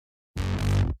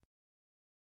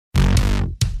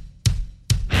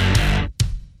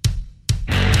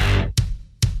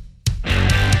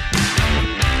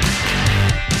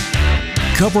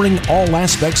covering all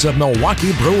aspects of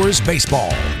Milwaukee Brewers baseball.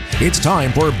 It's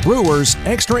time for Brewers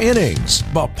Extra Innings,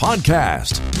 the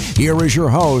podcast. Here is your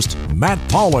host, Matt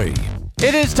Pauley.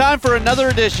 It is time for another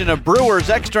edition of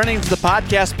Brewers Extra Innings, the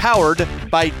podcast powered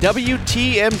by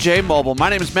WTMJ Mobile.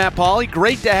 My name is Matt Pauley.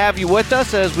 Great to have you with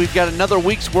us as we've got another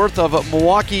week's worth of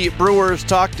Milwaukee Brewers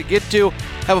talk to get to.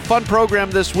 Have a fun program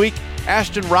this week.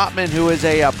 Ashton Rotman, who is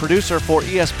a producer for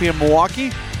ESPN Milwaukee,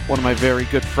 one of my very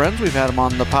good friends. We've had him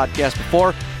on the podcast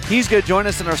before. He's going to join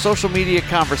us in our social media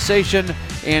conversation,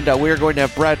 and we are going to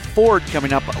have Brad Ford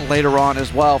coming up later on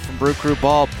as well from Brew Crew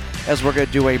Ball, as we're going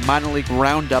to do a minor league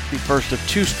roundup, the first of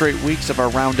 2 straight weeks of our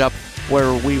roundup,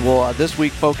 where we will this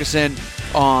week focus in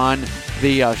on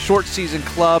the short season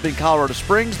club in Colorado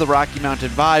Springs, the Rocky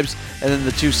Mountain Vibes, and then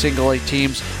the 2 single A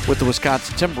teams with the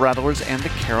Wisconsin Timber Rattlers and the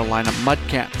Carolina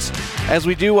Mudcats. As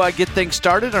we do get things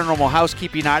started, our normal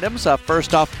housekeeping items.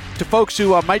 First off, to folks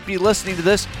who might be listening to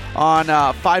this on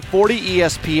 540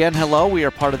 ESPN, hello. We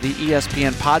are part of the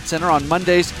ESPN Pod Center on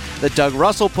Mondays that Doug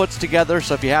Russell puts together.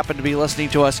 So if you happen to be listening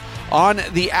to us on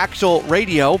the actual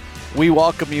radio, we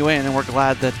welcome you in, and we're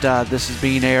glad that this is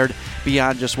being aired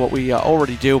beyond just what we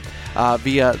already do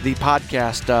via the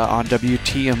podcast on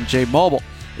WTMJ Mobile.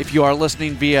 If you are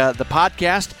listening via the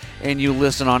podcast and you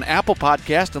listen on Apple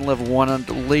Podcast and want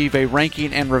to leave a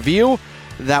ranking and review,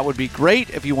 that would be great.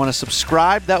 If you want to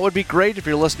subscribe, that would be great. If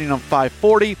you're listening on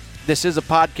 540, this is a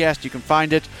podcast. You can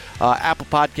find it, Apple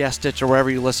Podcast, Stitch, or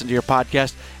wherever you listen to your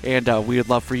podcast. And we would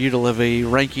love for you to leave a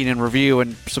ranking and review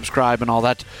and subscribe and all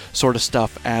that sort of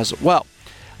stuff as well.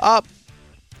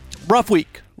 Rough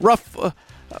week.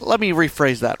 Let me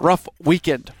rephrase that. Rough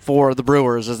weekend for the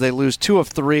Brewers as they lose 2 of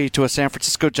 3 to a San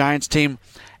Francisco Giants team.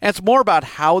 And it's more about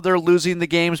how they're losing the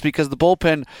games because the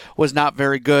bullpen was not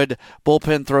very good.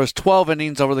 Bullpen throws 12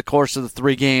 innings over the course of the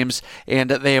 3 games, and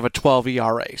they have a 12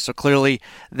 ERA. So clearly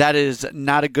that is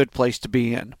not a good place to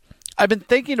be in. I've been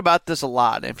thinking about this a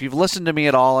lot. If you've listened to me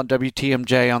at all on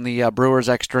WTMJ on the Brewers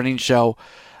Extra Innings show,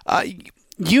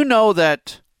 you know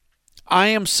that I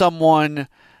am someone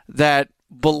that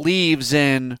believes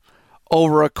in,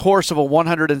 over a course of a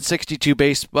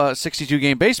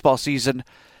 162-game baseball season,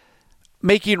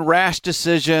 making rash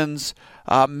decisions,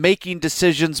 making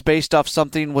decisions based off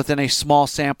something within a small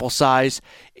sample size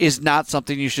is not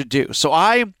something you should do. So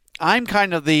I'm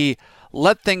kind of the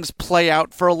let things play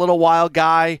out for a little while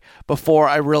guy before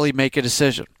I really make a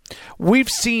decision. We've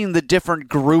seen the different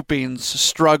groupings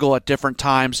struggle at different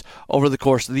times over the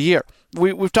course of the year.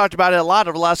 We've talked about it a lot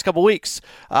over the last couple of weeks.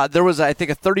 There was, I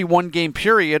think, a 31-game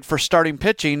period for starting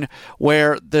pitching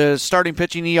where the starting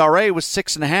pitching ERA was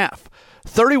 6.5.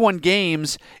 31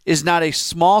 games is not a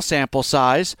small sample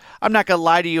size. I'm not going to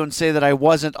lie to you and say that I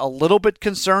wasn't a little bit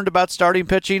concerned about starting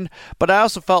pitching, but I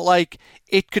also felt like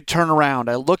it could turn around.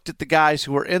 I looked at the guys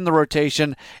who were in the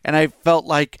rotation, and I felt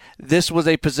like this was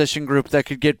a position group that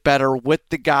could get better with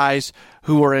the guys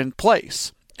who were in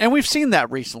place. And we've seen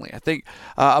that recently. I think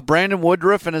Brandon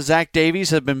Woodruff and Zach Davies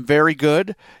have been very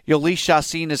good. Yoeli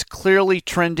Chacin is clearly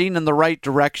trending in the right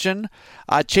direction.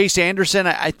 Chase Anderson,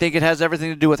 I think it has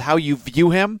everything to do with how you view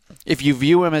him. If you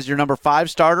view him as your number 5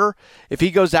 starter, if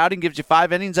he goes out and gives you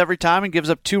 5 innings every time and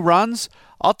gives up 2 runs,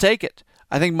 I'll take it.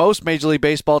 I think most Major League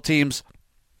Baseball teams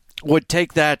would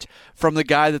take that from the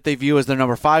guy that they view as their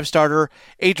number 5 starter.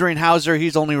 Adrian Hauser,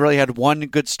 he's only really had 1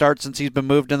 good start since he's been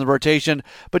moved in the rotation,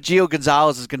 but Gio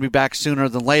Gonzalez is going to be back sooner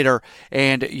than later,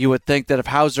 and you would think that if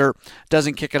Hauser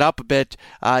doesn't kick it up a bit,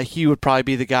 he would probably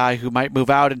be the guy who might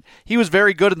move out, and he was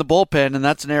very good in the bullpen, and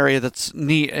that's an area that's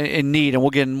in need, and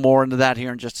we'll get more into that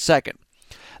here in just a second.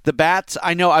 The bats,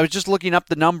 I know, I was just looking up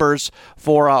the numbers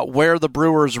for where the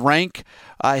Brewers rank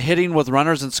hitting with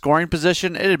runners in scoring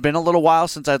position. It had been a little while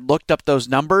since I'd looked up those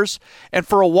numbers. And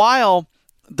for a while,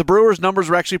 the Brewers' numbers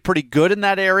were actually pretty good in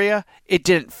that area. It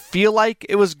didn't feel like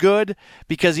it was good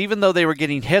because even though they were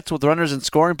getting hits with runners in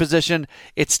scoring position,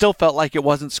 it still felt like it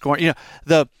wasn't scoring. You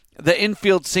know, the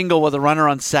infield single with a runner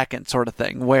on second sort of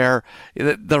thing where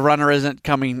the runner isn't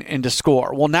coming in to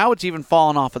score. Well, now it's even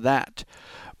fallen off of that.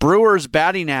 Brewers'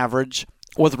 batting average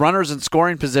with runners in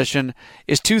scoring position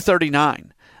is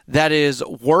 .239. That is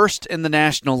worst in the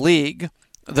National League.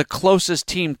 The closest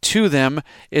team to them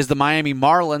is the Miami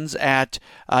Marlins at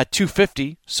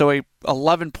 .250, so a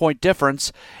 11-point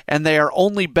difference, and they are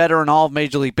only better in all of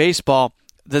Major League Baseball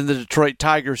than the Detroit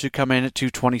Tigers, who come in at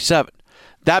 .227.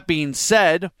 That being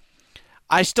said,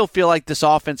 I still feel like this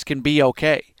offense can be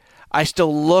okay. I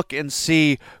still look and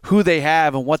see who they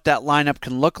have and what that lineup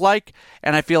can look like.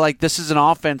 And I feel like this is an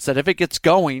offense that if it gets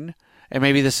going, and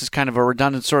maybe this is kind of a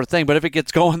redundant sort of thing, but if it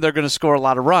gets going, they're going to score a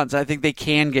lot of runs. I think they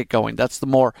can get going. That's the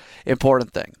more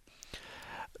important thing.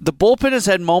 The bullpen has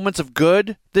had moments of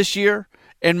good this year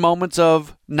and moments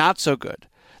of not so good.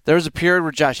 There was a period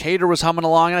where Josh Hader was humming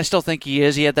along, and I still think he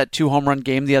is. He had that 2-home-run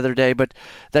game the other day, but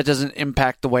that doesn't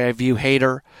impact the way I view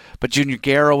Hader. But Junior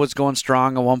Guerra was going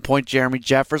strong at one point. Jeremy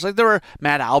Jeffers, there were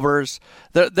Matt Albers.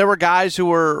 There were guys who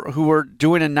were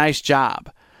doing a nice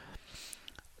job.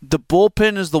 The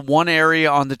bullpen is the one area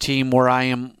on the team where I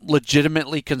am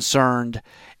legitimately concerned,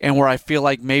 and where I feel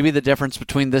like maybe the difference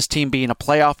between this team being a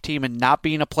playoff team and not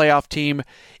being a playoff team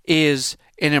is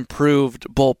an improved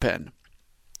bullpen.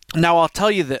 Now, I'll tell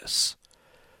you this.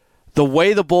 The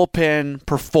way the bullpen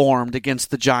performed against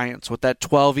the Giants with that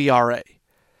 12 ERA,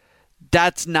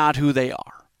 that's not who they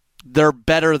are. They're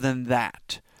better than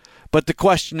that. But the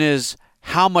question is,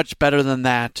 how much better than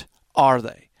that are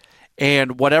they?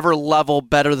 And whatever level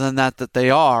better than that they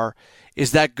are,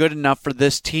 is that good enough for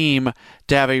this team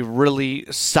to have a really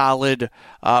solid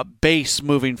base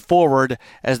moving forward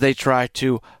as they try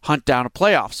to hunt down a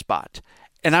playoff spot?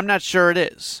 And I'm not sure it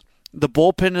is. The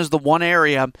bullpen is the one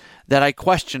area that I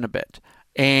question a bit.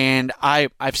 And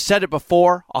I've said it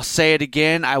before. I'll say it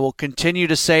again. I will continue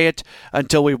to say it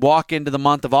until we walk into the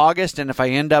month of August. And if I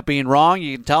end up being wrong,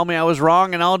 you can tell me I was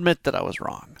wrong, and I'll admit that I was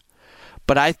wrong.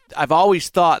 But I've always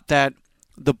thought that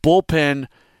the bullpen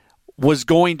was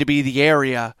going to be the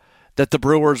area that the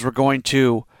Brewers were going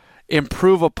to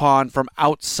improve upon from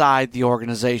outside the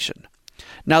organization.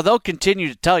 Now, they'll continue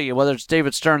to tell you, whether it's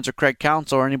David Stearns or Craig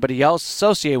Counsell or anybody else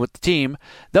associated with the team,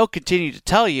 they'll continue to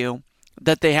tell you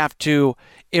that they have to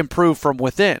improve from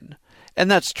within. And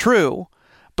that's true,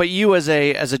 but you as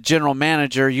a general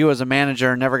manager, you as a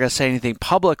manager are never going to say anything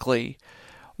publicly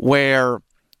where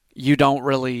you don't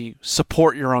really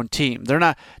support your own team.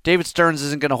 David Stearns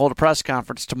isn't going to hold a press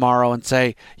conference tomorrow and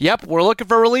say, yep, we're looking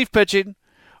for relief pitching.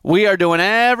 We are doing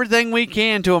everything we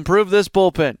can to improve this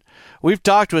bullpen. We've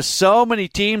talked with so many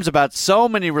teams about so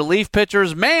many relief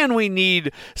pitchers. Man, we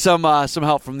need some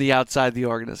help from the outside the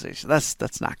organization. That's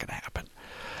not going to happen.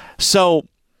 So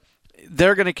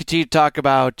they're going to continue to talk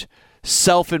about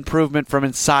self-improvement from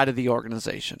inside of the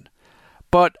organization.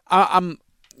 But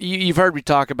you've heard me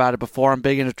talk about it before. I'm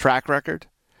big into track record.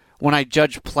 When I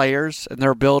judge players and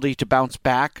their ability to bounce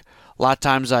back, a lot of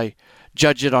times I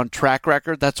judge it on track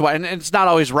record. That's why, and it's not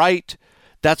always right.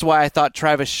 That's why I thought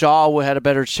Travis Shaw had a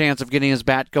better chance of getting his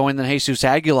bat going than Jesus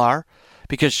Aguilar,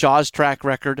 because Shaw's track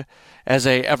record as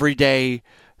a everyday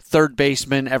third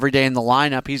baseman, every day in the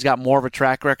lineup, he's got more of a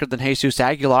track record than Jesus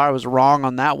Aguilar. I was wrong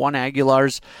on that one.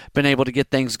 Aguilar's been able to get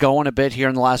things going a bit here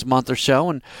in the last month or so,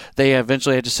 and they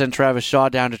eventually had to send Travis Shaw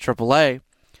down to AAA.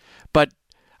 But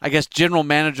I guess general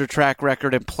manager track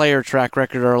record and player track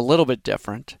record are a little bit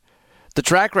different. The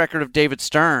track record of David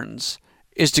Stearns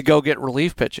is to go get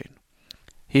relief pitching.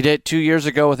 He did it 2 years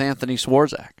ago with Anthony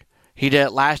Swarzak. He did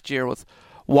it last year with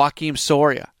Joakim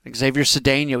Soria, Xavier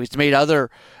Cedeno. He's made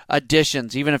other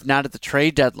additions, even if not at the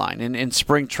trade deadline, in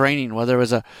spring training, whether it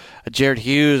was a Jared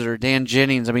Hughes or Dan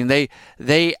Jennings. I mean,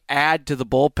 they add to the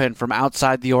bullpen from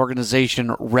outside the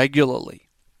organization regularly.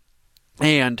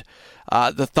 And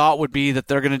the thought would be that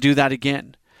they're going to do that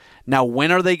again. Now,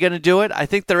 when are they going to do it? I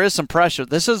think there is some pressure.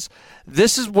 This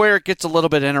is where it gets a little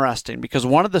bit interesting, because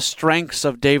one of the strengths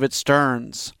of David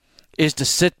Stearns is to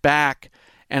sit back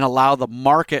and allow the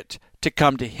market to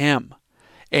come to him.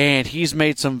 And he's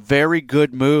made some very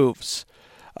good moves.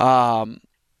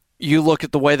 You look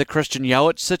at the way the Christian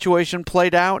Yelich situation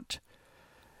played out.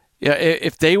 Yeah,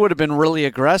 if they would have been really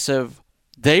aggressive,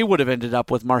 they would have ended up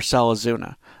with Marcell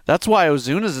Ozuna. That's why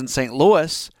Ozuna's in St.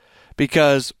 Louis,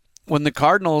 because when the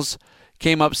Cardinals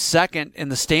came up second in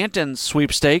the Stanton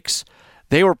sweepstakes,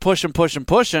 they were pushing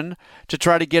to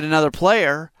try to get another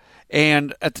player.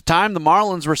 And at the time, the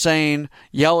Marlins were saying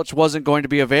Yelich wasn't going to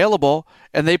be available,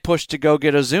 and they pushed to go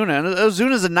get Ozuna. And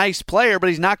Ozuna's a nice player, but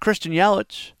he's not Christian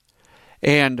Yelich.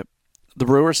 And the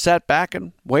Brewers sat back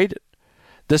and waited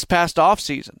this past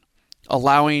offseason,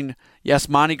 allowing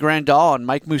Yasmani Grandal and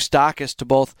Mike Moustakas to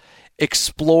both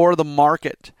explore the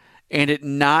market and it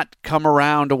not come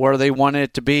around to where they wanted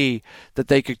it to be, that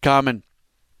they could come and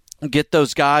get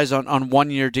those guys on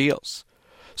one-year deals.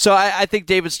 So I think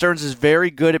David Stearns is very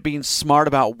good at being smart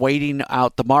about waiting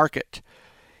out the market.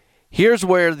 Here's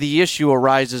where the issue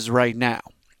arises right now.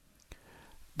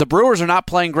 The Brewers are not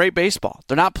playing great baseball.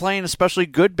 They're not playing especially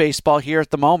good baseball here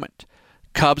at the moment.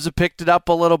 Cubs have picked it up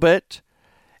a little bit,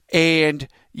 and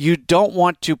you don't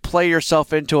want to play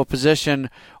yourself into a position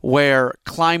where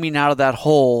climbing out of that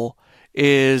hole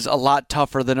is a lot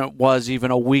tougher than it was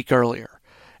even a week earlier.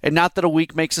 And not that a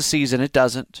week makes a season, it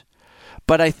doesn't.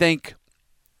 But I think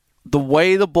the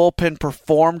way the bullpen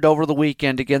performed over the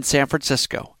weekend against San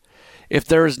Francisco if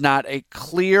there is not a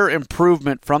clear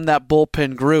improvement from that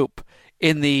bullpen group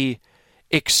in the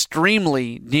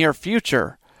extremely near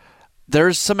future,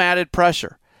 there's some added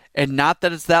pressure. And not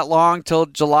that it's that long till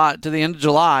July, to the end of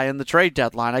July and the trade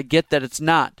deadline. I get that it's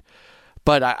not.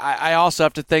 But I also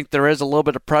have to think there is a little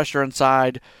bit of pressure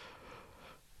inside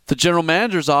the general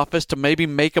manager's office to maybe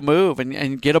make a move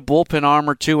and get a bullpen arm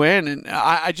or two in. And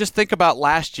I just think about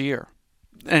last year.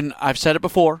 And I've said it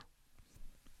before.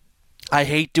 I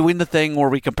hate doing the thing where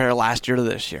we compare last year to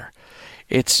this year.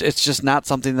 It's just not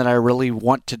something that I really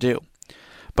want to do.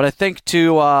 But I think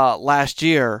to last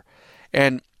year,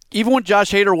 and even when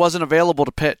Josh Hader wasn't available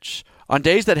to pitch, on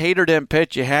days that Hader didn't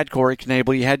pitch, you had Corey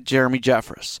Knebel, you had Jeremy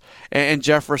Jeffress. And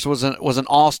Jeffress was an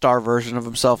all-star version of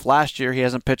himself last year. He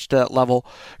hasn't pitched to that level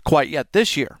quite yet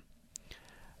this year.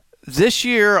 This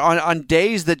year, on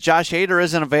days that Josh Hader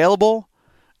isn't available,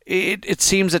 it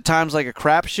seems at times like a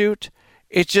crapshoot.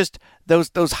 It's just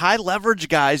those high-leverage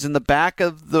guys in the back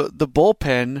of the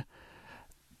bullpen,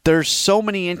 there's so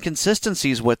many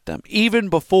inconsistencies with them, even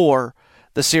before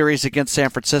the series against San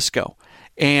Francisco.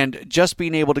 And just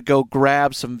being able to go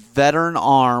grab some veteran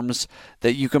arms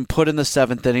that you can put in the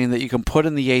 7th inning, that you can put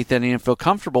in the 8th inning and feel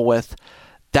comfortable with,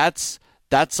 that's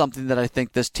something that I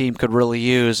think this team could really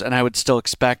use, and I would still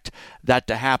expect that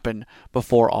to happen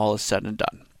before all is said and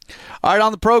done. All right,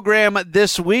 on the program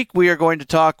this week, we are going to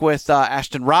talk with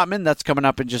Ashton Rotman. That's coming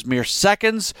up in just mere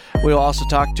seconds. We'll also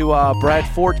talk to Brad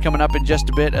Ford coming up in just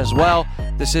a bit as well.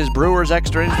 This is Brewers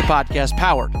Extra Innings, the podcast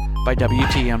powered by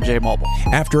WTMJ Mobile.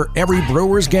 After every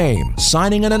Brewers game,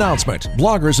 signing an announcement,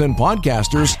 bloggers and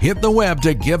podcasters hit the web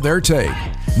to give their take.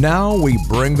 Now we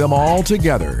bring them all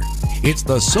together. It's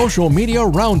the Social Media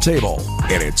Roundtable,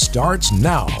 and it starts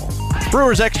now.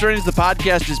 Brewers Extra Innings, the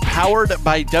podcast, is powered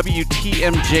by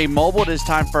WTMJ Mobile. It is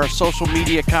time for our social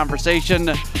media conversation,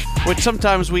 which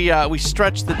sometimes we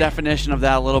stretch the definition of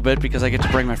that a little bit because I get to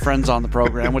bring my friends on the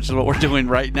program, which is what we're doing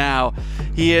right now.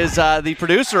 He is the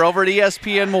producer over at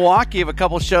ESPN Milwaukee of a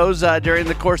couple shows during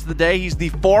the course of the day. He's the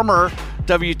former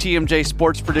WTMJ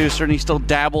sports producer, and he still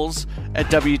dabbles at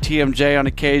WTMJ on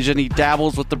occasion. He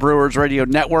dabbles with the Brewers Radio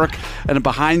Network and a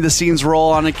behind-the-scenes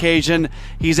role on occasion.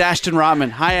 He's Ashton Rotman.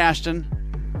 Hi, Ashton.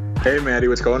 Hey, Maddie.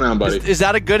 What's going on, buddy? Is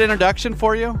that a good introduction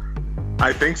for you?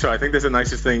 I think so. I think that's the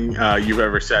nicest thing you've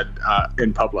ever said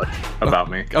in public about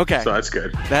me. Okay. So that's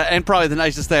good. And probably the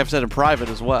nicest thing I've said in private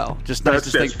as well. Just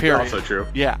nicest thing, period. That's also true.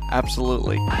 Yeah,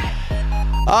 absolutely.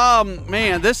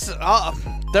 Man, this...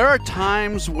 there are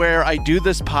times where I do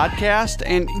this podcast,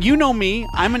 and you know me,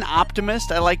 I'm an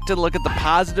optimist. I like to look at the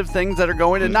positive things that are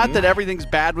going, and not that everything's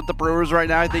bad with the Brewers right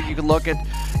now. I think you can look at,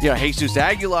 Jesus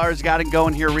Aguilar's got it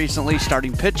going here recently.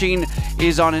 Starting pitching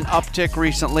is on an uptick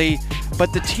recently,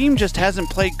 but the team just hasn't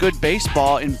played good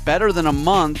baseball in better than a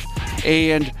month.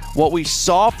 And what we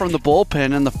saw from the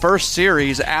bullpen in the first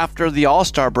series after the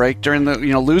All-Star break, during the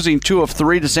losing 2 of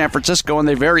 3 to San Francisco, and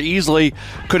they very easily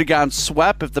could have gotten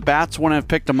swept if the bats wouldn't have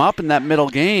picked them up in that middle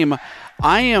game.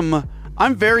 I'm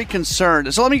very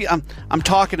concerned. So I'm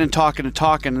talking, and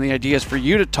the idea is for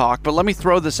you to talk, but let me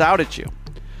throw this out at you.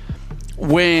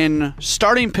 When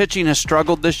starting pitching has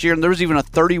struggled this year, and there was even a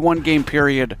 31-game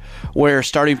period where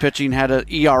starting pitching had an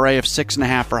ERA of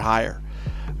 6.5 or higher,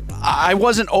 I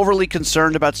wasn't overly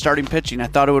concerned about starting pitching. I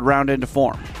thought it would round into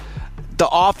form. The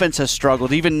offense has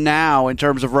struggled, even now, in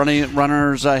terms of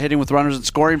hitting with runners in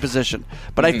scoring position.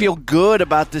 But I feel good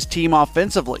about this team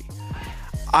offensively.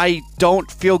 I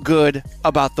don't feel good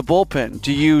about the bullpen.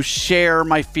 Do you share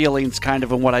my feelings kind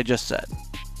of in what I just said?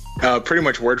 Pretty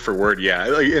much word for word, yeah.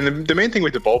 And the main thing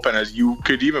with the bullpen is you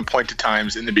could even point to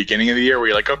times in the beginning of the year where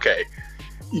you're like, okay,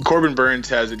 Corbin Burns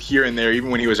has it here and there, even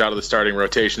when he was out of the starting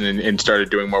rotation and started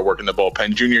doing more work in the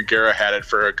bullpen. Junior Guerra had it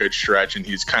for a good stretch, and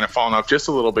he's kind of fallen off just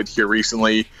a little bit here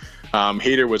recently.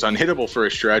 Hader was unhittable for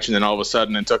a stretch, and then all of a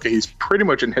sudden it's okay, he's pretty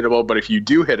much unhittable, but if you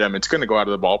do hit him, it's going to go out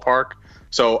of the ballpark.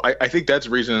 So I think that's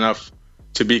reason enough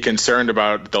to be concerned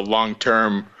about the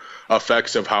long-term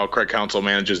effects of how Craig Counsell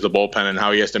manages the bullpen and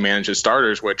how he has to manage his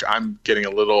starters, which I'm getting a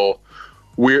little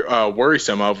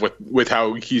worrisome of with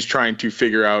how he's trying to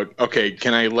figure out, okay,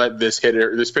 can I let this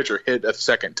pitcher hit a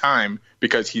second time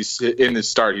because he's in his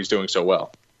start, he's doing so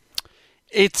well.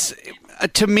 It's,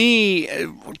 to me,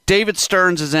 David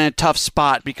Stearns is in a tough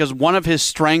spot because one of his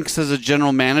strengths as a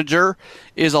general manager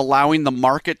is allowing the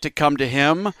market to come to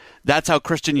him. That's how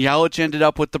Christian Yelich ended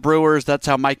up with the Brewers. That's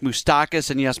how Mike Moustakas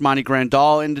and Yasmani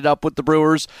Grandal ended up with the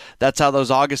Brewers. That's how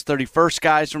those August 31st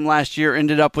guys from last year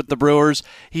ended up with the Brewers.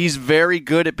 He's very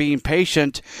good at being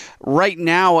patient right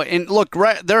now. And look,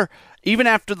 right there, even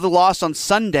after the loss on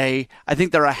Sunday, I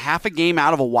think they're a half a game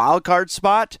out of a wild card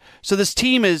spot. So this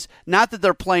team is not that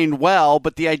they're playing well,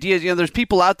 but the idea is, there's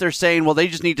people out there saying, well, they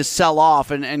just need to sell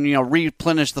off and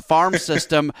replenish the farm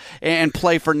system and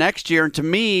play for next year. And to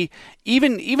me,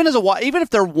 even if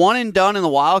they're one and done in the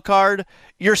wild card,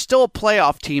 you're still a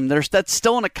playoff team. That's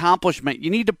still an accomplishment. You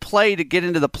need to play to get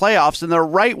into the playoffs, and they're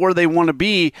right where they want to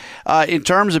be in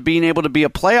terms of being able to be a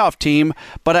playoff team.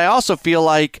 But I also feel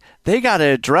like they got to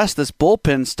address this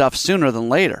bullpen stuff sooner than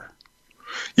later.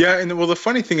 Yeah, and the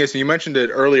funny thing is, and you mentioned it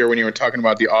earlier when you were talking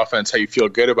about the offense, how you feel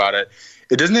good about it.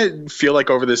 Doesn't it feel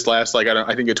like over this last,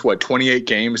 I think it's 28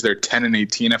 games, they're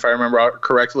 10-18 if I remember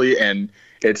correctly, and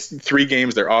it's 3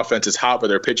 games their offense is hot, but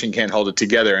their pitching can't hold it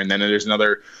together. And then there's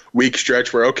another week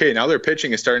stretch where, okay, now their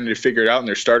pitching is starting to figure it out, and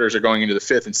their starters are going into the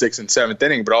 5th and 6th and 7th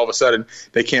inning, but all of a sudden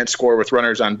they can't score with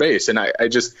runners on base. And I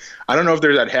don't know if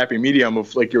there's that happy medium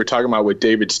of, like you were talking about with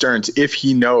David Stearns, if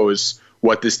he knows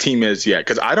what this team is yet,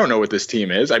 because I don't know what this team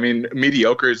is. I mean,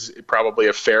 mediocre is probably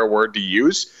a fair word to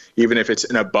use, even if it's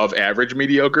an above average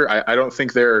mediocre. I don't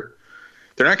think they're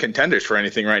not contenders for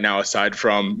anything right now aside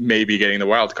from maybe getting the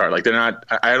wild card. Like, they're not.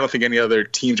 I don't think any other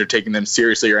teams are taking them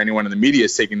seriously, or anyone in the media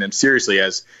is taking them seriously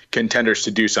as contenders to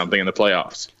do something in the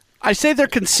playoffs. I say they're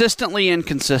consistently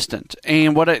inconsistent,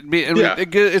 and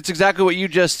it's exactly what you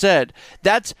just said.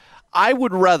 I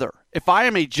would rather, if I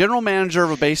am a general manager of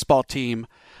a baseball team,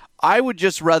 I would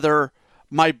just rather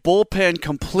my bullpen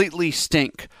completely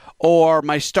stink or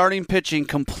my starting pitching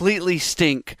completely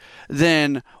stink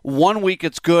than one week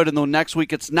it's good and the next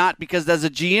week it's not, because as a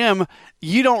GM,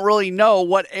 you don't really know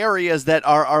what areas that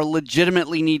are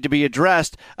legitimately need to be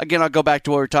addressed. Again, I'll go back to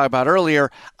what we were talking about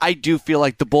earlier. I do feel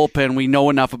like the bullpen, we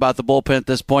know enough about the bullpen at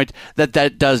this point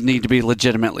that does need to be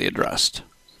legitimately addressed.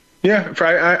 Yeah,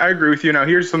 I agree with you. Now,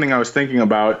 here's something I was thinking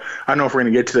about. I don't know if we're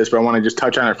going to get to this, but I want to just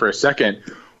touch on it for a second.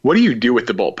 What do you do with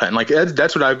the bullpen? Like,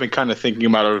 that's what I've been kind of thinking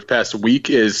about over the past week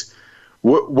is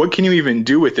what can you even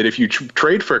do with it? If you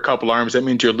trade for a couple arms, that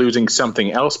means you're losing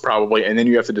something else probably, and then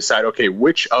you have to decide, okay,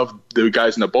 which of the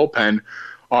guys in the bullpen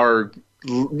are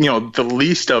the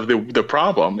least of the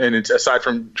problem? And it's aside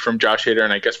from Josh Hader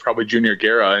and I guess probably Junior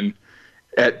Guerra and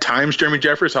at times Jeremy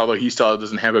Jeffress, although he still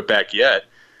doesn't have it back yet.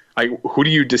 Who do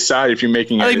you decide if you're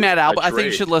making? I think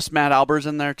you should list Matt Albers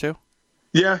in there too.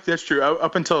 Yeah, that's true.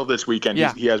 Up until this weekend,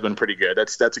 he has been pretty good.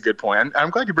 That's a good point. I'm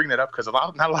glad you bring that up because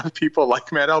not a lot of people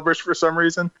like Matt Albers for some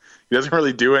reason. He doesn't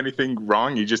really do anything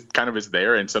wrong. He just kind of is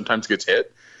there and sometimes gets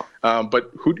hit.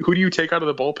 But who do you take out of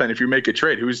the bullpen if you make a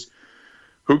trade?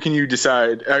 Who can you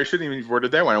decide? I shouldn't even have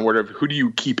worded that one. I'm worded who do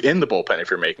you keep in the bullpen if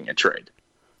you're making a trade?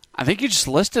 I think you just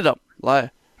listed them.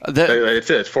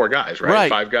 It's 4 guys, right?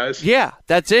 5 guys? Yeah,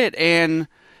 that's it. And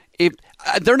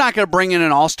they're not going to bring in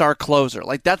an all-star closer.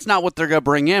 Like, that's not what they're going to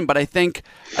bring in. But I think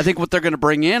what they're going to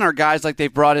bring in are guys like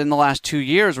they've brought in the last 2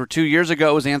 years, where 2 years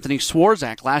ago it was Anthony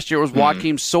Swarzak. Last year it was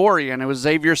Joakim Soria, and it was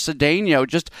Xavier Cedeno.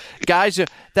 Just guys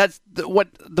that's what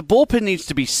the bullpen needs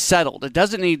to be settled. It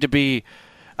doesn't need to be,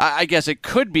 I guess it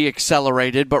could be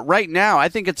accelerated, but right now I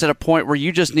think it's at a point where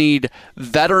you just need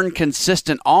veteran,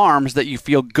 consistent arms that you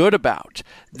feel good about.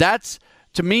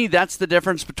 To me, that's the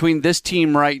difference between this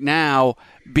team right now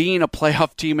being a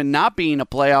playoff team and not being a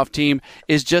playoff team,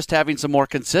 is just having some more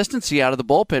consistency out of the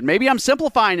bullpen. Maybe I'm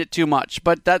simplifying it too much,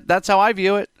 but that's how I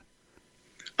view it.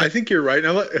 I think you're right.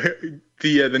 Now,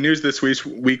 the news this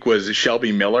week was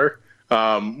Shelby Miller.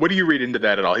 What do you read into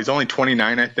that at all? He's only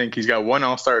 29, I think. He's got 1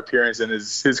 All-Star appearance in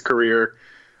his career.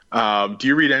 Do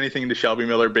you read anything into Shelby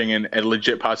Miller being a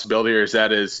legit possibility, or is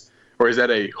that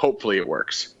a hopefully it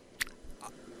works?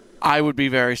 I would be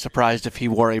very surprised if he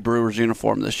wore a Brewers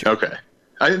uniform this year. Okay.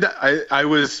 I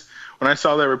was, when I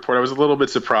saw that report, I was a little bit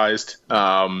surprised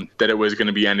that it was going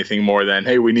to be anything more than,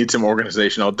 hey, we need some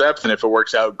organizational depth, and if it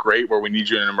works out, great, where we need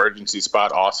you in an emergency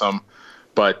spot, awesome.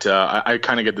 But I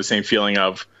kind of get the same feeling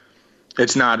of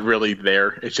it's not really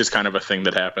there. It's just kind of a thing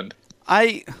that happened.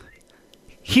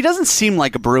 He doesn't seem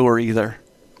like a Brewer either.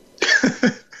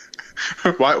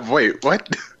 Wait,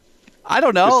 what? I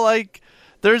don't know,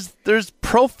 There's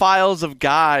profiles of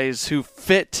guys who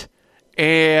fit,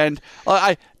 and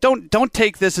I don't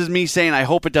take this as me saying I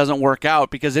hope it doesn't work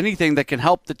out, because anything that can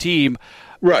help the team,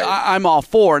 right, I'm all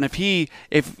for. And if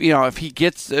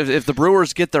the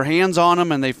Brewers get their hands on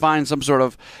him and they find some sort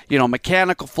of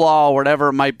mechanical flaw or whatever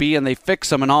it might be, and they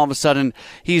fix him, and all of a sudden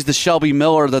he's the Shelby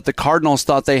Miller that the Cardinals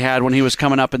thought they had when he was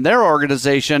coming up in their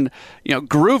organization,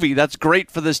 groovy. That's great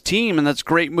for this team, and that's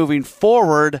great moving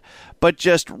forward. But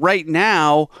just right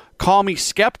now, call me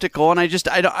skeptical, and I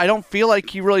don't feel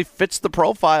like he really fits the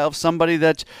profile of somebody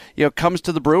that comes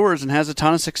to the Brewers and has a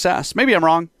ton of success. Maybe I'm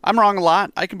wrong. I'm wrong a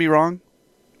lot. I can be wrong.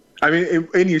 I mean,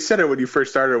 and you said it when you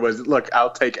first started was, look,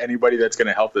 I'll take anybody that's going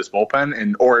to help this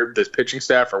bullpen or this pitching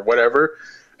staff or whatever.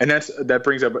 And that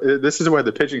brings up, this is why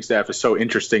the pitching staff is so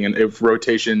interesting, and if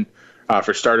rotation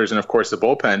for starters and, of course, the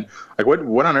bullpen. Like,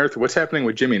 what on earth, what's happening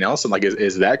with Jimmy Nelson? Like,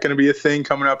 is that going to be a thing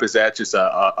coming up? Is that just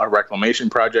a reclamation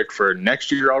project for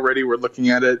next year already? We're looking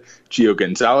at it. Gio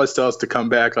Gonzalez still has to come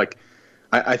back. Like,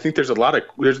 I think there's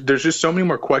there's just so many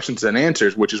more questions than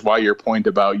answers, which is why your point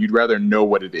about you'd rather know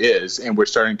what it is, and we're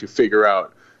starting to figure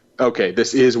out, okay,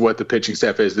 this is what the pitching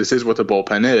staff is, this is what the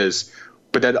bullpen is,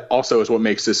 but that also is what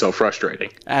makes this so frustrating.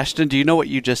 Ashton, do you know what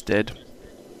you just did?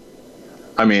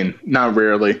 I mean, not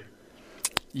really.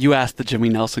 You asked the Jimmy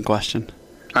Nelson question.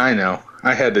 I know.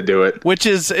 I had to do it. Which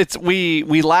is, we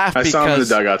laugh because... I saw him in the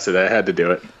dugout today. I had to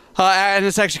do it. And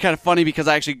it's actually kind of funny because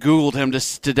I actually Googled him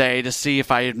today to see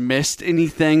if I had missed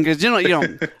anything. Because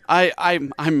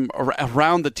I'm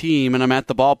around the team and I'm at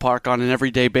the ballpark on an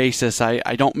everyday basis.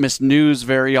 I don't miss news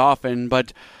very often,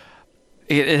 but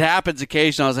it happens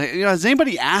occasionally. I was like, has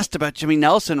anybody asked about Jimmy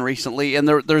Nelson recently? And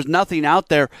there's nothing out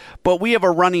there. But we have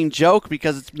a running joke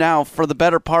because it's now for the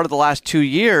better part of the last 2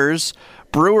 years,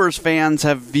 Brewers fans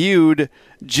have viewed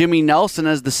Jimmy Nelson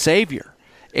as the savior.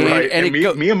 And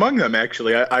me among them,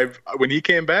 actually. I've when he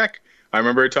came back, I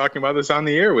remember talking about this on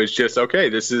the air. Was just, okay,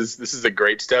 this is a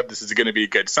great step. This is going to be a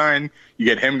good sign. You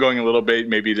get him going a little bit,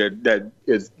 maybe that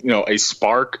is a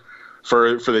spark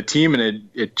for the team, and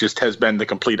it just has been the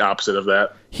complete opposite of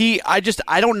that.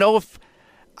 I don't know if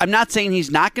I'm not saying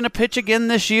he's not going to pitch again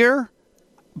this year,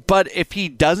 but if he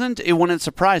doesn't, it wouldn't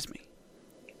surprise me.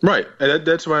 Right.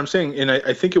 That's what I'm saying. And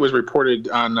I think it was reported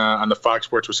on the Fox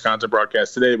Sports Wisconsin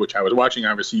broadcast today, which I was watching.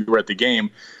 Obviously, you were at the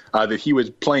game, that he was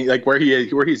playing, like, where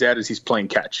he's at is he's playing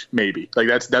catch, maybe. Like,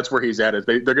 that's where he's at. Is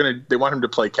they want him to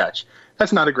play catch.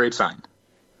 That's not a great sign.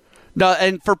 No,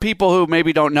 and for people who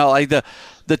maybe don't know, like the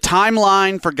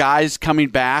timeline for guys coming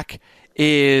back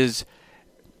is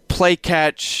play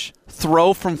catch,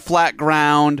 throw from flat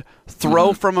ground,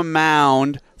 throw from a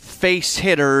mound, face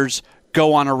hitters,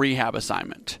 go on a rehab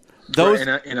assignment. Right,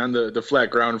 and on the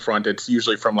flat ground front, it's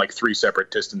usually from like 3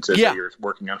 separate distances that you're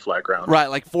working on flat ground. Right,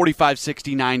 like 45,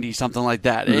 60, 90, something like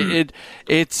that.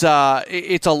 It's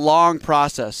a long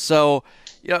process. So,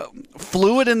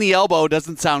 fluid in the elbow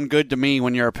doesn't sound good to me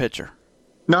when you're a pitcher.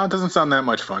 No, it doesn't sound that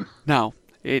much fun. No,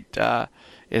 it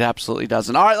absolutely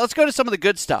doesn't. All right, let's go to some of the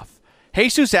good stuff.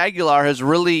 Jesus Aguilar has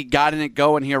really gotten it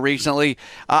going here recently.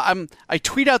 I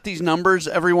tweet out these numbers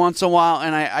every once in a while,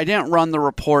 and I didn't run the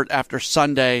report after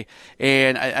Sunday,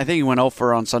 and I think he went 0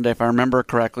 for on Sunday, if I remember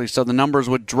correctly, so the numbers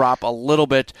would drop a little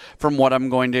bit from what I'm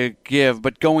going to give.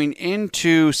 But going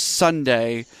into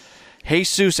Sunday,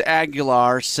 Jesus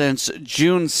Aguilar, since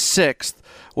June 6th,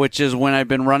 which is when I've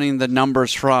been running the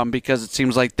numbers from, because it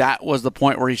seems like that was the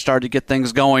point where he started to get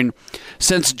things going.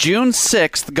 Since June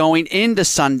 6th, going into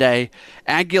Sunday,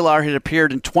 Aguilar had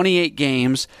appeared in 28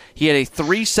 games. He had a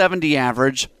 370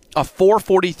 average, a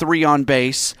 443 on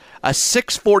base, a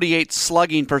 648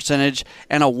 slugging percentage,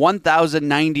 and a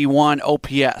 1,091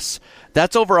 OPS.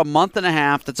 That's over a month and a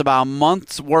half. That's about a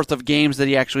month's worth of games that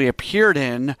he actually appeared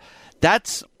in.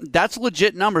 That's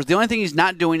legit numbers. The only thing he's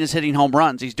not doing is hitting home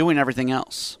runs. He's doing everything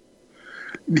else.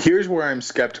 Here's where I'm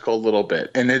skeptical a little bit,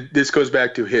 and this goes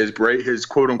back to his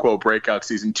quote unquote breakout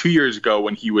season 2 years ago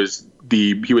when he was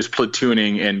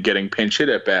platooning and getting pinch hit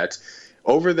at bats.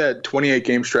 Over that 28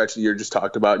 game stretch that you just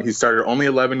talked about, he started only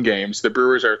 11 games. The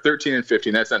Brewers are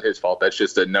 13-15. That's not his fault. That's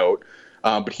just a note.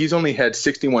 But he's only had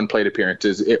 61 plate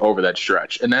appearances over that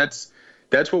stretch, and that's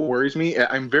what worries me.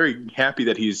 I'm very happy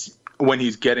that when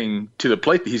he's getting to the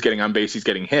plate, that he's getting on base, he's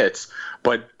getting hits.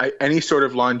 But any sort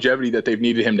of longevity that they've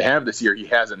needed him to have this year, he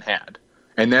hasn't had.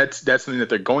 And that's something that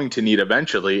they're going to need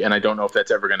eventually, and I don't know if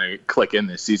that's ever going to click in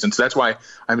this season. So that's why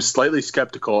I'm slightly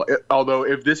skeptical. Although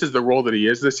if this is the role that he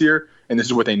is this year, and this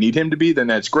is what they need him to be, then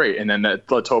that's great. And then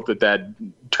let's hope that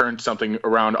turns something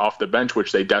around off the bench,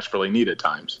 which they desperately need at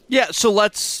times. Yeah, so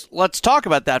let's talk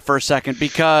about that for a second,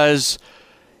 because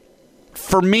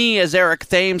for me, as Eric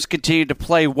Thames continued to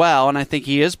play well, and I think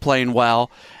he is playing well,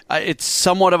 it's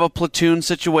somewhat of a platoon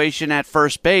situation at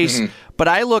first base. But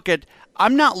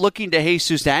I'm not looking to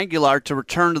Jesus Aguilar to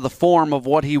return to the form of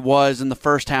what he was in the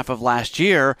first half of last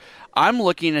year. I'm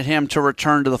looking at him to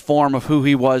return to the form of who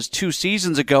he was 2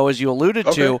 seasons ago, as you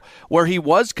alluded to, where he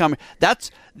was coming.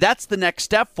 That's the next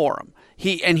step for him.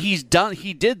 He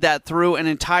did that through an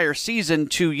entire season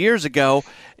 2 years ago.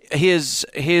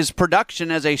 His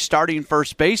production as a starting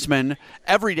first baseman,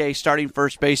 everyday starting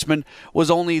first baseman,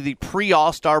 was only the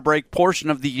pre-All-Star break portion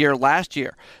of the year last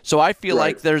year. So I feel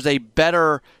like there's a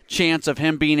better chance of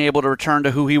him being able to return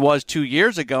to who he was 2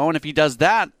 years ago, and if he does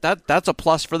that, that's a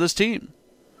plus for this team.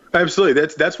 Absolutely.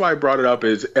 That's why I brought it up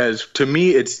as to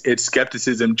me, it's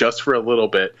skepticism just for a little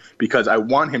bit, because I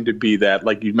want him to be that,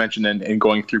 like you mentioned, and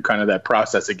going through kind of that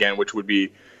process again, which would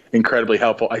be incredibly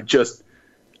helpful.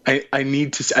 I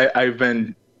need to, I've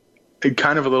been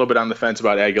kind of a little bit on the fence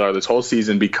about Aguilar this whole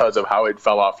season because of how it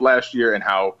fell off last year and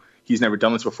how he's never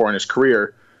done this before in his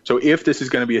career. So if this is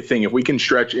going to be a thing, if we can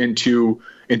stretch into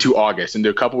August, into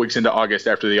a couple weeks into August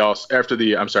after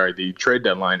the trade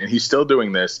deadline, and he's still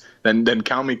doing this, then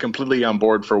count me completely on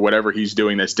board for whatever he's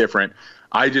doing that's different.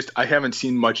 I haven't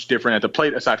seen much different at the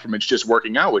plate aside from it's just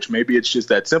working out, which maybe it's just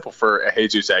that simple for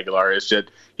Jesus Aguilar. It's just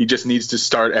he just needs to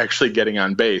start actually getting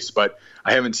on base. But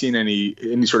I haven't seen any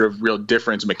sort of real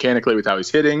difference mechanically with how he's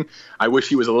hitting. I wish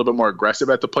he was a little bit more aggressive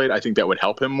at the plate. I think that would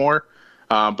help him more.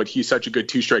 But he's such a good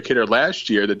two-strike hitter last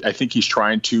year that I think he's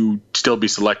trying to still be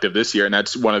selective this year, and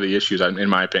that's one of the issues, in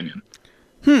my opinion.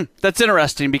 That's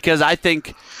interesting because I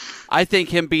think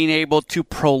him being able to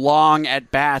prolong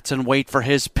at-bats and wait for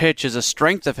his pitch is a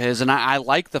strength of his, and I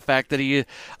like the fact that he,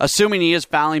 assuming he is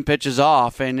fouling pitches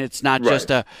off, and it's not just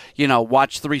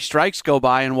watch 3 strikes go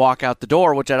by and walk out the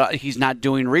door, which he's not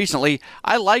doing recently.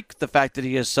 I like the fact that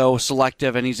he is so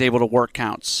selective and he's able to work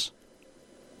counts.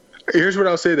 Here's what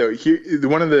I'll say, though.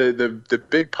 One of the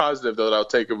big positive, though, that I'll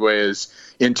take away is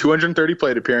in 230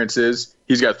 plate appearances,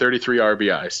 he's got 33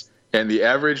 RBIs. And the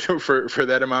average for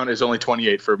that amount is only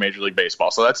 28 for Major League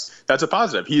Baseball. So that's a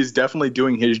positive. He is definitely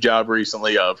doing his job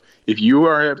recently of, if you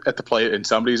are at the plate and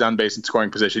somebody's on base in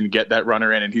scoring position, get that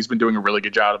runner in, and he's been doing a really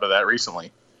good job of that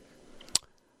recently.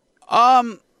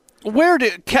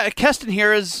 Keston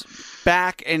here is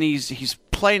back, and he's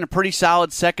playing a pretty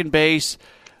solid second base.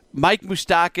 Mike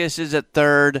Moustakas is at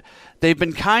third. They've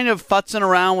been kind of futzing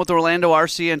around with Orlando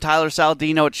Arcia and Tyler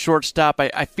Saladino at shortstop.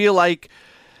 I feel like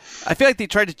they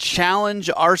tried to challenge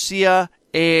Arcia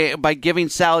by giving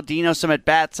Saladino some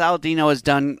at-bats. Saladino has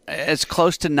done as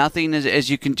close to nothing as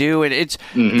you can do. And it's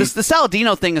the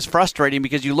Saladino thing is frustrating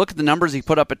because you look at the numbers he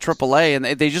put up at AAA, and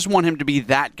they just want him to be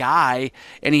that guy,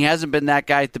 and he hasn't been that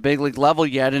guy at the big league level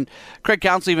yet. And Craig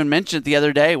Counsell even mentioned it the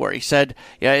other day where he said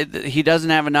he doesn't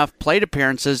have enough plate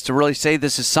appearances to really say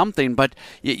this is something, but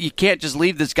you can't just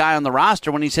leave this guy on the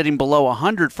roster when he's hitting below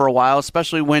 100 for a while,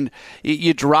 especially when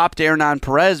you dropped Hernan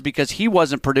Perez because he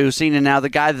wasn't producing, and now the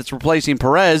guy that's replacing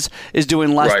Perez is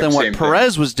doing less than what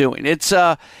Perez was doing. It's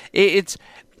so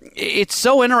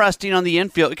interesting on the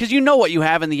infield because you know what you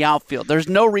have in the outfield. There's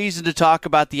no reason to talk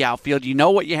about the outfield. You know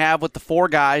what you have with the 4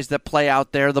 guys that play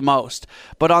out there the most.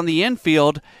 But on the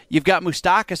infield, you've got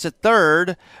Moustakas at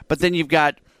third, but then you've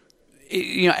got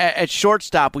at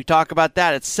shortstop, we talk about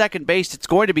that. At second base, it's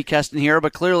going to be Keston Hiura,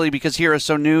 but clearly because Hiura is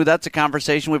so new, that's a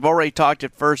conversation. We've already talked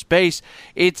at first base.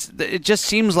 It just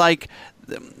seems like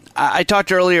I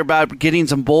talked earlier about getting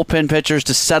some bullpen pitchers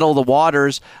to settle the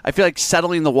waters. I feel like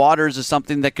settling the waters is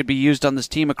something that could be used on this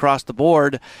team across the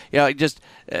board. I don't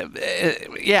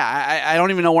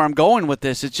even know where I'm going with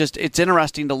this. It's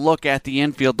interesting to look at the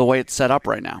infield the way it's set up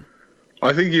right now.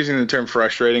 I think using the term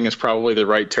frustrating is probably the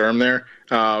right term there.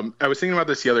 I was thinking about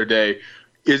this the other day.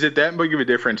 Is it that big of a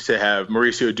difference to have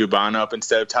Mauricio Dubon up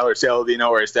instead of Tyler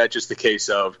Saladino, or is that just the case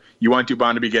of you want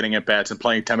Dubon to be getting at-bats and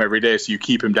playing time every day, so you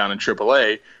keep him down in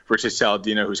AAA versus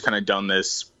Saladino, who's kind of done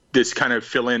this kind of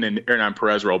fill-in and Hernan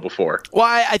Perez role before? Well,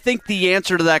 I think the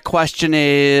answer to that question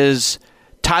is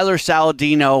Tyler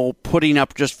Saladino putting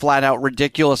up just flat-out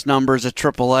ridiculous numbers at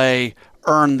AAA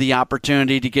earned the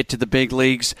opportunity to get to the big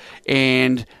leagues,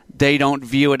 and they don't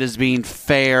view it as being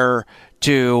fair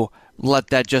to let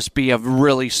that just be a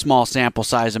really small sample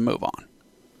size and move on.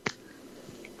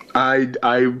 I've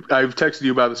texted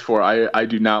you about this before. I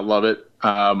do not love it.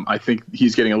 I think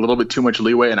he's getting a little bit too much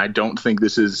leeway, and I don't think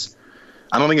it's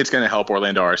going to help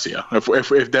Orlando Arcia.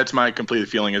 If that's my complete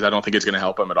feeling, is I don't think it's going to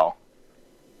help him at all.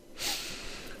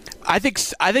 I think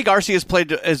Arcia has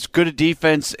played as good a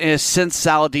defense since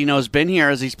Saladino's been here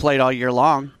as he's played all year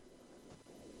long.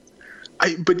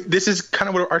 But this is kind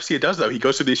of what Arcia does, though. He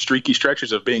goes through these streaky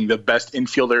stretches of being the best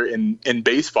infielder in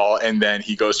baseball, and then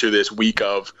he goes through this week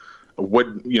of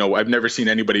I've never seen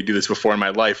anybody do this before in my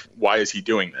life. Why is he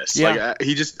doing this? Yeah.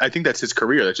 I think that's his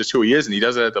career. That's just who he is, and he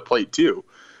does it at the plate too.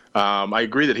 I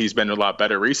agree that he's been a lot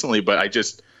better recently, but I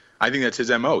think that's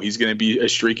his MO. He's going to be a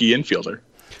streaky infielder.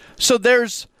 So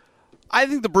I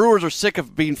think the Brewers are sick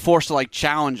of being forced to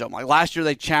challenge him. Like last year,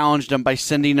 they challenged him by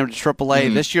sending him to AAA.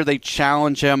 Mm-hmm. This year, they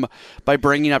challenge him by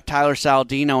bringing up Tyler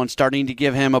Saladino and starting to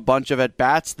give him a bunch of at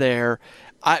bats there.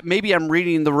 Maybe I'm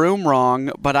reading the room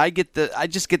wrong, but I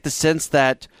just get the sense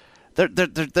that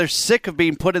they're sick of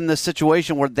being put in this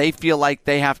situation where they feel like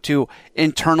they have to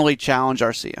internally challenge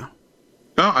Arcia.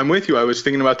 No, I'm with you. I was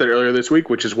thinking about that earlier this week,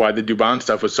 which is why the Dubon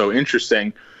stuff was so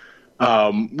interesting.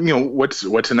 What's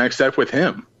the next step with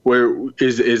him? Where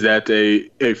is that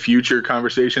a future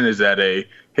conversation? Is that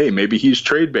hey, maybe he's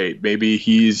trade bait? Maybe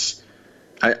he's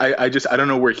I don't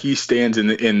know where he stands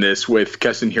in this with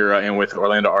Keston Hiura and with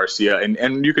Orlando Arcia,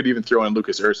 and you could even throw in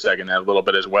Lucas Erceg in that a little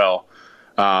bit as well,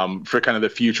 for kind of the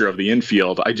future of the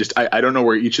infield. I don't know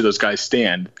where each of those guys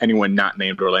stand. Anyone not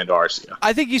named Orlando Arcia.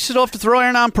 I think you still have to throw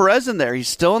Hernan Perez in there. He's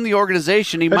still in the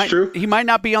organization. That's true. He might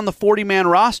not be on the 40-man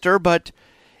roster, but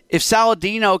if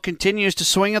Saladino continues to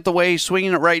swing it the way he's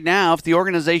swinging it right now, if the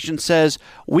organization says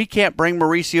we can't bring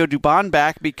Mauricio Dubon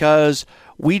back because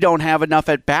we don't have enough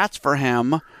at-bats for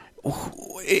him,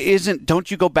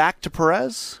 don't you go back to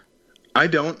Perez? I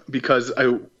don't, because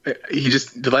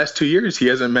the last 2 years he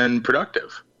hasn't been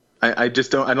productive. I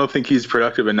don't think he's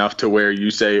productive enough to where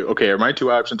you say, okay, my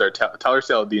two options are Tyler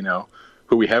Saladino,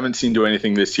 who we haven't seen do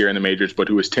anything this year in the majors, but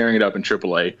who is tearing it up in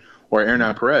AAA, or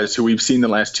Hernan Perez, who we've seen the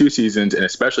last 2 seasons, and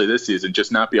especially this season, just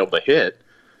not be able to hit.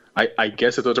 I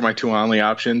guess if those are my two only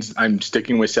options, I'm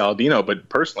sticking with Saladino, but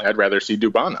personally, I'd rather see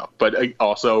Dubano. But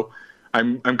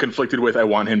I'm conflicted with I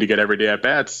want him to get everyday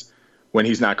at-bats when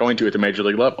he's not going to at the major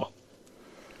league level.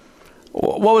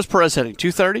 What was Perez hitting,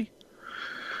 230?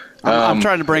 I'm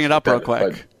trying to bring it up real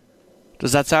quick.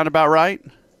 Does that sound about right?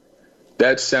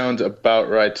 That sounds about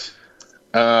right.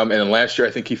 And then last year,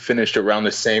 I think he finished around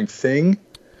the same thing.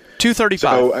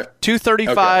 235.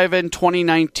 235 in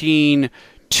 2019,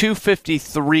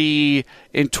 253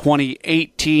 in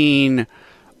 2018.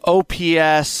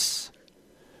 OPS,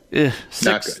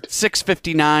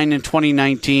 659 in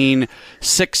 2019,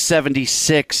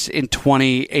 676 in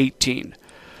 2018.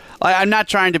 I'm not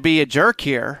trying to be a jerk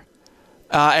here,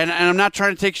 and I'm not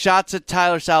trying to take shots at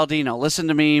Tyler Saladino. Listen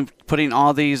to me putting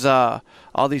all these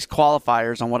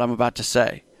qualifiers on what I'm about to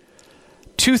say.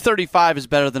 235 is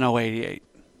better than 088.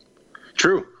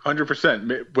 True,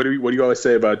 100%. What do you always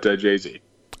say about Jay-Z?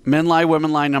 Men lie,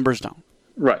 women lie, numbers don't.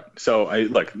 Right. So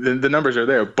the numbers are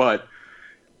there, but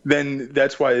then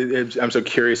that's why I'm so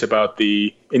curious about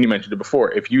and you mentioned it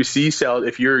before. If you see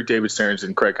if you're David Stearns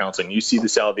and Craig Counsell, you see the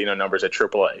Saladino numbers at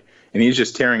AAA, and he's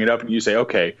just tearing it up, and you say,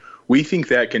 okay, we think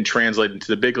that can translate into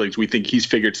the big leagues. We think he's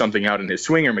figured something out in his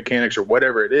swing or mechanics or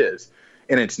whatever it is,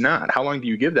 and it's not. How long do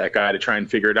you give that guy to try and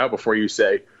figure it out before you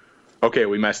say, okay,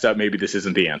 we messed up, maybe this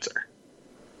isn't the answer?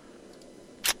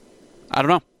 I don't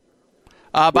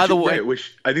know. By the way,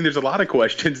 I think there's a lot of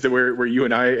questions that where you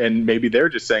and I, and maybe they're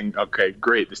just saying, okay,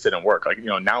 great, this didn't work.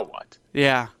 Now what?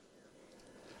 Yeah.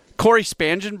 Corey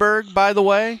Spangenberg, by the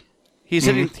way, he's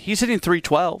hitting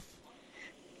 312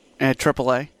 at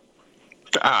AAA.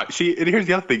 See, and here's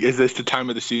the other thing: is this the time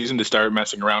of the season to start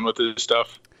messing around with this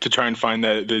stuff to try and find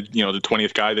the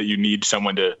 20th guy that you need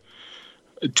someone to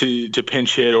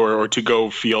pinch hit or to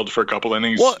go field for a couple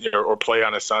innings or play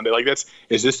on a Sunday?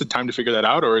 Is this the time to figure that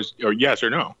out, or yes or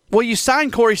no? Well, you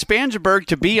signed Corey Spangenberg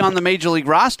to be on the major league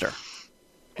roster,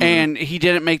 and he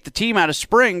didn't make the team out of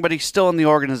spring, but he's still in the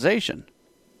organization,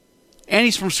 and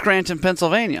he's from Scranton,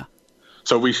 Pennsylvania.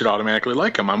 So we should automatically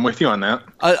like him. I'm with you on that.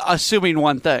 Assuming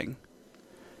one thing: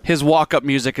 his walk-up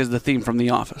music is the theme from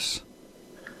The Office.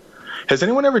 Has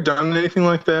anyone ever done anything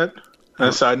like that? On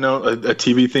a side note, a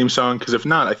TV theme song? Because if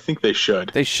not, I think they should.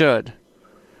 They should.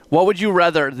 What would you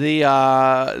rather,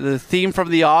 the theme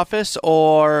from The Office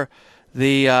or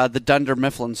the Dunder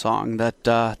Mifflin song that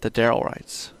Daryl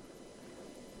writes?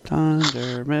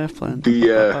 Dunder Mifflin.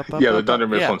 The Dunder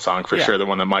Mifflin song for sure. The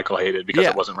one that Michael hated because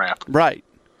it wasn't rap. Right.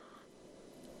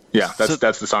 Yeah,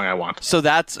 that's the song I want. So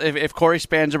that's if Corey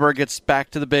Spangenberg gets back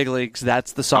to the big leagues,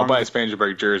 that's the song. I'll buy a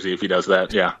Spangenberg jersey if he does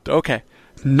that. Yeah. Okay.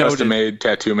 Custom made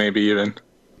tattoo, maybe even.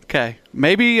 Okay,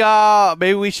 maybe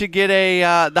we should get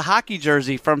the hockey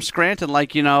jersey from Scranton,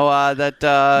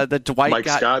 that Dwight Mike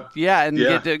got. Scott. Yeah, and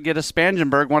get a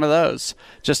Spangenberg one of those.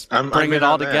 Just bring it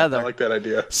all together. I like that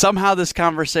idea. Somehow this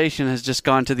conversation has just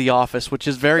gone to The Office, which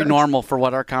is very normal for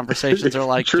what our conversations are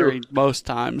like during most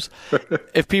times.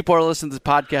 If people are listening to the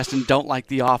podcast and don't like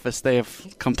The Office, they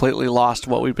have completely lost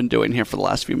what we've been doing here for the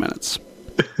last few minutes.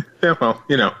 Yeah, well,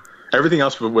 everything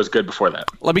else was good before that.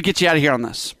 Let me get you out of here on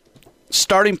this.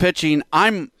 Starting pitching,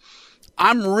 I'm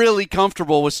really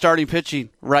comfortable with starting pitching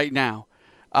right now.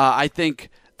 I think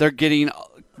they're getting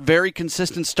very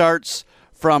consistent starts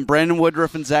from Brandon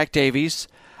Woodruff and Zach Davies.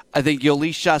 I think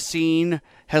Yoeli Chacin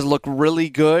has looked really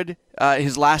good.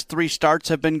 His last 3 starts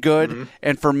have been good. Mm-hmm.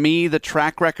 And for me, the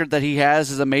track record that he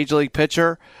has as a major league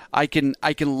pitcher, I can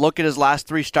look at his last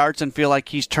 3 starts and feel like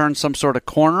he's turned some sort of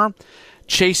corner.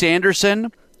 Chase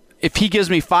Anderson, if he gives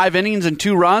me 5 innings and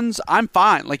 2 runs, I'm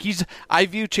fine. I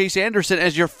view Chase Anderson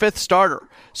as your 5th starter.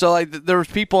 So like there was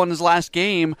people in his last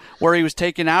game where he was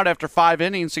taken out after 5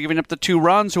 innings, so giving up the 2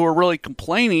 runs, who were really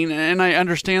complaining. And I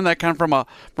understand that kind of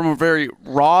from a very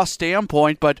raw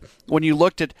standpoint. But when you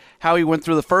looked at how he went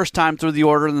through the first time through the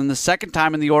order and then the second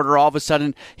time in the order, all of a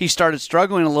sudden he started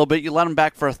struggling a little bit. You let him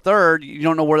back for a third. You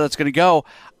don't know where that's going to go.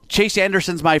 Chase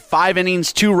Anderson's my 5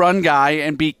 innings, 2-run guy,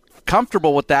 and be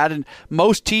comfortable with that. And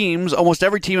most teams, almost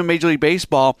every team in Major League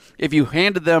Baseball, if you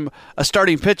handed them a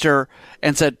starting pitcher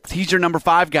and said, he's your number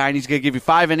 5 guy and he's going to give you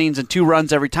 5 innings and 2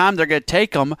 runs every time, they're going to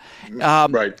take him.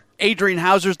 Right. Adrian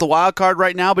Hauser's the wild card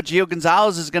right now, but Gio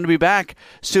Gonzalez is going to be back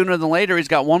sooner than later. He's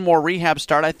got one more rehab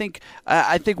start. I think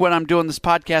when I'm doing this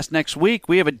podcast next week,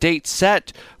 we have a date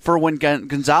set for when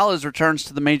Gonzalez returns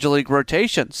to the Major League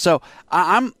rotation. So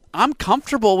I'm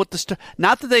comfortable with the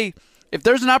not that if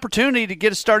there's an opportunity to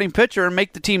get a starting pitcher and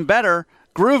make the team better,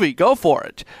 groovy, go for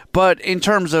it. But in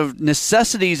terms of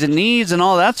necessities and needs and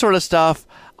all that sort of stuff,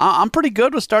 I'm pretty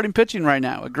good with starting pitching right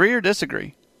now. Agree or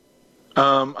disagree?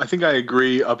 I think I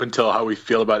agree up until how we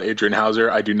feel about Adrian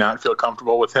Hauser. I do not feel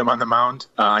comfortable with him on the mound.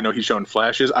 I know he's shown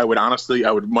flashes. I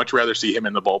would much rather see him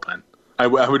in the bullpen. I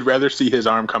would rather see his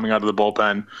arm coming out of the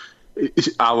bullpen,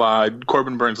 a la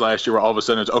Corbin Burns last year, where all of a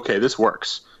sudden it's, okay, this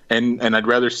works. And I'd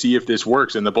rather see if this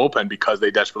works in the bullpen because they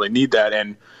desperately need that.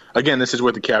 And again, this is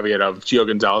with the caveat of Gio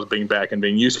Gonzalez being back and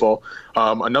being useful.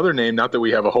 Another name, not that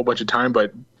we have a whole bunch of time,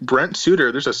 but Brent Suter,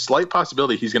 there's a slight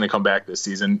possibility he's going to come back this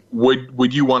season.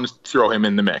 Would you want to throw him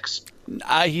in the mix?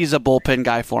 He's a bullpen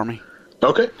guy for me.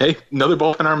 Okay. Hey, another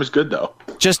bullpen arm is good, though.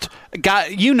 Just,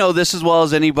 this as well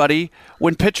as anybody.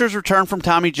 When pitchers return from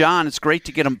Tommy John, it's great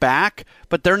to get them back,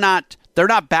 but they're not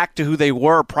back to who they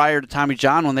were prior to Tommy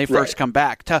John when they first come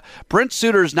back. Brent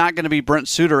Suter is not going to be Brent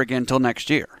Suter again until next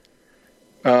year.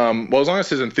 Well, as long as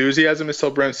his enthusiasm is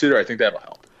still Brent Suter, I think that'll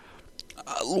help.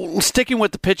 Sticking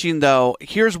with the pitching, though,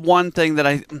 here's one thing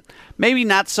that maybe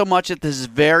not so much at this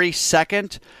very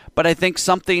second, but I think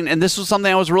something, and this was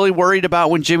something I was really worried about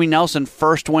when Jimmy Nelson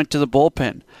first went to the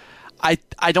bullpen.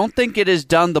 I don't think it has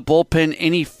done the bullpen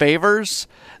any favors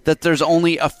that there's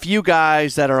only a few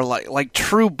guys that are like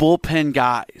true bullpen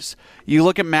guys. You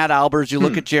look at Matt Albers, you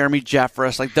look at Jeremy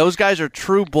Jeffress, like those guys are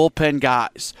true bullpen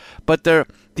guys. But they're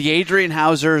the Adrian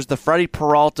Hausers, the Freddie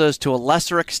Peraltas, to a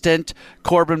lesser extent,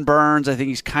 Corbin Burns. I think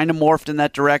he's kind of morphed in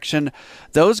that direction.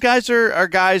 Those guys are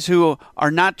guys who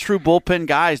are not true bullpen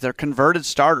guys. They're converted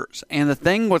starters. And the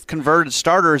thing with converted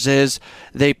starters is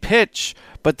they pitch,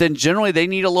 but then generally they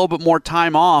need a little bit more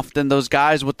time off than those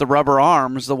guys with the rubber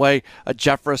arms, the way a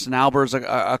Jeffress and Albers,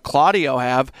 a Claudio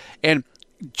have. And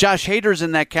Josh Hader's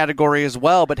in that category as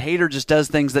well, but Hader just does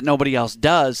things that nobody else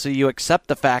does, so you accept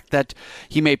the fact that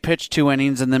he may pitch 2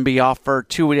 innings and then be off for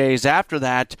 2 days after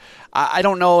that. I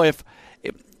don't know if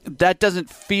that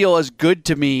doesn't feel as good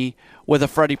to me with a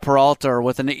Freddie Peralta or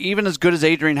with even as good as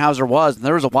Adrian Hauser was. And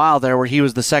there was a while there where he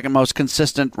was the second most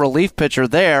consistent relief pitcher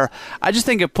there. I just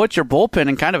think it puts your bullpen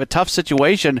in kind of a tough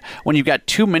situation when you've got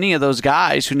too many of those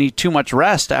guys who need too much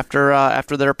rest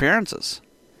after their appearances.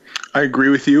 I agree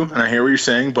with you, and I hear what you're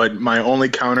saying, but my only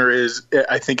counter is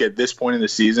I think at this point in the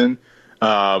season,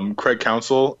 Craig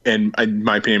Counsell, and in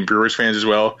my opinion, Brewers fans as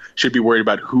well, should be worried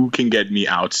about who can get me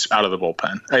outs out of the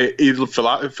bullpen.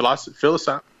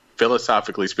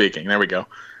 Philosophically speaking, there we go.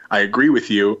 I agree with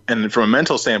you, and from a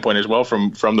mental standpoint as well,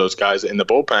 from those guys in the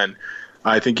bullpen,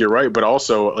 I think you're right. But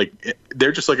also, like,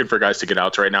 they're just looking for guys to get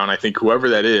outs right now, and I think whoever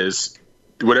that is,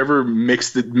 whatever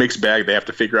mixed bag they have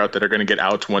to figure out that are going to get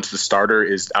outs once the starter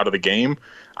is out of the game,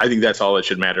 I think that's all that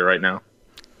should matter right now.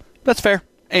 That's fair.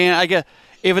 And I guess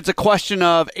if it's a question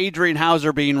of Adrian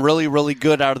Hauser being really, really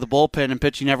good out of the bullpen and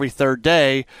pitching every third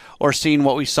day, or seeing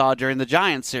what we saw during the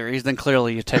Giants series, then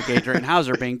clearly you take Adrian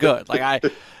Hauser being good.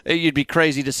 You'd be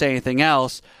crazy to say anything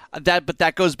else. But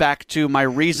that goes back to my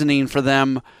reasoning for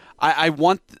them. I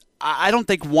don't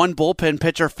think one bullpen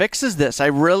pitcher fixes this. I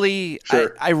really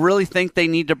think they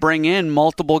need to bring in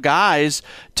multiple guys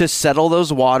to settle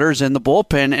those waters in the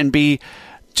bullpen and be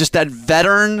just that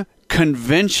veteran,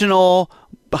 conventional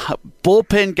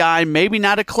bullpen guy, maybe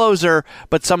not a closer,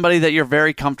 but somebody that you're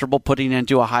very comfortable putting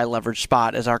into a high leverage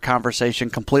spot as our conversation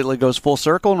completely goes full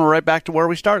circle and we're right back to where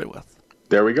we started with.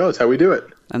 There we go. That's how we do it.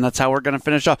 And that's how we're going to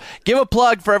finish off. Give a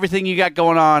plug for everything you got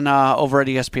going on over at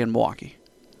ESPN Milwaukee.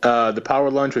 The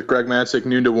Power Lunch with Greg Matzik,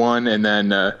 noon to 1, and then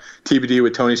TBD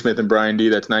with Tony Smith and Brian D.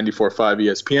 That's 94.5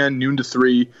 ESPN, noon to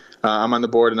 3. I'm on the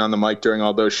board and on the mic during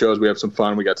all those shows. We have some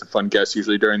fun. We got some fun guests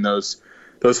usually during those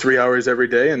 3 hours every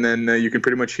day, and then you can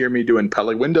pretty much hear me doing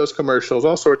Pele Windows commercials,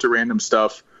 all sorts of random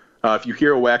stuff. If you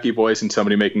hear a wacky voice and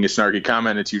somebody making a snarky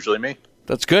comment, it's usually me.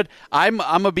 That's good. I'm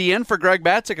going to be in for Greg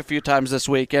Matzik a few times this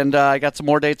week, and I got some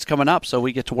more dates coming up, so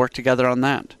we get to work together on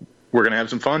that. we're going to have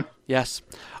some fun. Yes.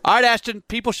 All right, Ashton,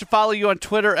 people should follow you on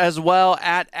Twitter as well,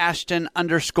 at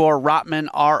Ashton_Rotman,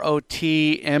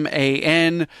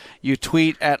 Rotman. You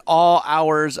tweet at all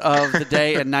hours of the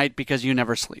day and night because you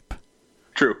never sleep.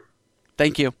 True.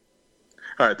 Thank you.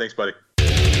 All right, thanks, buddy.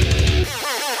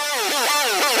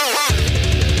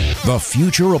 The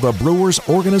future of the Brewers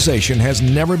organization has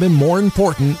never been more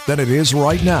important than it is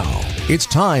right now. It's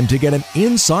time to get an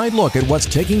inside look at what's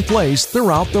taking place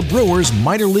throughout the Brewers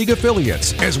minor league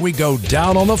affiliates as we go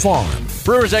down on the farm.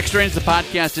 Brewers Extra Innings, the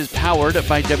podcast, is powered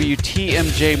by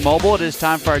WTMJ Mobile. It is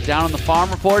time for our Down on the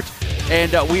Farm report,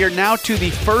 and we are now to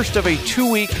the first of a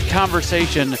 2-week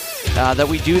conversation that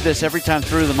we do this every time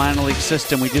through the minor league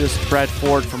system. We do this with Brad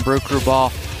Ford from Brew Crew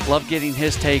Ball. Love getting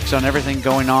his takes on everything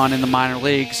going on in the minor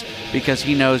leagues because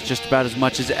he knows just about as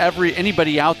much as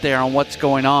anybody out there on what's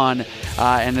going on,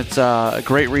 and it's a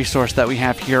great resource that we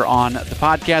have here on the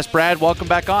podcast. Brad, welcome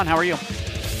back on. How are you?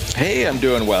 Hey, I'm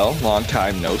doing well. Long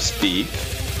time no speak.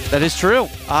 That is true.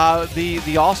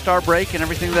 The All-Star break and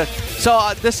everything this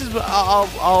is.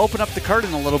 I'll open up the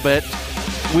curtain a little bit.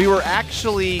 We were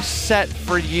actually set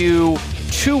for you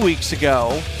 2 weeks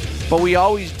ago, but we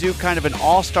always do kind of an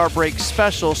All-Star break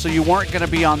special, so you weren't going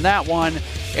to be on that one.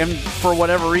 And for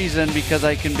whatever reason, because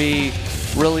I can be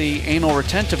really anal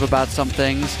retentive about some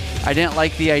things, I didn't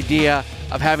like the idea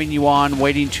of having you on,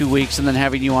 waiting 2 weeks, and then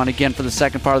having you on again for the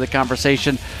second part of the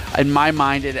conversation. In my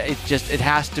mind, it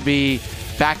has to be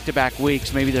back-to-back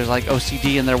weeks. Maybe there's like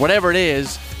OCD in there, whatever it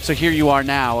is. So here you are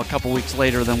now, a couple weeks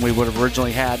later than we would have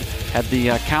originally had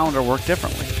the calendar work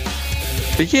differently.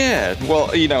 Yeah, well,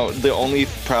 the only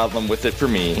problem with it for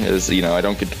me is, I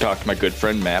don't get to talk to my good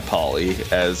friend Matt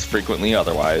Pauley as frequently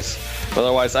otherwise.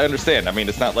 Otherwise, I understand. I mean,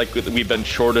 it's not like we've been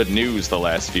shorted news the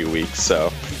last few weeks,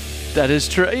 so. That is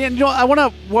true. And,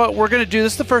 what we're going to do,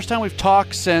 this is the first time we've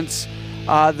talked since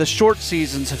the short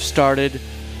seasons have started.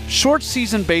 Short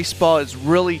season baseball is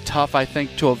really tough, I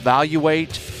think, to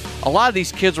evaluate. A lot of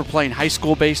these kids were playing high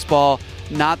school baseball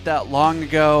not that long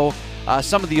ago.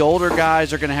 Some of the older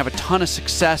guys are going to have a ton of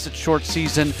success at short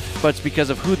season, but it's because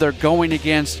of who they're going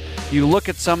against. You look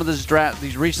at some of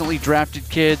these recently drafted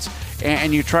kids,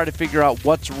 and you try to figure out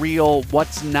what's real,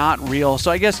 what's not real. So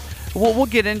I guess we'll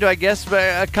get into,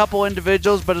 a couple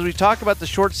individuals, but as we talk about the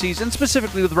short season,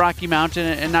 specifically with Rocky Mountain,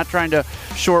 and not trying to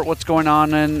short what's going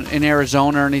on in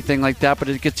Arizona or anything like that, but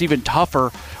it gets even tougher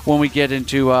when we get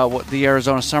into the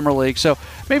Arizona Summer League. So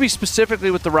maybe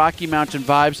specifically with the Rocky Mountain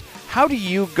vibes, how do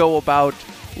you go about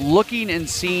looking and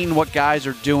seeing what guys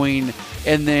are doing,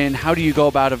 and then how do you go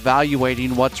about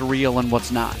evaluating what's real and what's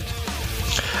not?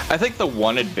 I think the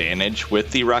one advantage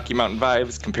with the Rocky Mountain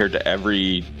Vibes compared to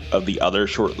every of the other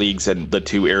short leagues and the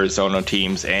two Arizona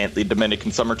teams and the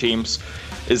Dominican Summer teams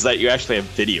is that you actually have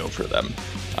video for them.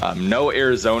 No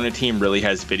Arizona team really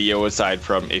has video aside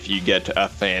from if you get a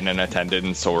fan in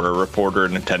attendance or a reporter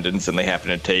in attendance and they happen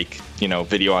to take,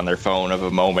 video on their phone of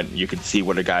a moment, you can see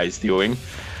what a guy's doing.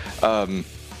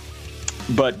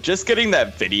 But just getting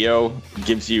that video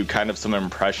gives you kind of some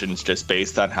impressions just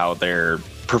based on how they're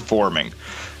performing.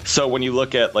 So when you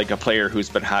look at like a player who's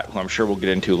been hot, who I'm sure we'll get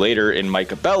into later in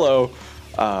Micah Bello,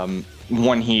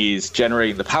 when he's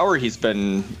generating the power he's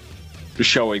been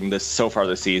showing this so far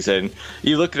this season,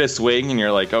 you look at his swing and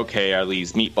you're like, okay, are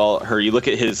these meatball, or you look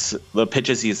at the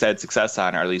pitches he's had success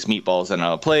on, are these meatballs in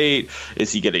a plate?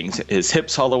 Is he getting his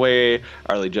hips all the way?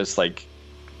 Are they just like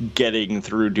getting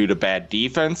through due to bad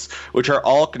defense, which are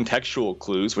all contextual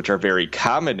clues, which are very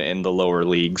common in the lower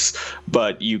leagues,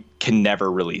 but you can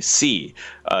never really see.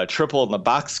 Triple in the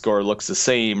box score looks the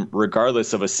same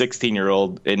regardless of a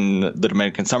 16-year-old in the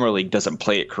Dominican Summer League doesn't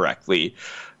play it correctly.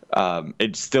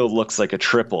 It still looks like a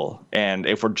triple. And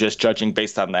if we're just judging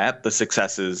based on that, the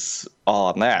success is all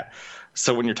on that.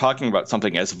 So when you're talking about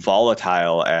something as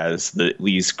volatile as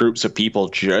these groups of people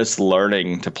just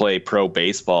learning to play pro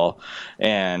baseball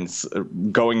and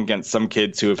going against some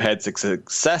kids who have had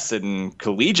success in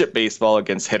collegiate baseball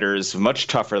against hitters much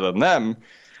tougher than them,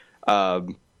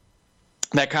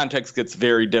 that context gets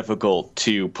very difficult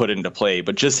to put into play,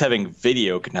 but just having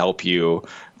video can help you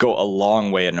go a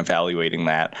long way in evaluating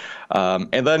that.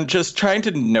 And then just trying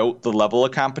to note the level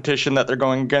of competition that they're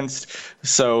going against.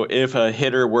 So if a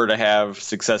hitter were to have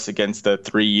success against a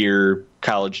 3-year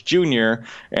college junior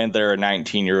and they're a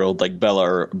 19-year-old like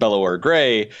Bello or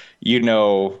Gray,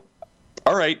 all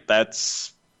right,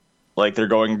 that's Like, they're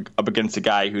going up against a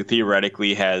guy who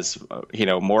theoretically has,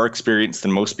 more experience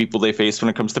than most people they face when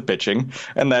it comes to pitching,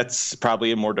 and that's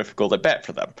probably a more difficult at bat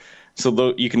for them.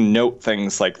 So you can note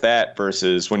things like that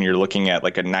versus when you're looking at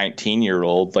like a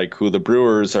 19-year-old, like who the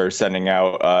Brewers are sending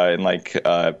out, and like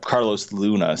Carlos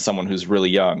Luna, someone who's really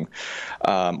young,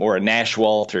 or a Nash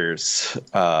Walters.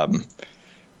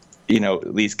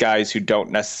 These guys who don't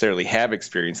necessarily have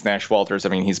experience. Nash Walters, I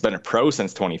mean, he's been a pro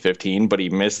since 2015, but he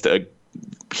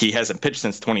hasn't pitched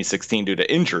since 2016 due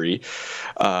to injury.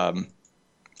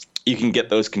 You can get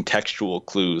those contextual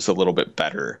clues a little bit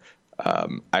better.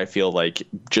 I feel like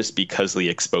just because of the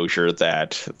exposure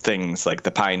that things like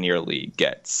the Pioneer League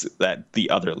gets that the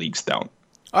other leagues don't.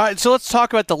 All right, so let's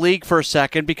talk about the league for a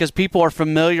second, because people are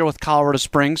familiar with Colorado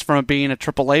Springs from being a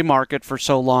AAA market for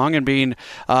so long and being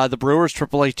the Brewers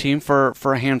AAA team for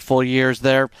a handful of years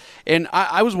there. And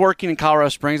I was working in Colorado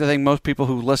Springs. I think most people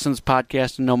who listen to this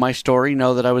podcast and know my story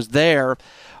know that I was there.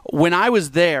 When I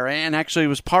was there, and actually it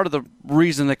was part of the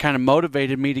reason that kind of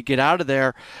motivated me to get out of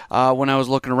there when I was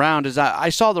looking around, is I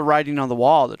saw the writing on the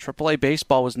wall that AAA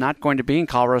baseball was not going to be in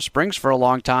Colorado Springs for a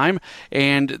long time,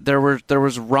 and there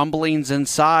was rumblings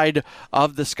inside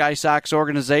of the Sky Sox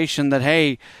organization that,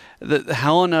 hey, the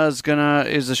Helena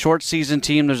is a short season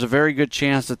team. There's a very good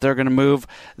chance that they're going to move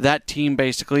that team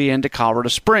basically into Colorado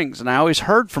Springs. And I always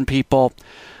heard from people,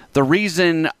 the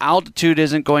reason altitude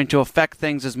isn't going to affect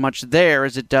things as much there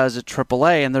as it does at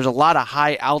AAA, and there's a lot of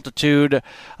high-altitude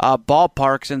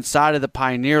ballparks inside of the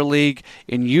Pioneer League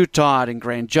in Utah and in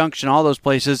Grand Junction, all those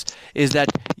places, is that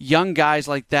young guys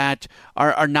like that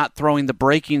are not throwing the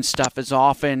breaking stuff as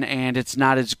often, and it's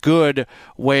not as good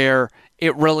where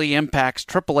it really impacts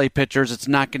AAA pitchers. It's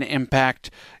not going to impact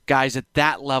guys at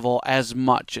that level as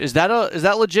much. Is that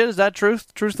legit? Is that true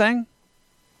thing?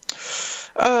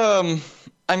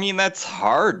 I mean, that's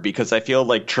hard because I feel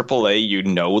like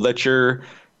AAA, that your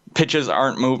pitches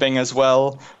aren't moving as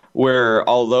well, where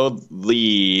although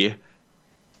the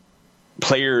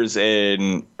players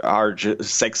are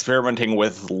just experimenting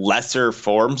with lesser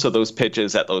forms of those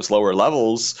pitches at those lower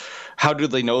levels, how do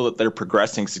they know that they're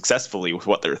progressing successfully with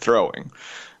what they're throwing?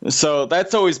 So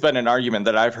that's always been an argument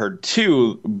that I've heard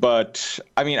too, but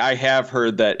I mean, I have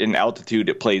heard that in altitude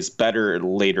it plays better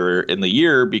later in the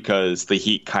year because the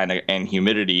heat and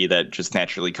humidity that just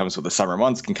naturally comes with the summer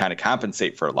months can kind of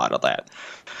compensate for a lot of that.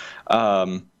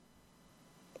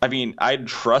 I mean, I'd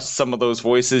trust some of those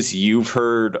voices you've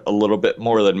heard a little bit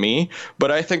more than me,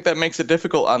 but I think that makes it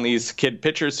difficult on these kid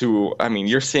pitchers who, I mean,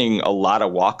 you're seeing a lot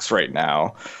of walks right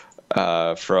now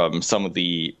from some of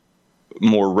the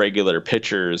more regular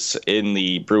pitchers in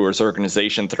the Brewers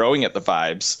organization throwing at the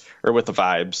vibes or with the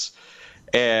vibes.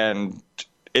 And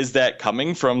is that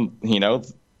coming from,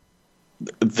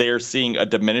 they're seeing a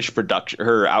diminished production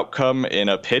or outcome in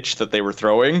a pitch that they were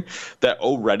throwing that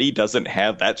already doesn't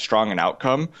have that strong an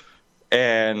outcome,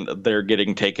 and they're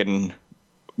getting taken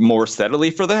more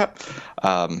steadily for that?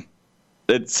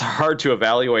 It's hard to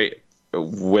evaluate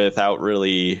without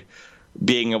really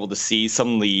being able to see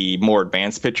some of the more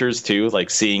advanced pitchers too, like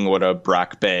seeing what a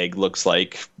Brock Bagg looks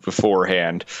like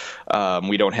beforehand.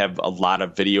 We don't have a lot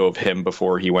of video of him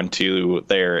before he went to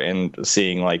there, and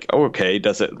seeing like, oh, okay,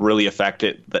 does it really affect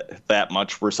it that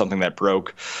much where something that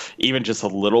broke even just a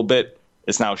little bit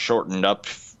is now shortened up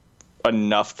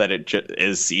enough that it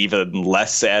is even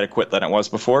less adequate than it was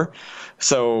before?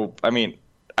 So, I mean,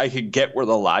 I could get where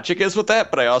the logic is with that,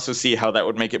 but I also see how that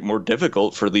would make it more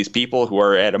difficult for these people who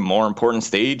are at a more important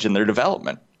stage in their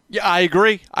development. Yeah, I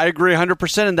agree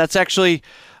 100%. And that's actually,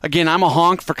 again, I'm a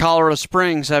honk for Colorado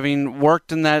Springs, having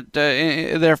worked in that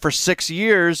there for 6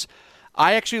 years.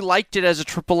 I actually liked it as a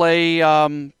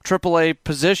AAA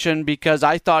position because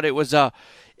I thought it was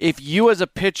if you as a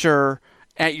pitcher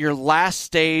at your last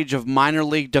stage of minor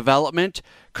league development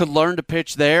could learn to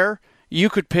pitch there, you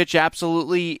could pitch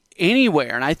absolutely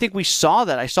anywhere. And I think we saw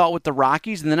that. I saw it with the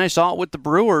Rockies, and then I saw it with the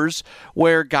Brewers,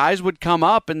 where guys would come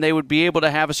up and they would be able to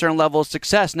have a certain level of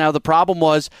success. Now, the problem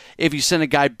was if you sent a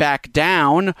guy back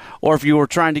down, or if you were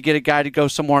trying to get a guy to go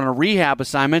somewhere on a rehab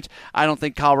assignment, I don't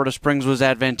think Colorado Springs was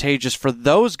advantageous for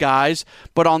those guys.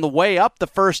 But on the way up the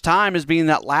first time as being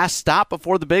that last stop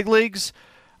before the big leagues,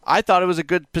 I thought it was a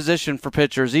good position for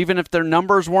pitchers. Even if their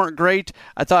numbers weren't great,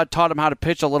 I thought it taught them how to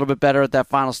pitch a little bit better at that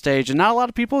final stage. And not a lot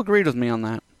of people agreed with me on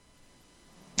that.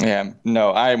 Yeah,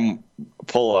 no, I'm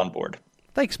full on board.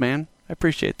 Thanks, man. I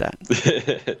appreciate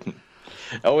that.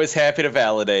 Always happy to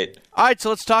validate. All right, so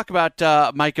let's talk about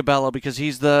Mike Abello, because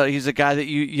he's a guy that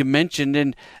you mentioned,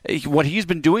 and what he's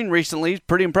been doing recently is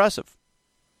pretty impressive.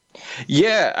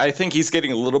 Yeah, I think he's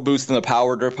getting a little boost in the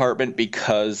power department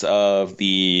because of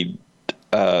the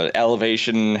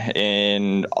elevation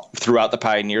throughout the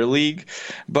Pioneer League,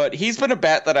 but he's been a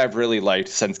bat that I've really liked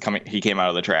since he came out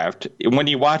of the draft. When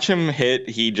you watch him hit,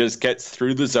 he just gets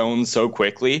through the zone so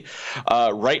quickly.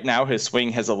 Right now, his swing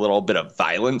has a little bit of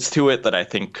violence to it that I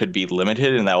think could be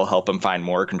limited, and that will help him find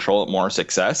more control, more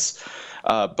success.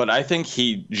 But I think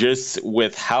he just,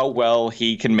 with how well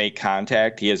he can make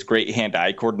contact, he has great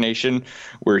hand-eye coordination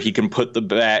where he can put the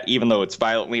bat, even though it's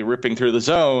violently ripping through the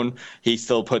zone, he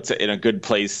still puts it in a good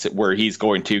place where he's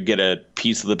going to get a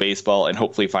piece of the baseball and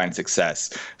hopefully find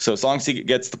success. So as long as he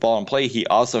gets the ball in play, he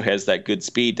also has that good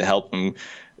speed to help him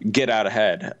get out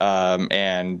ahead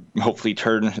and hopefully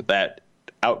turn that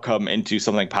outcome into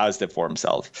something positive for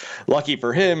himself. Lucky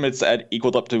for him, it's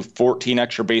equaled up to 14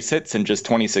 extra base hits in just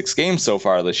 26 games so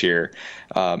far this year.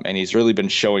 And he's really been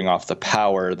showing off the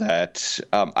power that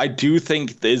I do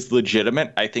think is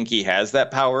legitimate. I think he has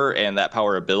that power and that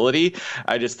power ability.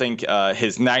 I just think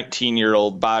his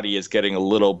 19-year-old body is getting a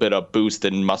little bit of boost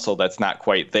in muscle that's not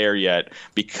quite there yet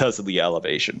because of the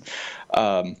elevation.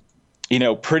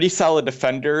 Pretty solid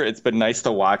defender. It's been nice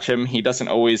to watch him. He doesn't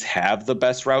always have the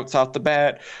best routes off the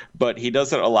bat, but he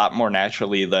does it a lot more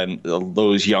naturally than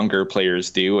those younger players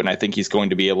do. And I think he's going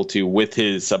to be able to, with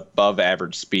his above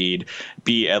average speed,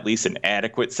 be at least an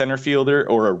adequate center fielder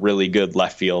or a really good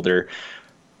left fielder.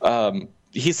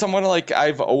 He's someone like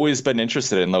I've always been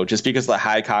interested in, though, just because of the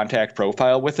high contact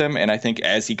profile with him. And I think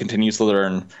as he continues to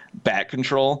learn bat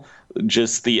control,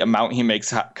 just the amount he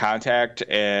makes contact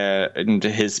and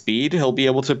his speed, he'll be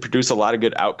able to produce a lot of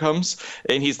good outcomes.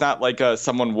 And he's not like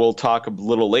someone we'll talk a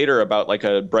little later about, like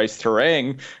a Bryce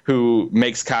Terang, who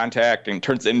makes contact and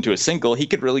turns it into a single. He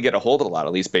could really get a hold of a lot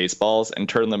of these baseballs and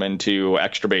turn them into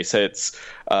extra base hits,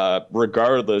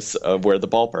 regardless of where the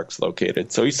ballpark's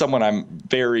located. So he's someone I'm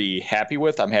very happy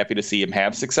with. I'm happy to see him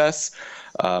have success.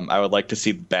 I would like to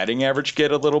see the batting average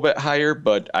get a little bit higher,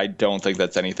 but I don't think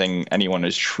that's anything anyone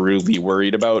is truly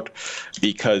worried about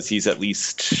because he's at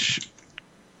least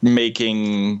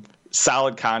making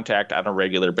solid contact on a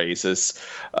regular basis.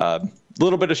 A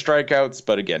little bit of strikeouts,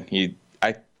 but again,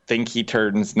 I think he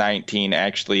turns 19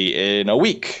 actually in a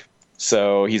week,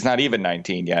 so he's not even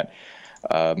 19 yet.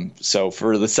 So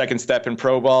for the second step in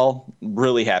pro ball,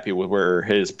 really happy with where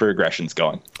his progression's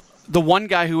going. The one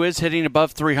guy who is hitting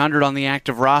above 300 on the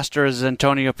active roster is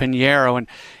Antonio Pinheiro, and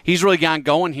he's really gotten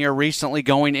going here recently.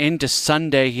 Going into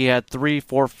Sunday, he had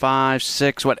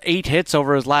 8 hits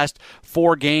over his last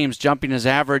 4 games, jumping his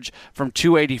average from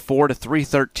 284 to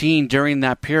 313 during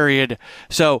that period.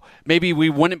 So maybe we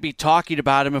wouldn't be talking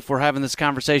about him if we're having this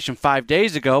conversation 5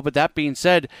 days ago, but that being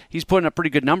said, he's putting up pretty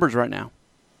good numbers right now.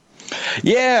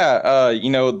 Yeah,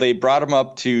 they brought him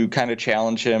up to kind of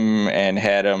challenge him and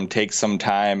had him take some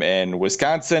time in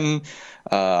Wisconsin.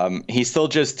 He's still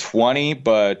just 20,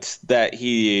 but that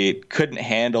he couldn't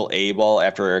handle A-ball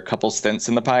after a couple stints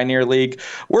in the Pioneer League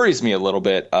worries me a little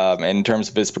bit in terms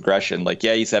of his progression.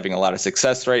 He's having a lot of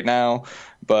success right now,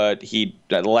 but the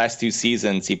last 2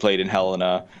 seasons he played in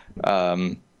Helena,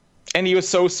 and he was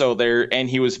so-so there, and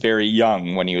he was very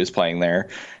young when he was playing there.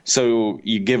 So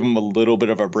you give him a little bit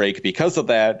of a break because of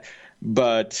that.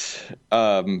 But,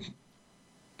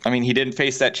 he didn't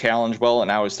face that challenge well, and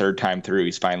now his 3rd time through,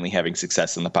 he's finally having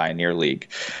success in the Pioneer League.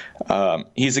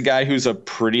 He's a guy who's a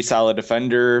pretty solid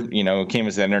defender, came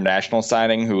as an international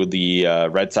signing who the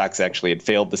Red Sox actually had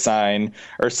failed to signed,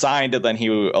 and then he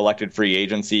elected free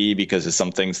agency because of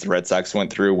some things the Red Sox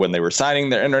went through when they were signing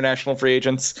their international free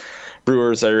agents.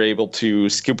 Brewers are able to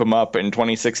scoop him up in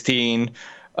 2016.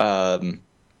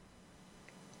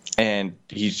 And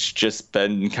he's just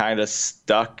been kind of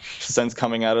stuck since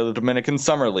coming out of the Dominican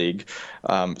Summer League.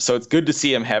 So it's good to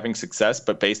see him having success,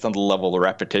 but based on the level of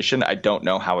repetition, I don't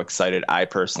know how excited I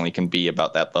personally can be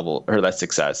about that level or that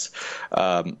success.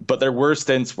 But there were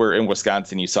stints where in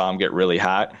Wisconsin you saw him get really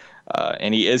hot.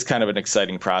 And he is kind of an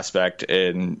exciting prospect,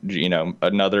 and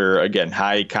another, again,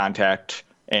 high contact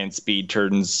and speed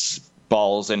turns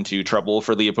balls into trouble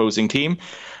for the opposing team,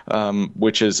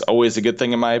 which is always a good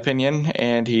thing in my opinion.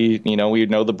 And we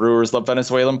know the Brewers love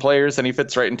Venezuelan players, and he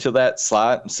fits right into that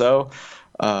slot. So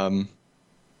I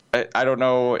don't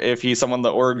know if he's someone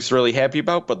the org's really happy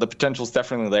about, but the potential's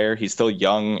definitely there. He's still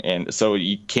young, and so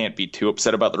you can't be too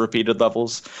upset about the repeated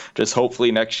levels. Just hopefully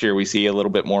next year we see a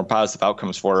little bit more positive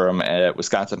outcomes for him at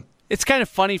Wisconsin. It's kind of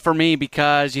funny for me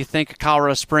because you think of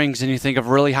Colorado Springs and you think of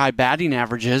really high batting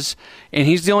averages, and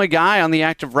he's the only guy on the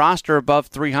active roster above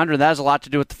 300. That has a lot to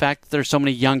do with the fact that there's so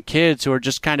many young kids who are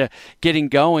just kind of getting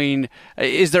going.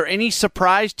 Is there any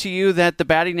surprise to you that the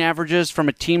batting averages from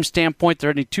a team standpoint, they're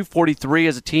hitting 243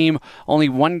 as a team, only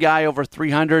one guy over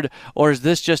 300, or is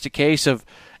this just a case of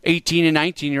 18 and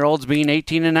 19-year-olds being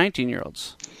 18 and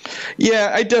 19-year-olds.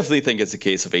 Yeah, I definitely think it's a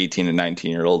case of 18 and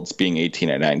 19-year-olds being 18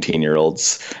 and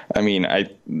 19-year-olds. I mean,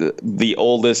 the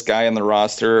oldest guy on the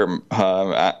roster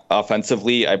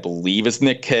offensively, I believe, is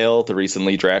Nick Cale, the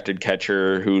recently drafted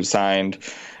catcher who signed.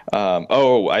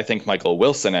 I think Michael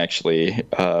Wilson actually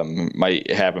might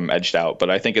have him edged out,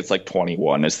 but I think it's like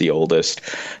 21 is the oldest.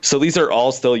 So these are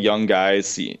all still young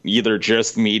guys, either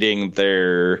just meeting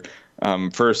their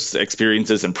first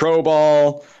experiences in pro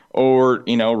ball or,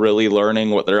 really learning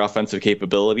what their offensive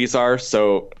capabilities are.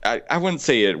 So I wouldn't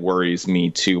say it worries me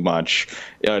too much,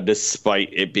 despite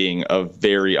it being a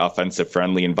very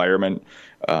offensive-friendly environment.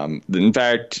 In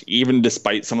fact, even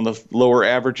despite some of the lower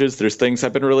averages, there's things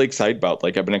I've been really excited about.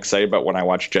 Like I've been excited about when I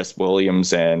watch Jess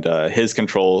Williams and his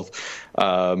control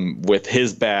with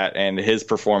his bat and his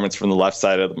performance from the left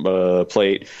side of the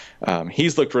plate.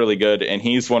 He's looked really good, and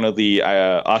he's one of the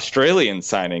Australian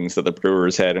signings that the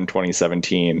Brewers had in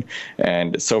 2017.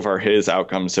 And so far, his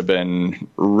outcomes have been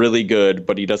really good,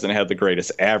 but he doesn't have the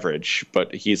greatest average.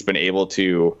 But he's been able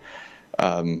to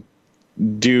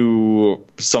do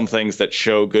some things that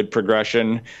show good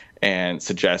progression and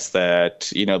suggest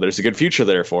that, there's a good future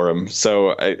there for him.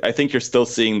 So I think you're still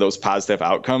seeing those positive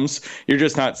outcomes. You're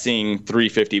just not seeing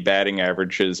 350 batting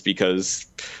averages because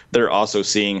they're also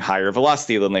seeing higher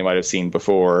velocity than they might have seen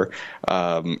before.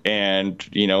 And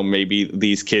maybe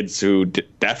these kids who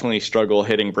definitely struggle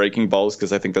hitting breaking balls,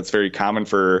 because I think that's very common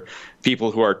for people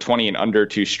who are 20 and under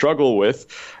to struggle with,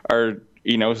 are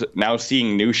now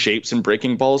seeing new shapes in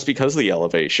breaking balls because of the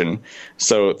elevation.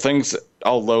 So things,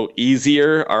 although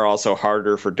easier, are also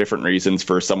harder for different reasons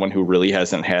for someone who really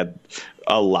hasn't had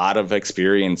a lot of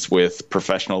experience with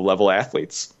professional level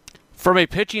athletes. From a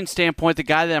pitching standpoint, the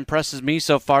guy that impresses me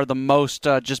so far the most,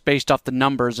 just based off the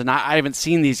numbers, and I haven't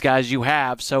seen these guys, you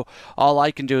have, so all I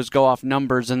can do is go off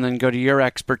numbers and then go to your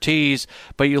expertise.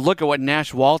 But you look at what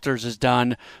Nash Walters has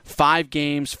done: 5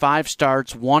 games, 5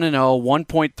 starts, 1-0,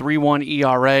 1.31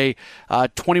 ERA,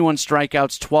 21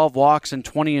 strikeouts, 12 walks, and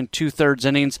 20 2/3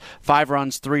 innings, 5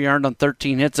 runs, 3 earned on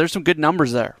 13 hits. There's some good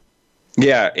numbers there.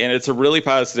 Yeah, and it's a really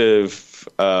positive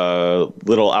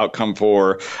little outcome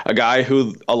for a guy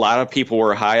who a lot of people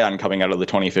were high on coming out of the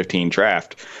 2015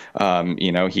 draft.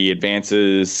 He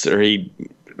advances, or he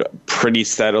pretty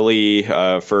steadily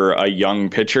for a young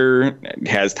pitcher.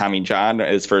 Has Tommy John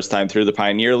his first time through the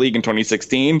Pioneer League in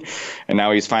 2016, and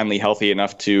now he's finally healthy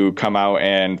enough to come out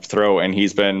and throw, and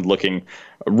he's been looking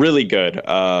really good.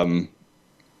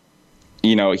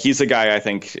 He's a guy I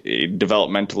think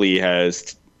developmentally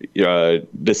has,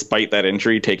 despite that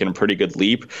injury, taken a pretty good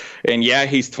leap. And yeah,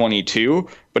 he's 22,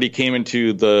 but he came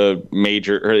into the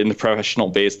in the professional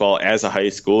baseball as a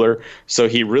high schooler. So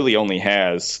he really only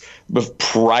has,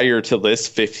 prior to this,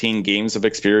 15 games of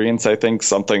experience. I think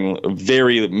something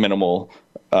very minimal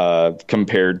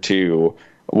compared to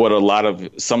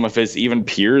what some of his even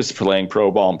peers playing pro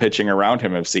ball and pitching around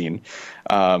him have seen.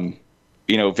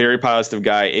 Very positive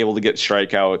guy, able to get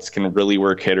strikeouts, can really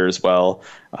work hitters well.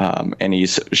 And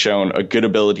he's shown a good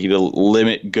ability to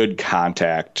limit good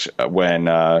contact when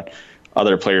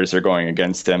other players are going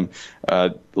against him.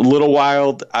 A little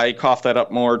wild. I cough that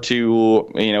up more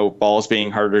to, balls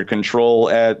being harder to control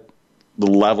at the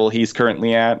level he's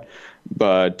currently at.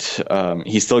 But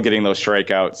he's still getting those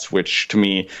strikeouts, which to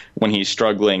me, when he's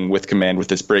struggling with command with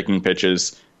his breaking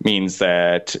pitches, means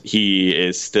that he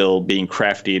is still being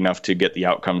crafty enough to get the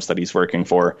outcomes that he's working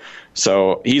for.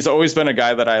 So he's always been a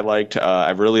guy that I liked. I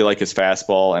really like his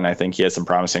fastball, and I think he has some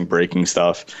promising breaking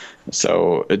stuff.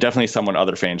 So definitely someone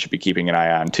other fans should be keeping an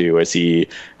eye on, too, as he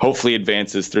hopefully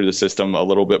advances through the system a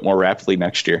little bit more rapidly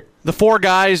next year. The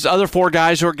other four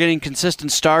guys who are getting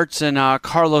consistent starts, and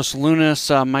Carlos Lunas,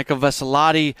 Michael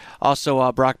Vesalotti, also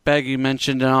Brock Begg you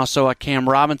mentioned, and also Cam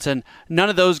Robinson. None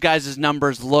of those guys'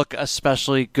 numbers look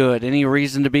especially good. Any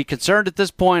reason to be concerned at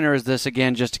this point, or is this,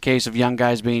 again, just a case of young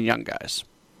guys being young guys?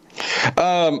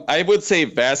 I would say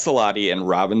Vesalotti and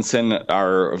Robinson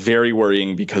are very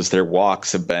worrying because their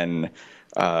walks have been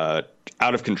out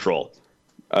of control.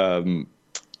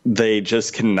 They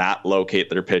just cannot locate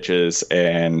their pitches,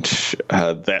 and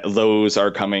those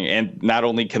are coming. And not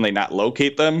only can they not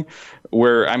locate them,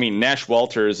 Nash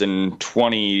Walters in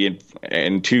 20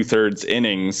 2/3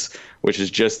 innings, which is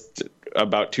just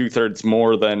about 2/3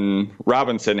 more than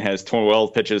Robinson, has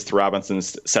 12 pitches to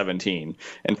Robinson's 17,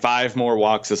 and 5 more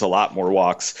walks is a lot more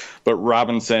walks. But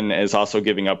Robinson is also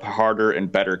giving up harder and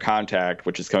better contact,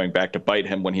 which is coming back to bite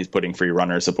him when he's putting free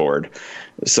runners aboard.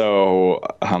 So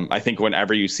I think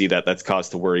whenever you see that, that's cause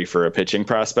to worry for a pitching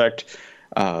prospect,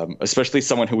 especially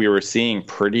someone who we were seeing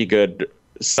pretty good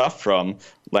stuff from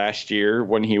last year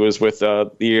when he was with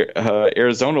the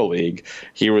Arizona League.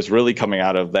 He was really coming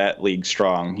out of that league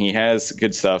strong. He has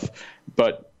good stuff,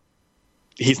 but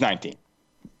he's 19.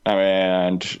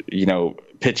 And,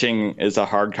 pitching is a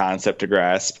hard concept to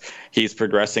grasp. He's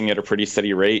progressing at a pretty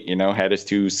steady rate, had his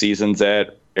 2 seasons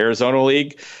at Arizona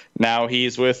League. Now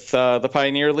he's with the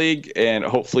Pioneer League, and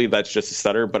hopefully that's just a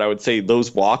stutter. But I would say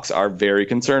those walks are very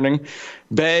concerning.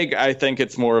 Begg, I think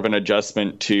it's more of an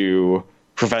adjustment to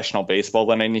professional baseball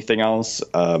than anything else.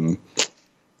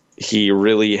 He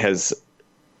really has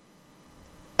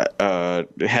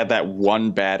had that one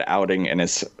bad outing in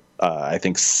his, I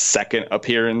think, second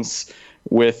appearance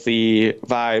with the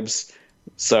Vibes.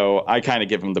 So I kind of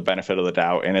give him the benefit of the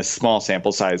doubt. And as small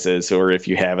sample sizes, or if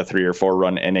you have a 3 or 4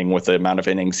 run inning with the amount of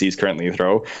innings he's currently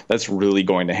throw, that's really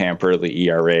going to hamper the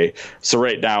ERA. So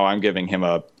right now I'm giving him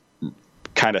a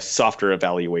kind of softer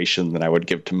evaluation than I would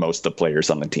give to most of the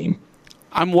players on the team.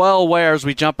 I'm well aware, as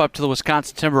we jump up to the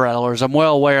Wisconsin Timber Rattlers, I'm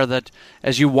well aware that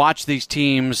as you watch these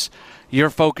teams, you're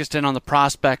focused in on the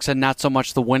prospects and not so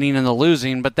much the winning and the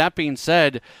losing. But that being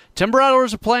said, Timber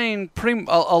Rattlers are playing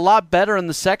a lot better in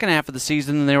the second half of the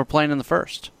season than they were playing in the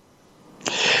first.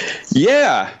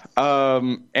 Yeah,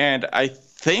 and I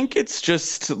think it's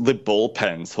just the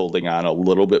bullpen's holding on a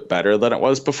little bit better than it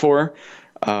was before.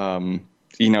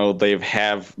 They've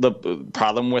have the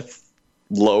problem with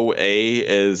low A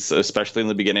is, especially in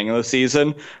the beginning of the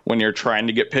season, when you're trying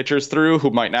to get pitchers through who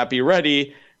might not be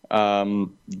ready.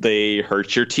 They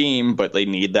hurt your team, but they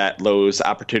need those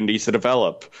opportunities to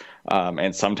develop.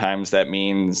 And sometimes that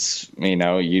means,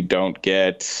 you don't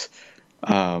get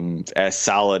as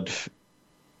solid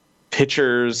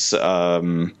pitchers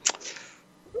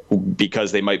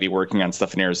because they might be working on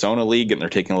stuff in Arizona League and they're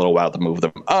taking a little while to move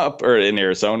them up, or in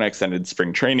Arizona extended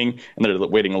spring training and they're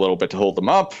waiting a little bit to hold them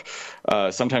up.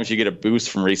 Sometimes you get a boost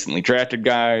from recently drafted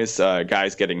guys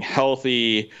getting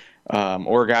healthy,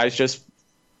 or guys just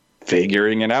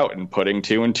figuring it out and putting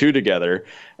 2 and 2 together.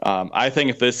 I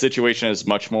think this situation is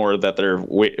much more that they're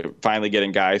finally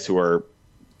getting guys who are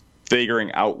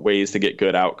figuring out ways to get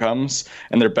good outcomes,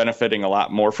 and they're benefiting a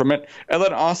lot more from it. And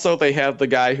then also they have the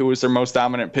guy who was their most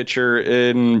dominant pitcher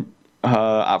in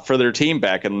for their team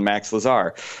back in Max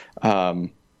Lazar.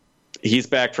 He's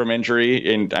back from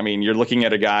injury, and you're looking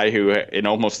at a guy who in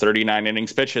almost 39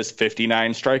 innings pitched has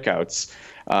 59 strikeouts.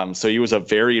 So he was a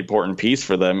very important piece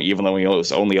for them, even though he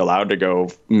was only allowed to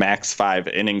go max 5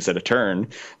 innings at a turn.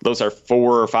 Those are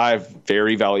 4 or 5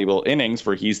 very valuable innings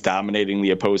where he's dominating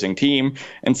the opposing team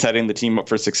and setting the team up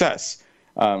for success.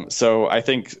 So I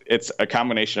think it's a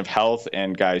combination of health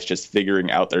and guys just figuring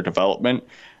out their development.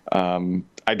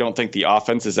 I don't think the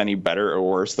offense is any better or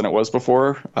worse than it was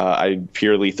before. I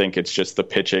purely think it's just the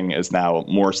pitching is now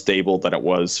more stable than it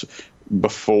was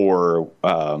before,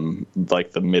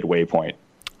 the midway point.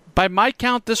 By my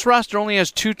count, this roster only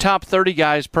has 2 top 30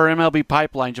 guys per MLB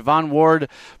Pipeline. Javon Ward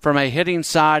from a hitting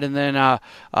side, and then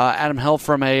Adam Hill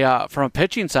from a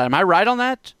pitching side. Am I right on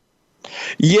that?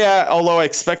 Yeah, although I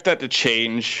expect that to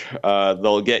change.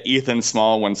 They'll get Ethan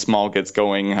Small when Small gets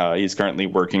going. He's currently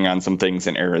working on some things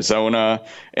in Arizona.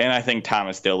 And I think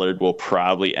Thomas Dillard will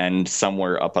probably end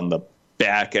somewhere up on the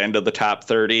back end of the top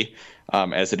 30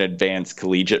 as an advanced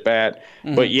collegiate bat.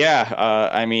 Mm-hmm. But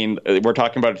yeah, we're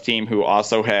talking about a team who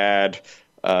also had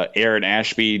Aaron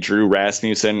Ashby, Drew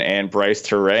Rasmussen, and Bryce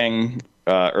Terang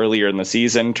earlier in the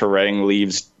season. Terang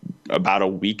leaves about a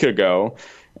week ago.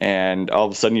 And all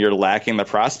of a sudden you're lacking the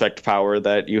prospect power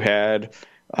that you had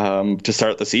to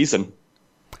start the season.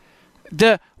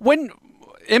 When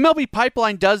MLB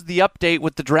Pipeline does the update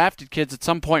with the drafted kids at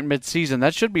some point mid-season,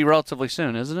 that should be relatively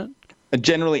soon, isn't it?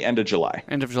 Generally end of July.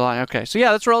 End of July, okay. So,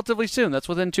 yeah, that's relatively soon. That's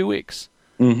within 2 weeks.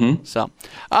 Mm-hmm. So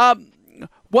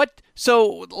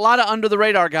a lot of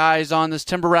under-the-radar guys on this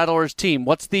Timber Rattlers team.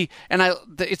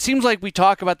 It seems like we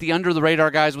talk about the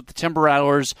under-the-radar guys with the Timber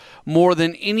Rattlers more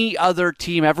than any other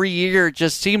team. Every year it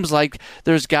just seems like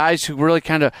there's guys who really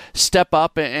kind of step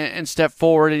up and step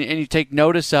forward, and you take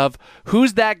notice of.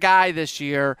 Who's that guy this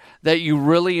year that you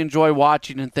really enjoy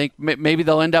watching and think maybe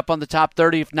they'll end up on the top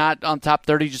 30, if not on top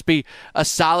 30, just be a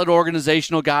solid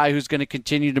organizational guy who's going to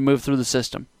continue to move through the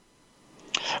system?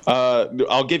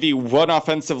 I'll give you one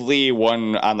offensively,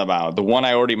 one on the mound. The one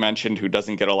I already mentioned who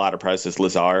doesn't get a lot of press is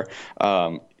Lazar.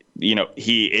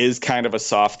 He is kind of a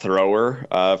soft thrower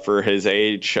for his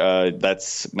age.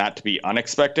 That's not to be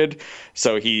unexpected.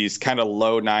 So he's kind of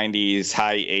low 90s,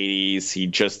 high 80s. He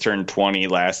just turned 20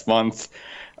 last month.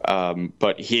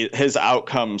 But his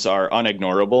outcomes are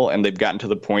unignorable, and they've gotten to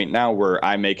the point now where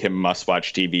I make him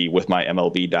must-watch TV with my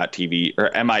MLB.TV or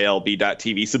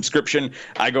MILB.TV subscription.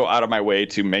 I go out of my way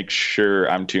to make sure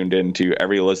I'm tuned into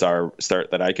every Lazar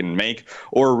start that I can make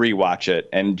or rewatch it.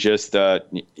 And just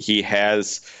he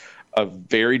has a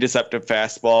very deceptive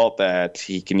fastball that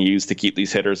he can use to keep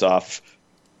these hitters off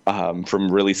from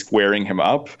really squaring him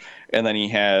up, and then he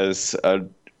has a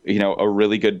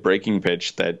really good breaking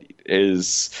pitch that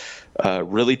is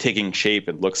really taking shape.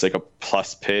 It looks like a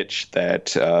plus pitch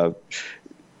that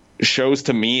shows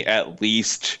to me at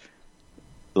least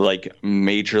like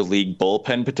major league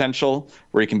bullpen potential,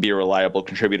 where he can be a reliable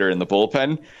contributor in the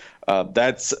bullpen.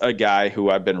 That's a guy who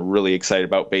I've been really excited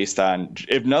about based on,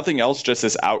 if nothing else, just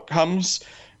his outcomes.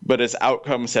 But his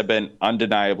outcomes have been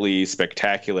undeniably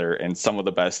spectacular and some of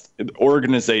the best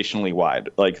organizationally wide.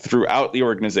 Like throughout the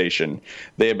organization,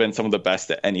 they have been some of the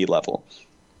best at any level.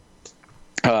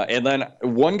 And then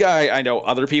one guy I know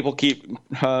other people keep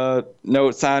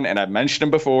notes on, and I've mentioned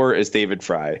him before, is David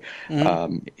Fry.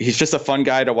 Mm-hmm. He's just a fun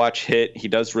guy to watch hit. He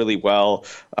does really well.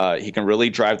 He can really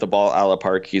drive the ball out of the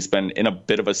park. He's been in a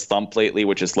bit of a slump lately,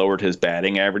 which has lowered his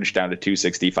batting average down to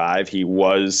 265. He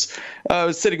was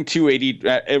sitting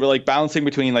 280, like bouncing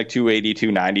between like 280,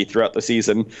 290 throughout the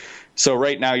season. So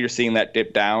right now you're seeing that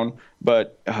dip down,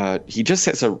 but he just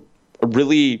has a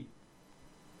really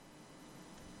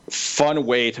fun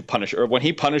way to punish, or when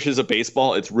he punishes a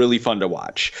baseball, it's really fun to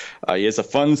watch. He has a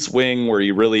fun swing where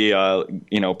he really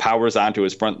powers onto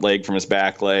his front leg from his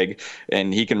back leg,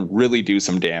 and he can really do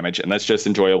some damage, and that's just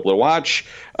enjoyable to watch.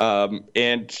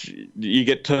 And you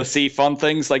get to see fun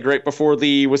things like right before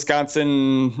the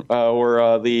Wisconsin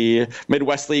or the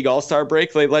Midwest League All-Star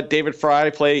break, they let David Fry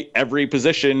play every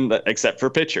position except for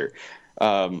pitcher.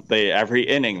 Every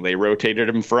inning they rotated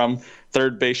him from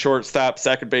third base, shortstop,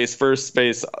 second base, first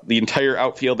base, the entire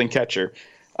outfield and catcher.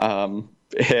 He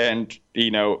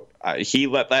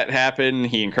let that happen.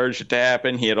 He encouraged it to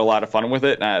happen. He had a lot of fun with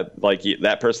it.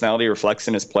 That personality reflects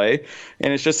in his play,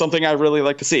 and it's just something I really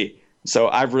like to see. So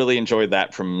I've really enjoyed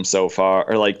that from him so far,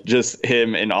 or like just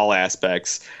him in all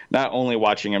aspects, not only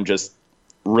watching him just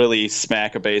really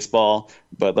smack a baseball,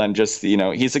 but then just,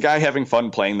 he's a guy having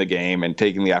fun playing the game and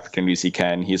taking the opportunities he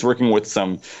can. He's working with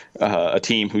a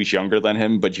team who's younger than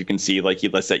him, but you can see like he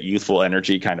lets that youthful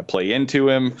energy kind of play into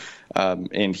him.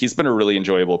 And he's been a really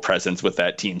enjoyable presence with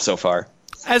that team so far.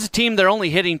 As a team, they're only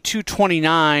hitting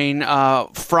 229.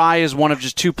 Fry is one of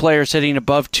just two players hitting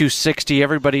above 260.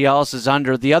 Everybody else is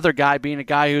under. The other guy being a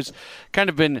guy who's kind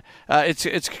of been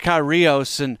it's Kyle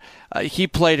Rios, and he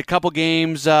played a couple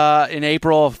games in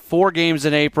April, 4 games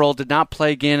in April, did not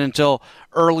play again until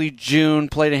early June,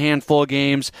 played a handful of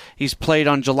games. He's played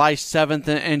on July 7th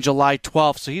and July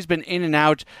 12th, so he's been in and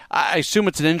out. I assume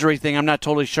it's an injury thing. I'm not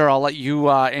totally sure. I'll let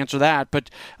you answer that. But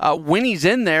when he's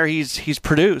in there, he's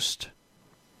produced.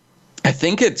 I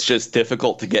think it's just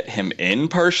difficult to get him in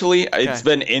partially. Okay. It's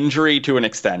been injury to an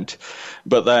extent,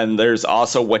 but then there's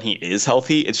also when he is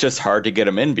healthy, it's just hard to get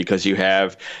him in because you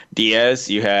have Diaz,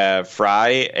 you have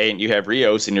Fry, and you have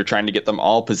Rios, and you're trying to get them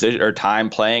all position or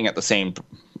time playing at the same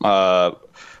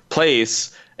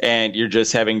place, and you're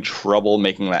just having trouble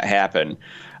making that happen.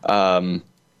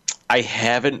 I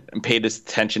haven't paid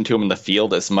attention to him in the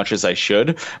field as much as I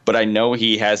should, but I know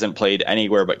he hasn't played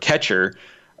anywhere but catcher.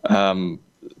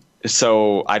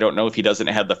 So I don't know if he doesn't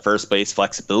have the first base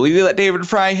flexibility that David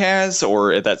Fry has,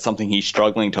 or if that's something he's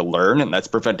struggling to learn, and that's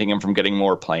preventing him from getting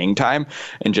more playing time,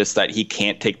 and just that he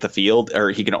can't take the field, or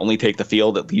he can only take the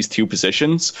field at least 2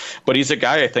 positions. But he's a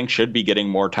guy I think should be getting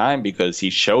more time because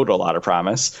he showed a lot of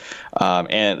promise.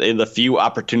 And in the few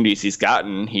opportunities he's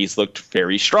gotten, he's looked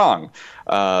very strong.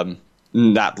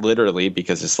 Not literally,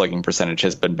 because his slugging percentage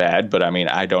has been bad, but I mean,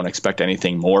 I don't expect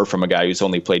anything more from a guy who's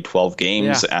only played 12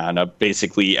 games on a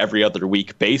basically every other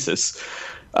week basis.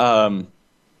 So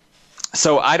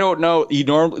I don't know.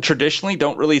 You traditionally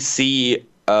don't really see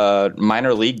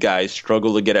minor league guys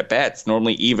struggle to get at bats.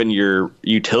 Normally, even your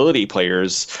utility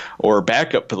players or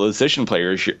backup position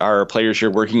players are players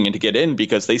you're working in to get in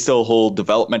because they still hold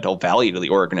developmental value to the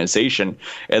organization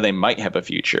and they might have a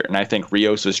future. And I think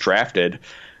Rios was drafted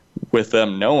with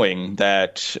them knowing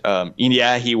that,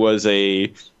 he was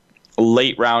a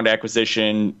late round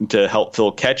acquisition to help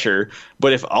fill catcher,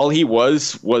 but if all he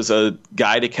was a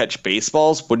guy to catch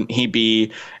baseballs, wouldn't he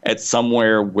be at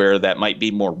somewhere where that might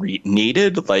be more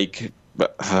needed? Like,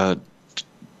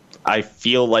 I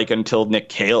feel like until Nick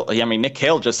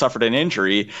Cale just suffered an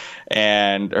injury,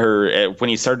 and when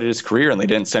he started his career, and they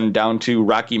didn't send him down to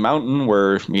Rocky Mountain,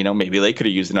 where maybe they could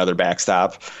have used another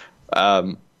backstop.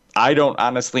 I don't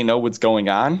honestly know what's going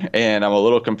on, and I'm a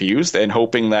little confused and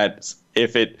hoping that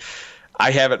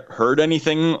I haven't heard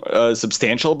anything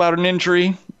substantial about an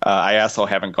injury. I also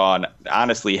have not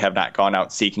gone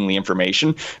out seeking the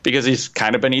information because he's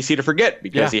kind of been easy to forget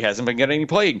because he hasn't been getting any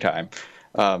playing time.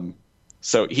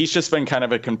 So he's just been kind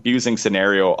of a confusing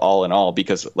scenario all in all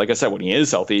because, like I said, when he is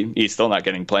healthy, he's still not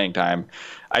getting playing time.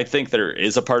 I think there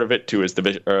is a part of it to his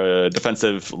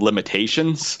defensive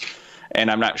limitations,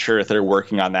 and I'm not sure if they're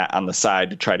working on that on the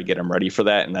side to try to get him ready for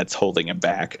that, and that's holding him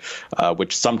back,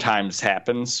 which sometimes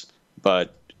happens.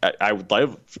 But I would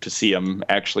love to see him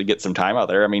actually get some time out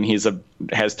there. I mean,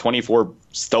 has 24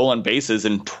 stolen bases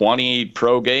in 20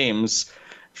 pro games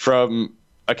from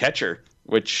a catcher,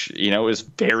 which, is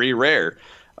very rare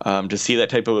to see that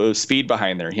type of speed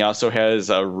behind there. He also has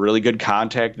a really good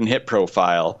contact and hit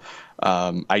profile.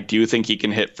 I do think he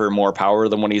can hit for more power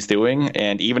than what he's doing.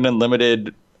 And even in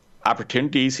limited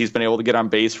opportunities, he's been able to get on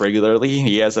base regularly.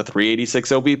 He has a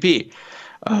 386 OBP.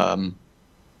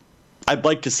 I'd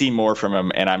like to see more from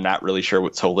him, and I'm not really sure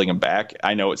what's holding him back.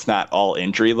 I know it's not all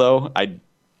injury, though.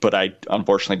 But I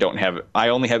unfortunately I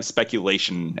only have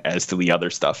speculation as to the other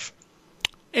stuff.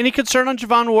 Any concern on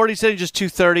Javon Ward? He's hitting just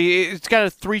 230. It's got a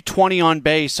 320 on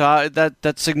base.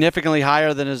 That's significantly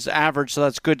higher than his average, so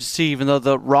that's good to see. Even though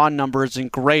the raw number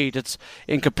isn't great, it's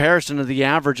in comparison to the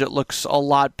average, it looks a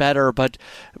lot better. But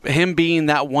him being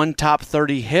that one top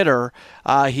 30 hitter,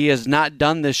 he has not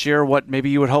done this year what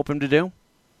maybe you would hope him to do.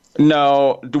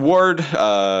 No, Ward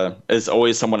is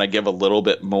always someone I give a little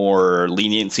bit more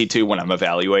leniency to when I'm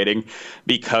evaluating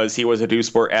because he was a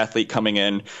do-sport athlete coming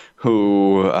in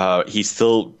who he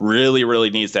still really, really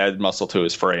needs to add muscle to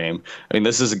his frame. I mean,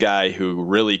 this is a guy who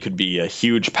really could be a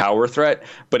huge power threat,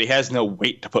 but he has no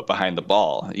weight to put behind the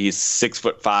ball. He's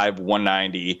 6'5",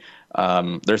 190.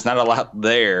 There's not a lot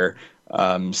there.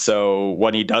 So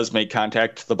when he does make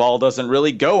contact, the ball doesn't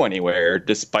really go anywhere,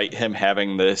 despite him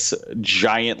having this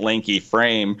giant lanky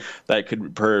frame that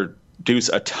could produce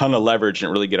a ton of leverage and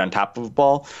really get on top of the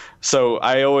ball. So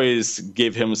I always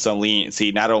give him some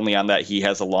leniency, not only on that he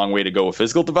has a long way to go with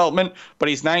physical development, but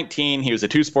he's 19. He was a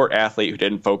two-sport athlete who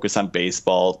didn't focus on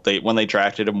baseball. When they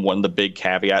drafted him, one of the big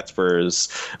caveats for his,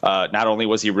 not only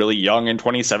was he really young in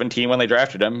 2017 when they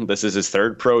drafted him, this is his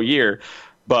third pro year,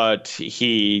 but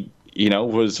he he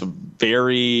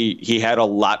had a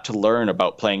lot to learn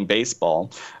about playing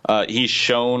baseball. He's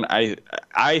shown,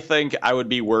 I think I would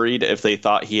be worried if they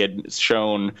thought he had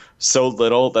shown so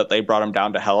little that they brought him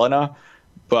down to Helena,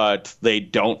 but they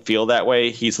don't feel that way.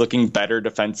 He's looking better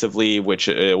defensively, which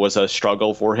was a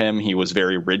struggle for him. He was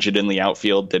very rigid in the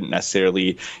outfield, didn't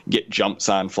necessarily get jumps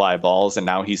on fly balls, and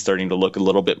now he's starting to look a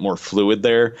little bit more fluid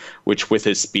there, which with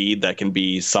his speed, that can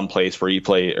be someplace where you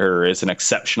play or is an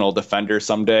exceptional defender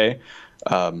someday.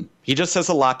 He just has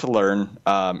a lot to learn,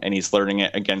 and he's learning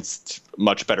it against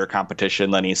much better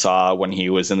competition than he saw when he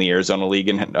was in the Arizona League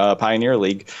and Pioneer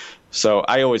League. So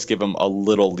I always give him a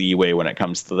little leeway when it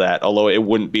comes to that, although it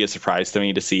wouldn't be a surprise to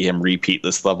me to see him repeat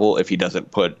this level if he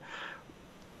doesn't put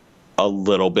a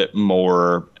little bit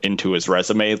more into his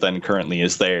resume than currently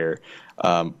is there.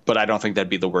 But I don't think that'd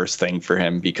be the worst thing for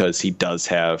him because he does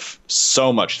have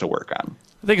so much to work on.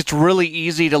 I think it's really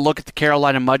easy to look at the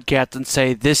Carolina Mudcats and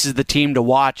say this is the team to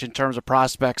watch in terms of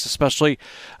prospects, especially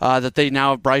that they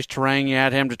now have Bryce Terang. You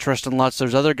add him to Tristan Lutz.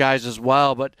 There's other guys as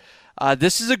well, but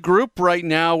this is a group right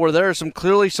now where there are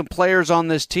clearly some players on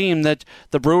this team that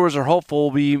the Brewers are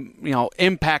hopeful will be,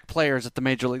 impact players at the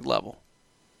major league level.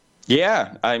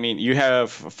 Yeah, I mean, you have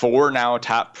 4 now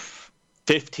top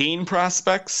 15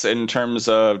 prospects in terms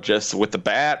of just with the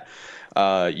bat.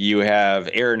 You have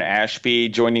Aaron Ashby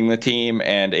joining the team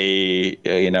and a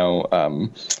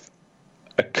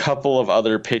couple of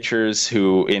other pitchers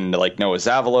who in like Noah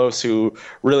Zavalos, who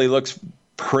really looks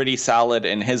pretty solid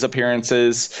in his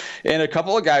appearances, and a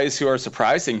couple of guys who are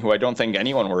surprising, who I don't think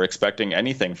anyone were expecting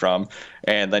anything from.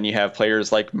 And then you have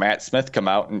players like Matt Smith come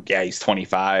out, and he's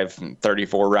 25 and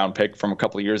 34 round pick from a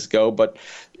couple of years ago, but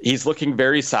he's looking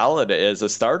very solid as a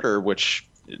starter, which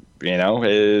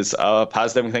is a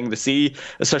positive thing to see,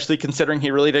 especially considering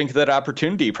he really didn't get that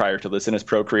opportunity prior to this in his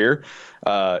pro career.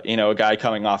 A guy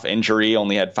coming off injury,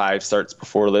 only had 5 starts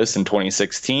before this in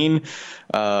 2016.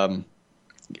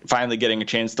 Finally getting a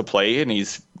chance to play, and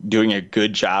he's doing a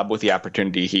good job with the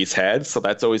opportunity he's had. So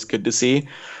that's always good to see.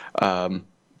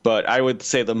 But I would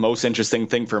say the most interesting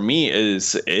thing for me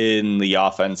is in the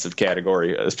offensive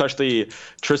category, especially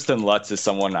Tristan Lutz is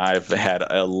someone I've had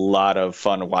a lot of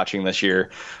fun watching this year.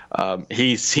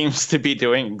 He seems to be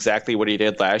doing exactly what he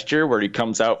did last year, where he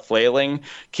comes out flailing,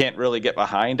 can't really get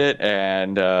behind it.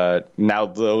 And now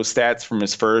those stats from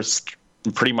his first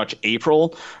pretty much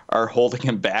April are holding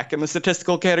him back in the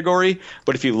statistical category.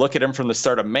 But if you look at him from the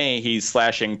start of May, he's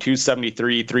slashing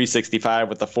 273, 365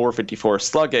 with a 454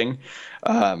 slugging.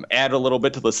 Add a little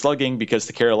bit to the slugging because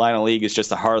the Carolina League is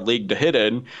just a hard league to hit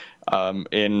in.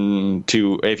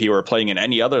 If you were playing in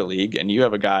any other league, and you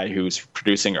have a guy who's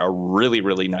producing a really,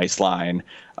 really nice line,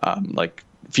 like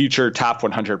future top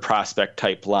 100 prospect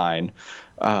type line.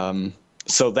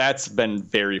 So that's been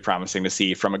very promising to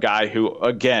see from a guy who,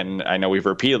 again, I know we've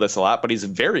repeated this a lot, but he's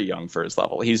very young for his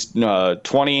level. He's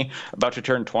 20, about to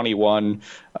turn 21,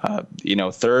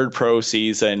 third pro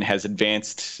season, has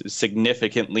advanced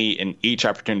significantly in each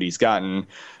opportunity he's gotten.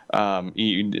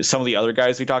 Some of the other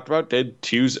guys we talked about did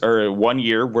 1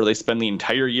 year where they spend the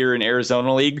entire year in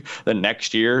Arizona League. The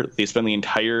next year, they spend the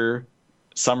entire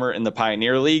summer in the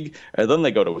Pioneer League, and then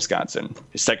they go to Wisconsin.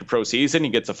 His second pro season, he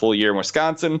gets a full year in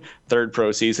Wisconsin. Third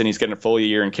pro season, he's getting a full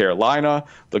year in Carolina.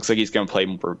 Looks like he's going to play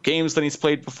more games than he's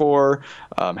played before.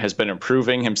 Has been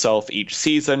improving himself each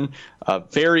season.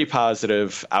 Very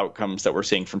positive outcomes that we're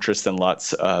seeing from Tristan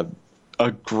Lutz.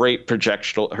 A great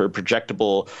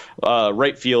projectable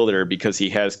right fielder because he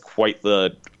has quite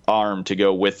the arm to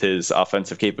go with his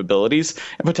offensive capabilities,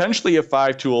 and potentially a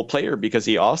 5-tool player because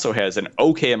he also has an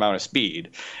okay amount of speed.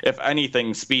 If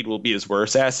anything, speed will be his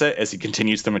worst asset as he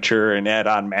continues to mature and add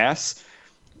on mass.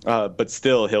 But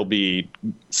still, he'll be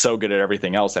so good at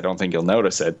everything else, I don't think you'll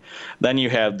notice it. Then you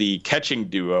have the catching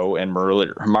duo and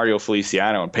Mario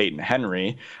Feliciano and Peyton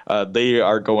Henry. They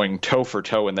are going toe for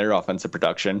toe in their offensive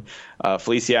production.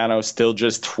 Feliciano still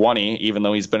just 20, even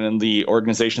though he's been in the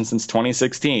organization since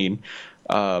 2016.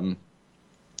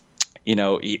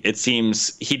 It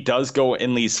seems he does go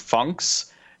in these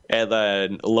funks and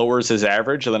then lowers his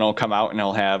average, and then he'll come out and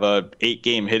he'll have a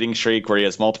 8-game hitting streak where he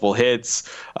has multiple hits,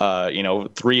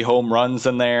 3 home runs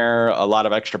in there, a lot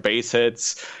of extra base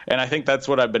hits. And I think that's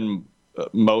what I've been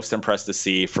most impressed to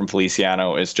see from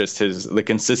Feliciano is just the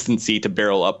consistency to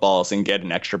barrel up balls and get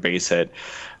an extra base hit.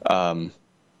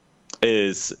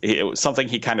 It was something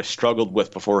he kind of struggled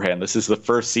with beforehand. This is the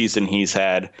first season he's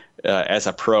had as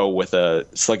a pro with a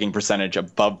slugging percentage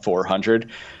above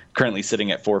 400, currently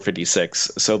sitting at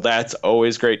 456. So that's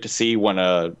always great to see when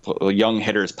a young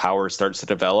hitter's power starts to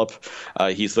develop.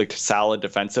 He's looked solid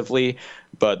defensively,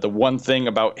 but the one thing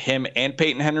about him and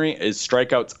Peyton Henry is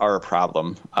strikeouts are a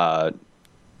problem.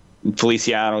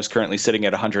 Feliciano is currently sitting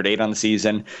at 108 on the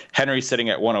season. Henry's sitting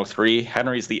at 103.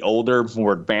 Henry's the older,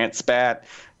 more advanced bat.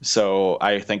 So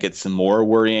I think it's more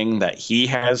worrying that he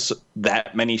has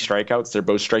that many strikeouts. They're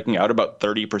both striking out about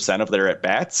 30% of their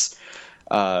at-bats.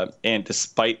 And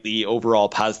despite the overall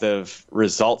positive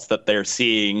results that they're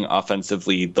seeing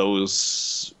offensively,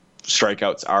 those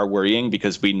strikeouts are worrying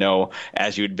because we know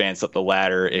as you advance up the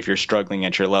ladder, if you're struggling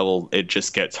at your level, it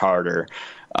just gets harder.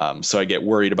 So I get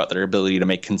worried about their ability to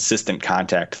make consistent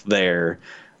contact there.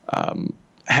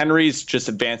 Henry's just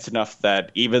advanced enough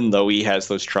that even though he has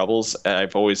those troubles,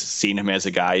 I've always seen him as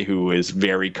a guy who is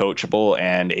very coachable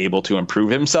and able to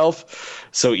improve himself.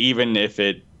 So even if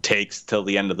it takes till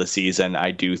the end of the season,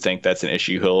 I do think that's an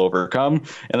issue he'll overcome.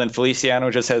 And then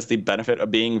Feliciano just has the benefit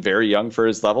of being very young for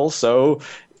his level. So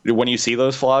when you see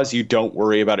those flaws, you don't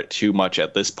worry about it too much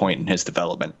at this point in his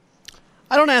development.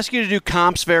 I don't ask you to do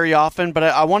comps very often, but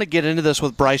I want to get into this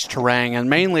with Bryce Turang, and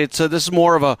mainly this is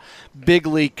more of a big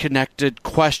league connected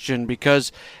question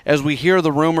because as we hear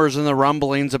the rumors and the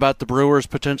rumblings about the Brewers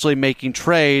potentially making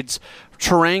trades,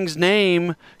 Turang's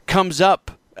name comes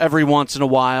up every once in a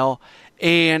while,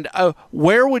 and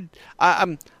where would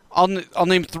I'll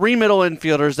name 3 middle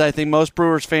infielders that I think most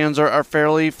Brewers fans are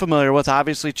fairly familiar with.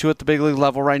 Obviously, 2 at the big league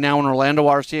level right now in Orlando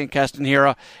Arcia and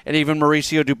Castanheira, and even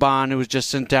Mauricio Dubon, who was just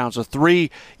sent down. So 3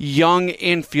 young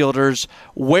infielders.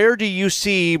 Where do you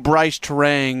see Bryce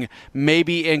Turang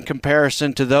maybe in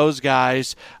comparison to those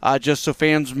guys, just so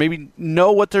fans maybe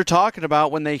know what they're talking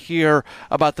about when they hear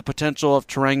about the potential of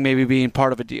Turang maybe being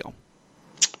part of a deal?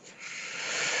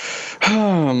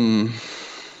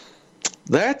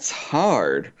 That's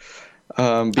hard.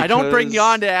 I don't bring you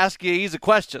on to ask you easy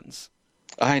questions.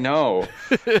 I know.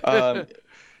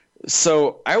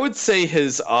 So I would say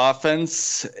his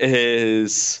offense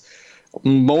is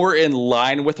more in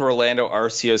line with Orlando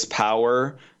Arcia's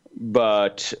power,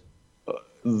 but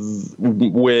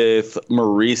with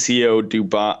Mauricio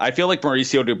Dubon, I feel like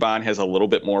Mauricio Dubon has a little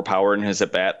bit more power in his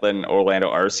at-bat than Orlando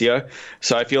Arcia.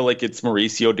 So I feel like it's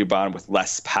Mauricio Dubon with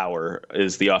less power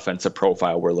is the offensive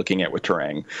profile we're looking at with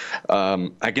Turang.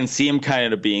 I can see him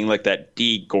kind of being like that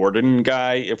D. Gordon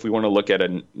guy if we want to look at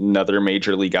another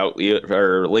major league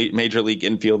major league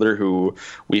infielder who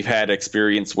we've had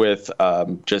experience with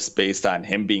just based on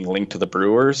him being linked to the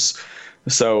Brewers.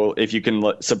 So if you can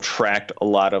subtract a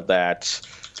lot of that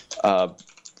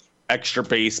extra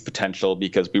base potential,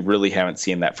 because we really haven't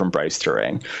seen that from Bryce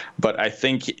Turang. But I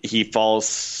think he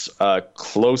falls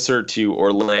closer to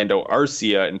Orlando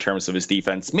Arcia in terms of his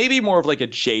defense, maybe more of like a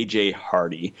J.J.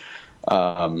 Hardy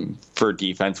for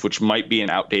defense, which might be an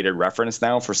outdated reference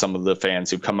now for some of the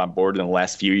fans who've come on board in the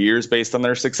last few years based on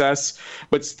their success,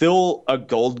 but still a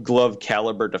Gold Glove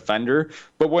caliber defender.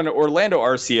 But when Orlando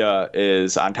Arcia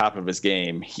is on top of his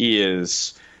game, he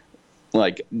is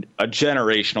like a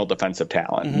generational defensive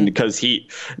talent, because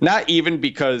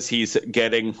because he's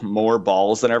getting more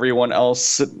balls than everyone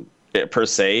else per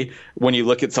se. When you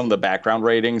look at some of the background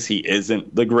ratings, he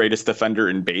isn't the greatest defender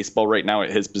in baseball right now at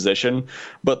his position,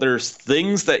 but there's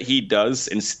things that he does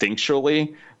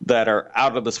instinctually that are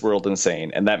out of this world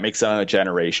insane, and that makes him a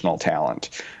generational talent.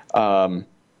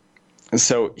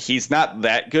 So he's not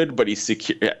that good, but he's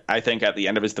secure. I think at the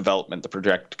end of his development,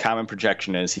 the common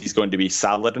projection is he's going to be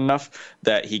solid enough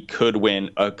that he could win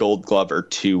a Gold Glove or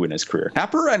two in his career. Not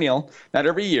perennial, not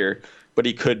every year, but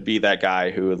he could be that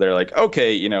guy who they're like,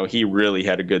 okay, he really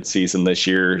had a good season this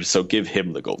year, so give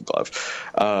him the Gold Glove.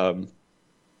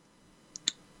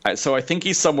 So I think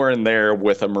he's somewhere in there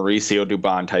with a Mauricio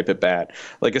Dubon type at bat.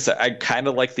 Like I said, I kind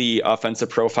of like the offensive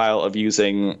profile of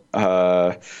using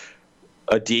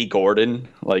a D. Gordon,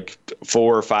 like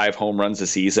 4 or 5 home runs a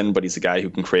season, but he's a guy who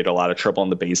can create a lot of trouble on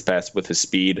the base pass with his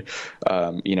speed.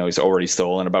 He's already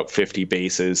stolen about 50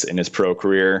 bases in his pro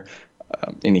career,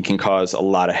 and he can cause a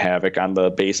lot of havoc on the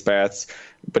base paths,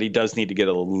 but he does need to get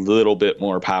a little bit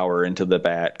more power into the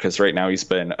bat, because right now he's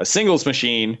been a singles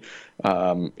machine.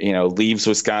 Leaves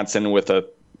Wisconsin with a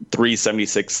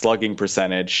 376 slugging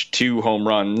percentage, 2 home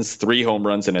runs, 3 home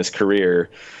runs in his career.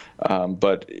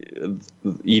 But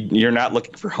you're not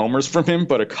looking for homers from him,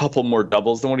 but a couple more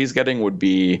doubles than what he's getting would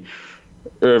be,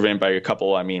 and by a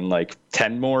couple, I mean like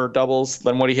 10 more doubles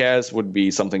than what he has would be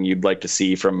something you'd like to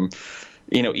see from,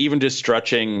 even just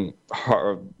stretching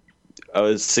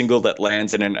a single that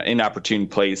lands in an inopportune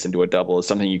place into a double is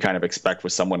something you kind of expect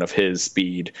with someone of his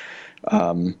speed.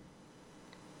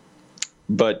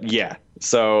 But yeah,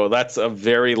 so that's a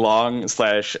very long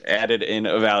 / added in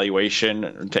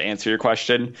evaluation to answer your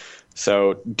question.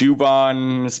 So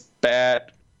Dubon's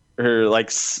bat, or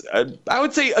I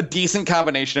would say a decent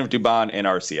combination of Dubon and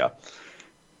Arcia,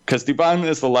 because Dubon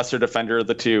is the lesser defender of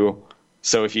the two.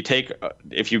 So if you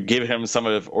give him some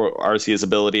of Arcia's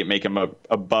ability, make him a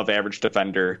above average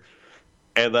defender,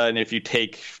 and then if you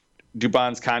take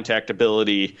Dubon's contact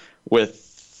ability with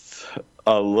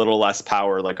a little less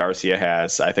power like Arcia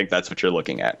has, I think that's what you're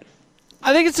looking at.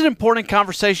 I think it's an important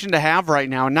conversation to have right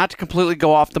now, and not to completely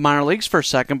go off the minor leagues for a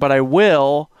second, but I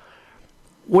will.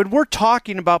 When we're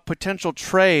talking about potential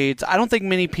trades, I don't think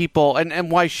many people,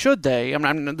 and why should they?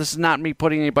 This is not me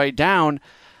putting anybody down.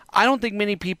 I don't think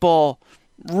many people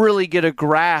really get a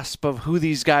grasp of who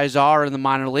these guys are in the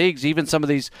minor leagues, even some of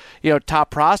these top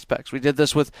prospects. We did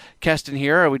this with Keston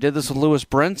Hiura. We did this with Lewis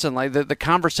Brinson. Like the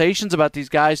conversations about these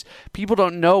guys, people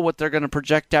don't know what they're going to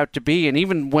project out to be, and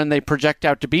even when they project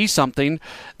out to be something,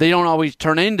 they don't always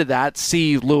turn into that.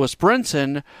 See Lewis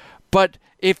Brinson. But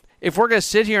if we're going to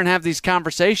sit here and have these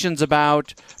conversations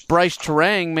about Bryce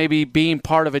Turang maybe being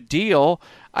part of a deal,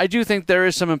 I do think there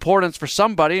is some importance for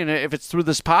somebody, and if it's through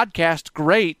this podcast,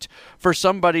 great, for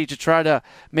somebody to try to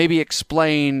maybe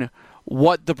explain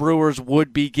what the Brewers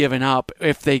would be giving up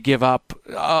if they give up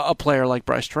a player like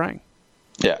Bryce Turang.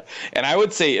 Yeah, and I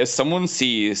would say if someone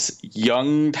sees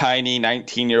young, tiny,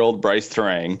 19-year-old Bryce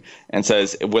Turang and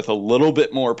says, with a little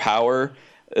bit more power,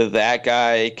 that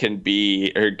guy can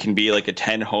be like a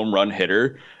 10 home run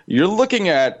hitter, you're looking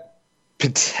at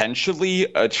potentially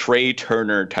a Trey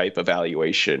Turner type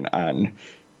evaluation on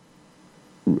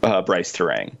Bryce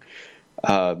Turang.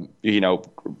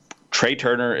 Trey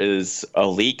Turner is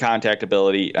elite contact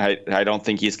ability. I don't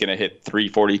think he's going to hit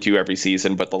 342 every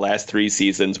season, but the last 3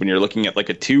 seasons, when you're looking at like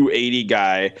a 280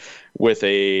 guy with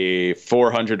a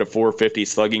 400 to 450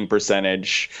 slugging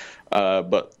percentage,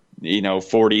 but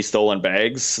 40 stolen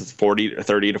bags,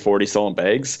 30 to 40 stolen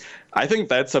bags, I think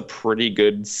that's a pretty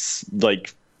good,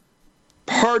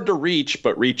 hard to reach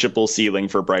but reachable ceiling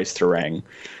for Bryce Turang.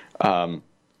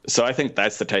 So I think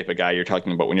that's the type of guy you're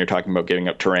talking about when you're talking about giving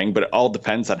up Turang, but it all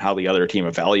depends on how the other team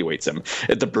evaluates him.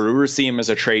 If the Brewers see him as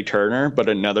a Trey Turner, but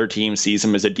another team sees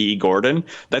him as a D. Gordon,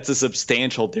 that's a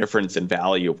substantial difference in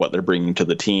value of what they're bringing to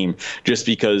the team, just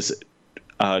because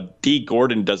D.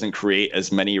 Gordon doesn't create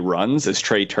as many runs as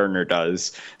Trey Turner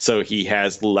does, so he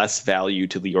has less value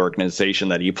to the organization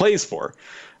that he plays for.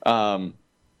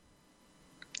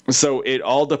 So it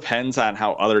all depends on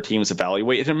how other teams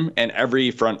evaluate him, and every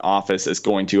front office is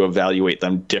going to evaluate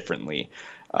them differently.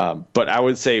 But I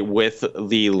would say with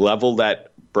the level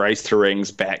that Bryce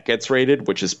Terang's bat gets rated,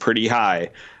 which is pretty high,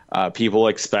 people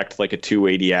expect like a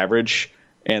 280 average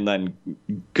and then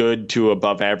good to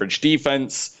above average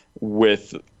defense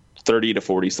with 30 to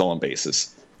 40 stolen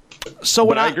bases. So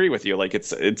when I agree with you, like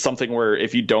it's something where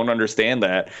if you don't understand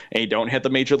that and you don't hit the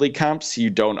major league comps, you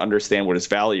don't understand what his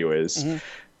value is. Mm-hmm.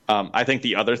 I think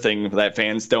the other thing that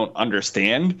fans don't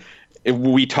understand,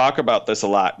 we talk about this a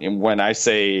lot. And when I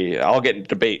say, I'll get into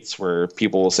debates where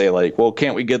people will say like, well,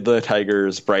 can't we give the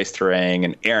Tigers Bryce Terang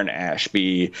and Aaron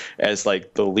Ashby as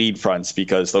like the lead fronts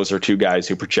because those are two guys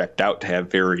who project out to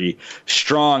have very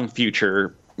strong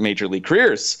future major league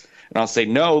careers? And I'll say,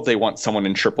 no, they want someone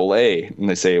in AAA. And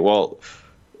they say, well,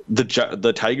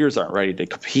 the Tigers aren't ready to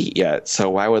compete yet, so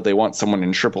why would they want someone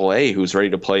in AAA who's ready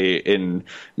to play in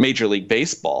Major League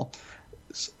Baseball?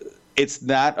 It's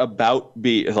not about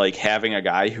having a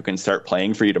guy who can start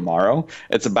playing for you tomorrow.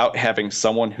 It's about having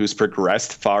someone who's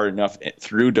progressed far enough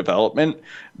through development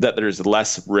that there's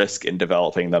less risk in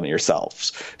developing them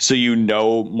yourselves. So you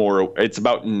know more. It's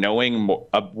about knowing more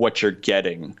of what you're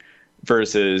getting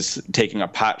versus taking a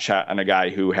pot shot on a guy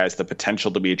who has the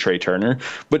potential to be a Trey Turner.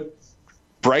 But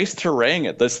Bryce Terang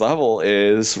at this level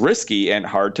is risky and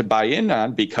hard to buy in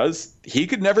on because he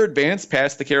could never advance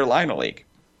past the Carolina League.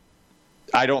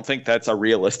 I don't think that's a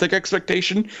realistic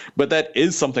expectation, but that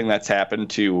is something that's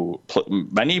happened to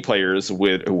many players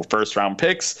with first-round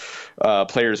picks,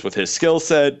 players with his skill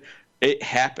set. It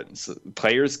happens.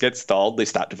 Players get stalled. They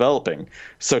stop developing.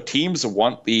 So teams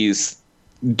want these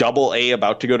AA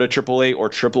about to go to AAA or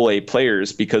AAA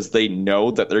players because they know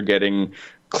that they're getting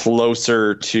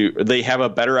closer to, they have a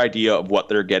better idea of what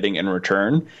they're getting in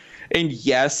return. And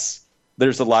yes,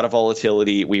 there's a lot of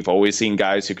volatility. We've always seen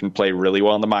guys who can play really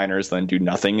well in the minors, then do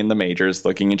nothing in the majors,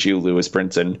 looking at you, Lewis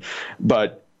Brinson.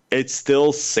 But it's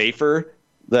still safer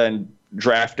than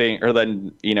drafting or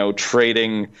than,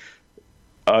 trading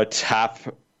a top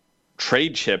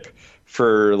trade chip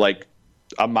for like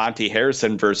a Monte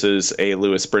Harrison versus a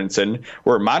Lewis Brinson,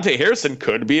 where Monte Harrison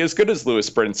could be as good as Lewis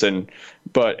Brinson,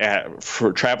 but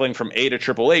for traveling from A to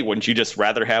AAA, wouldn't you just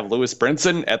rather have Lewis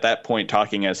Brinson at that point,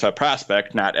 talking as a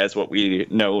prospect, not as what we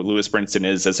know Lewis Brinson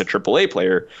is as a AAA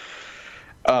player?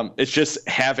 It's just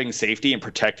having safety and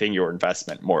protecting your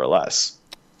investment, more or less.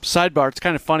 Sidebar, it's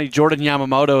kind of funny. Jordan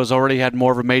Yamamoto has already had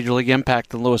more of a major league impact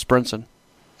than Lewis Brinson.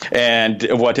 And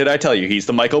what did I tell you? He's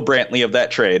the Michael Brantley of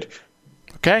that trade.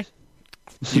 Okay.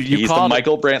 He's the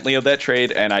Michael Brantley of that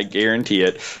trade, and I guarantee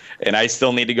it. And I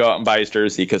still need to go out and buy his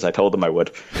jersey because I told him I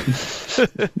would.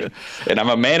 And I'm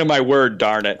a man of my word,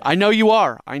 darn it. I know you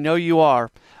are.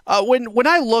 When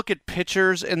I look at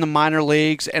pitchers in the minor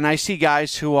leagues and I see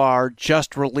guys who are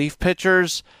just relief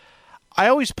pitchers, I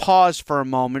always pause for a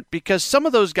moment because some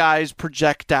of those guys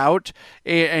project out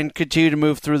and continue to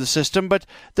move through the system, but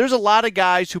there's a lot of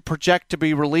guys who project to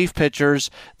be relief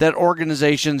pitchers that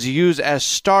organizations use as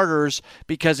starters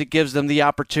because it gives them the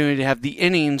opportunity to have the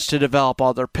innings to develop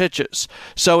all their pitches.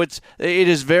 So it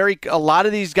is a lot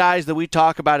of these guys that we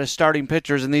talk about as starting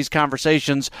pitchers in these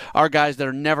conversations are guys that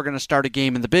are never going to start a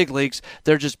game in the big leagues.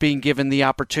 They're just being given the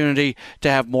opportunity to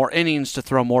have more innings, to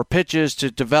throw more pitches, to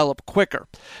develop quicker.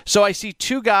 So I see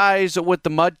two guys with the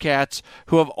Mudcats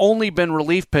who have only been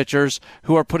relief pitchers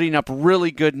who are putting up really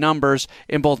good numbers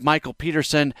in both Michael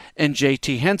Peterson and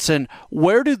JT Henson.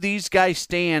 Where do these guys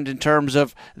stand in terms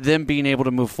of them being able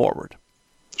to move forward?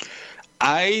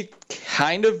 I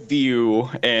kind of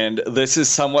view, and this is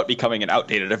somewhat becoming an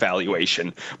outdated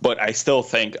evaluation, but I still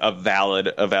think a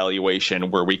valid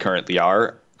evaluation where we currently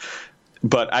are.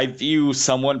 But I view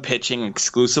someone pitching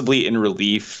exclusively in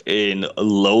relief in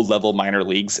low-level minor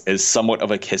leagues as somewhat of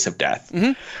a kiss of death.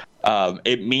 Mm-hmm.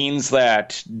 It means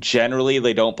that generally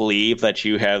they don't believe that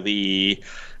you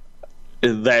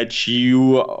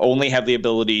only have the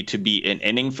ability to be an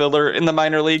inning filler in the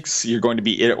minor leagues. You're going to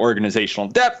be in organizational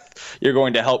depth. You're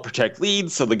going to help protect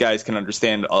leads so the guys can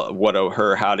understand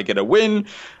how to get a win.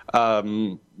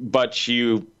 But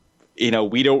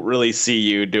we don't really see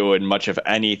you doing much of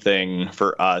anything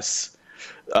for us.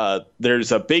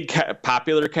 There's a big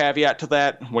popular caveat to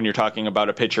that when you're talking about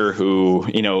a pitcher who,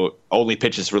 only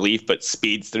pitches relief but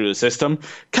speeds through the system.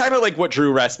 Kind of like what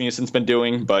Drew Rasmussen's been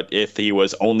doing, but if he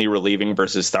was only relieving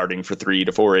versus starting for 3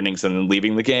 to 4 innings and then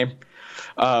leaving the game.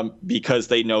 Because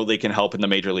they know they can help in the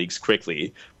major leagues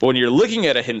quickly. But when you're looking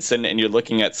at a Henson and you're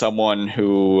looking at someone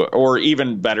who, or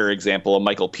even better example, a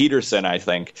Michael Peterson, I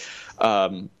think,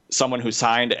 someone who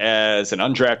signed as an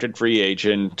undrafted free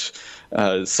agent,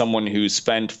 someone who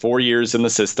spent 4 years in the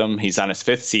system. He's on his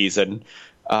 5th season.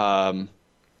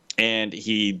 And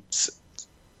he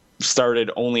started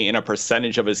only in a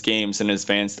percentage of his games and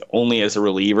advanced only as a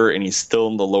reliever, and he's still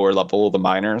in the lower level of the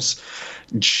minors.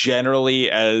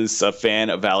 Generally, as a fan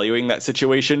evaluating that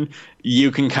situation, you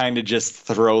can kind of just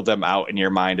throw them out in your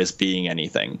mind as being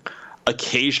anything.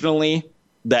 Occasionally,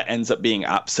 that ends up being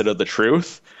opposite of the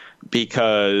truth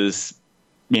because,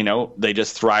 they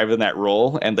just thrive in that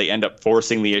role and they end up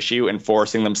forcing the issue and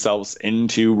forcing themselves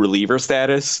into reliever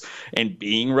status and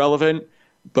being relevant.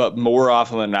 But more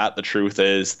often than not, the truth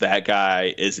is that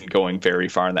guy isn't going very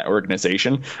far in that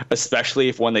organization, especially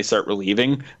if when they start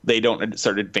relieving, they don't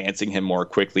start advancing him more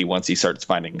quickly once he starts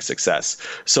finding success.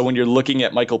 So when you're looking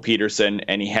at Michael Peterson,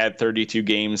 and he had 32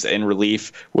 games in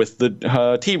relief with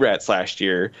the T-Rats last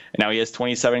year, and now he has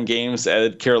 27 games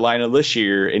at Carolina this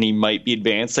year, and he might be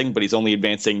advancing, but he's only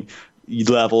advancing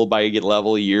level by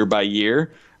level, year by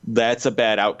year. That's a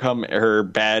bad outcome or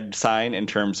bad sign in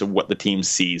terms of what the team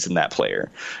sees in that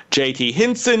player. JT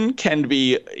Hinson can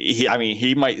be,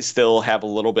 he might still have a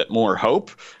little bit more hope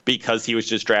because he was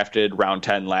just drafted round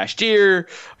 10 last year.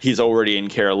 He's already in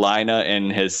Carolina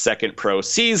in his second pro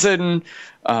season.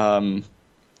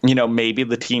 Maybe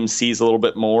the team sees a little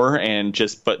bit more and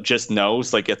just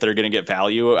knows like if they're going to get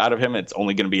value out of him, it's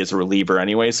only going to be as a reliever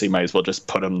anyway. So you might as well just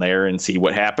put him there and see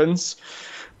what happens.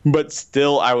 But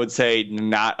still, I would say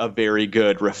not a very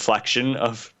good reflection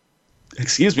of,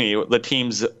 the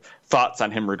team's thoughts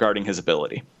on him regarding his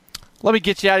ability. Let me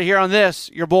get you out of here on this.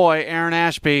 Your boy, Aaron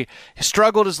Ashby,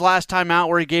 struggled his last time out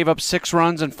where he gave up 6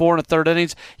 runs in 4 1/3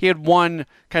 innings. He had one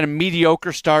kind of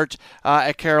mediocre start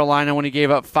at Carolina when he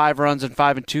gave up 5 runs in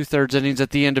 5 2/3 innings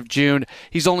at the end of June.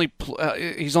 He's only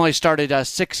started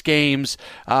 6 games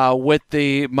with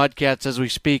the Mudcats as we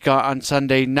speak on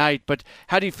Sunday night. But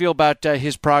how do you feel about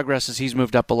his progress as he's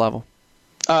moved up a level?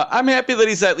 I'm happy that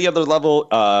he's at the other level.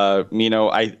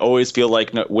 I always feel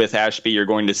like with Ashby, you're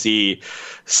going to see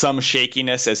some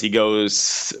shakiness as he goes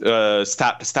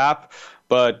stop to stop.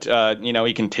 But,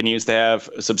 he continues to have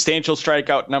substantial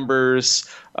strikeout numbers.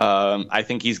 I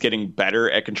think he's getting better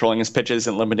at controlling his pitches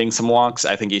and limiting some walks.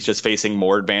 I think he's just facing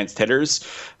more advanced hitters.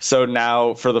 So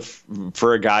now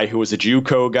for a guy who was a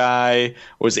JUCO guy,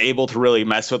 was able to really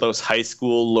mess with those high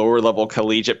school, lower level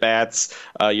collegiate bats,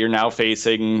 you're now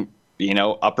facing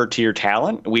upper tier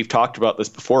talent. We've talked about this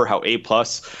before, how A+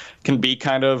 can be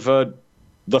kind of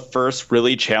the first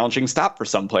really challenging stop for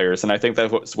some players. And I think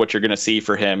that's what you're going to see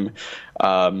for him.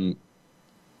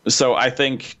 So I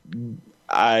think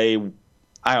I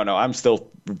don't know. I'm still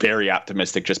very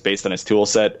optimistic just based on his tool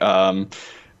set.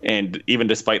 And even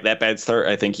despite that bad start,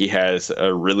 I think he has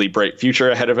a really bright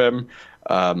future ahead of him.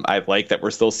 I like that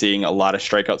we're still seeing a lot of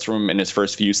strikeouts from him in his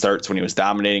first few starts when he was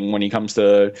dominating when he comes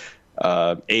to A+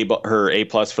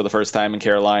 for the first time in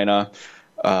Carolina.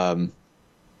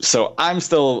 So I'm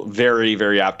still very,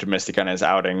 very optimistic on his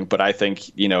outing, but I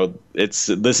think, this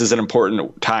is an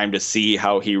important time to see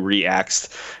how he reacts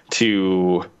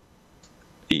to,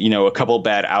 a couple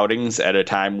bad outings at a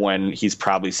time when he's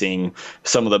probably seeing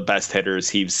some of the best hitters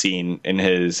he's seen in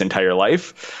his entire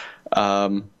life.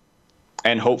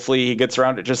 And hopefully he gets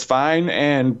around it just fine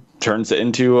and turns it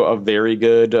into a very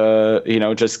good,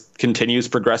 just continues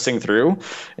progressing through.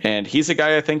 And he's a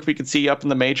guy I think we could see up in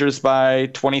the majors by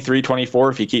 23,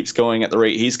 24 if he keeps going at the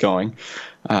rate he's going.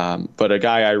 But a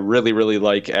guy I really, really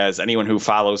like, as anyone who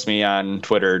follows me on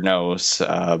Twitter knows.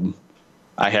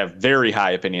 I have very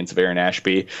high opinions of Aaron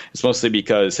Ashby. It's mostly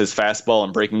because his fastball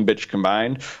and breaking pitch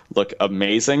combined look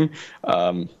amazing.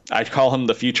 I'd call him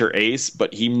the future ace,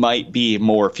 but he might be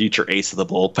more future ace of the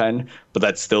bullpen. But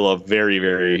that's still a very,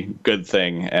 very good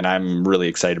thing, and I'm really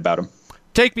excited about him.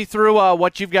 Take me through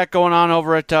what you've got going on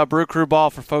over at Brew Crew Ball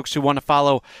for folks who want to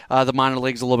follow the minor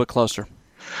leagues a little bit closer.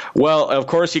 Well, of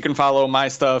course, you can follow my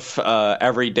stuff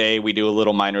every day. We do a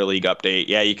little minor league update.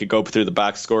 Yeah, you could go through the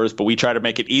box scores, but we try to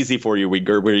make it easy for you. We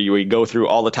go through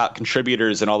all the top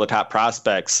contributors and all the top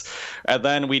prospects. And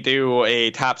then we do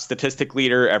a top statistic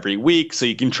leader every week, so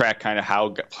you can track kind of how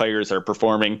players are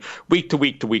performing week to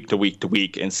week to week to week to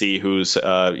week and see who's,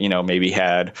 maybe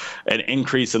had an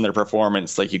increase in their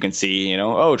performance. Like you can see,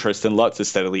 Tristan Lutz is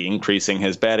steadily increasing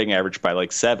his batting average by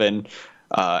like 7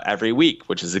 every week,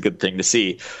 which is a good thing to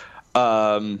see.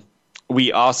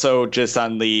 We also, just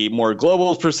on the more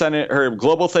global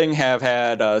thing, have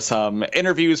had some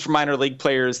interviews from minor league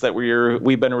players that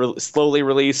we've been slowly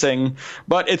releasing.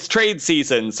 But it's trade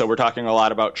season, so we're talking a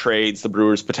lot about trades, the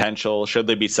Brewers' potential. Should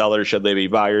they be sellers? Should they be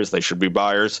buyers? They should be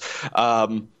buyers.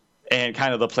 And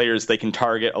kind of the players they can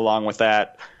target along with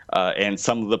that. And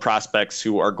some of the prospects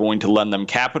who are going to lend them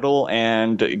capital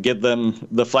and give them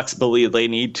the flexibility they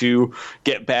need to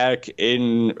get back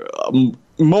in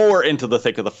more into the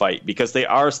thick of the fight because they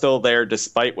are still there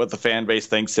despite what the fan base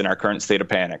thinks in our current state of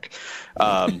panic.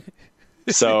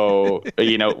 So,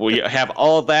 we have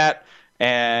all of that,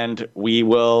 and we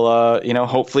will,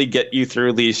 hopefully get you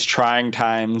through these trying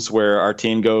times where our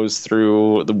team goes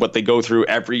through what they go through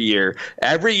every year.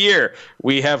 Every year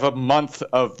we have a month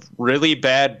of really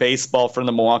bad baseball from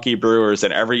the Milwaukee Brewers,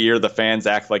 and every year the fans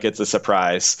act like it's a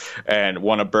surprise and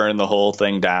want to burn the whole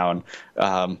thing down.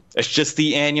 It's just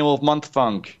the annual month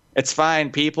funk. It's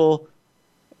fine, people.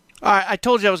 All right, I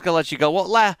told you I was going to let you go.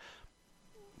 Well,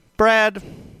 Brad,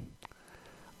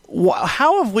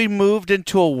 how have we moved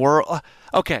into a world?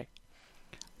 Okay,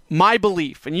 my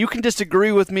belief, and you can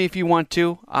disagree with me if you want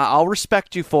to. I'll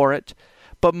respect you for it.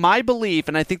 But my belief,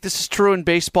 and I think this is true in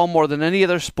baseball more than any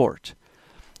other sport,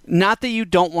 not that you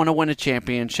don't want to win a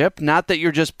championship, not that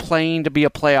you're just playing to be a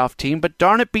playoff team, but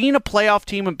darn it, being a playoff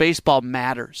team in baseball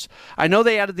matters. I know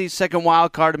they added the second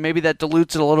wild card, and maybe that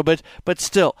dilutes it a little bit, but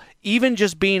still, even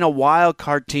just being a wild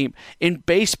card team in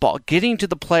baseball, getting to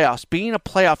the playoffs, being a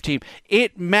playoff team,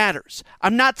 it matters.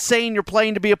 I'm not saying you're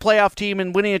playing to be a playoff team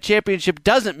and winning a championship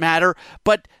doesn't matter,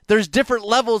 but there's different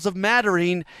levels of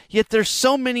mattering, yet there's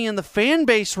so many in the fan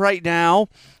base right now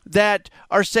that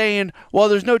are saying, well,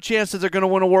 there's no chance that they're going to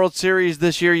win a World Series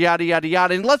this year, yada, yada,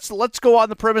 yada. And let's go on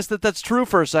the premise that that's true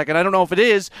for a second. I don't know if it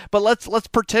is, but let's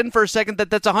pretend for a second that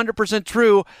that's 100%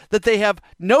 true, that they have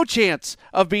no chance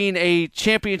of being a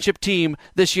championship team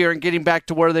this year and getting back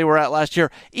to where they were at last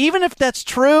year. Even if that's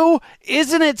true,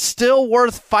 isn't it still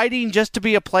worth fighting just to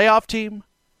be a playoff team?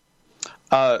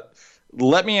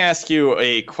 Let me ask you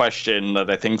a question that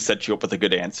I think sets you up with a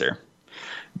good answer.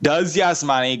 Does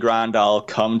Yasmani Grandal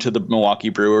come to the Milwaukee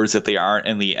Brewers if they aren't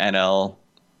in the NL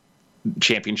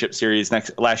Championship Series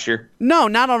last year? No,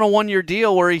 not on a one-year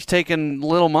deal where he's taking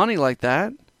little money like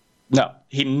that. No,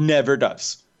 he never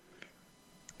does.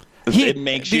 It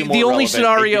makes you more the only relevant.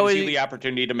 scenario it gives you the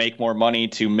opportunity to make more money,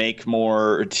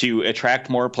 to attract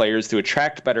more players, to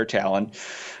attract better talent.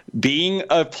 Being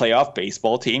a playoff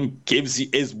baseball team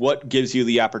is what gives you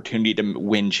the opportunity to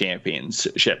win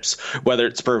championships, whether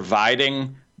it's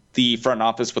providing the front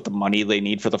office with the money they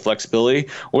need for the flexibility,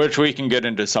 which we can get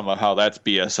into some of how that's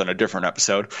BS on a different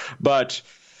episode, but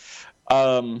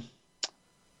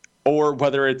or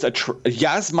whether it's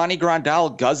Yasmani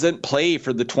Grandal doesn't play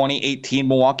for the 2018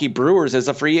 Milwaukee Brewers as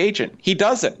a free agent. He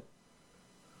doesn't.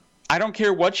 I don't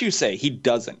care what you say. He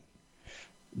doesn't.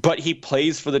 But he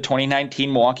plays for the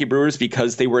 2019 Milwaukee Brewers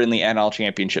because they were in the NL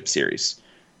Championship Series.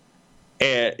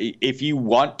 If you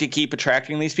want to keep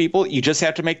attracting these people, you just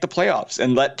have to make the playoffs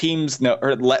and let teams know,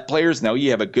 or let players know you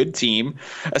have a good team,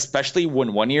 especially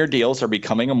when one-year deals are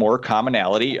becoming a more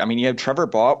commonality. I mean, you have Trevor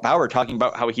Bauer talking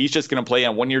about how he's just going to play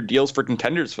on one-year deals for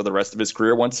contenders for the rest of his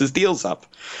career once his deal's up.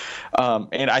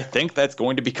 And I think that's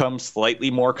going to become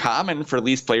slightly more common for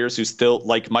these players who still,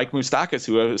 like Mike Moustakas,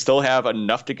 who still have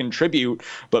enough to contribute,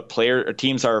 but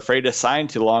teams are afraid to sign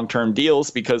to long-term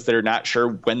deals because they're not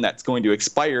sure when that's going to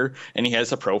expire, and he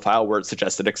has a profile where it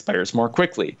suggests it expires more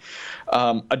quickly.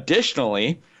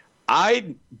 Additionally,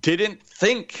 I didn't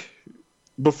think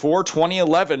before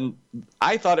 2011,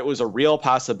 I thought it was a real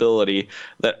possibility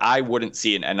that I wouldn't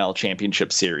see an NL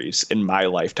Championship Series in my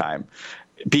lifetime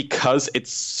because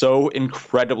it's so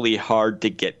incredibly hard to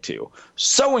get to.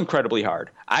 So incredibly hard.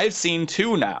 I've seen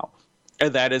two now,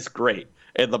 and that is great.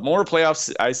 And the more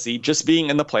playoffs I see, just being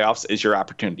in the playoffs is your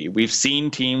opportunity. We've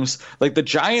seen teams like the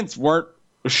Giants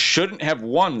shouldn't have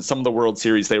won some of the World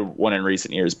Series they won in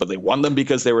recent years, but they won them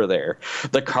because they were there.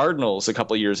 The Cardinals a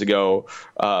couple of years ago,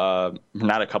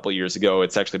 not a couple of years ago,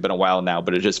 it's actually been a while now,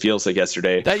 but it just feels like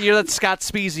yesterday. That year that Scott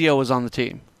Spezio was on the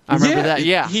team. I remember that,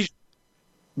 yeah.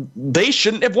 They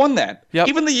shouldn't have won that. Yep.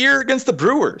 Even the year against the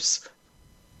Brewers.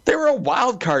 They were a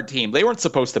wild card team. They weren't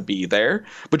supposed to be there,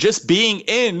 but just being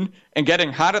in and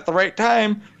getting hot at the right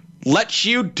time lets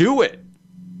you do it.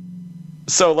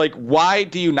 So, why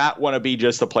do you not want to be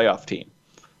just a playoff team?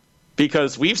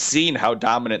 Because we've seen how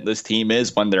dominant this team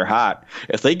is when they're hot.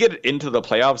 If they get into the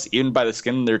playoffs, even by the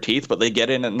skin of their teeth, but they get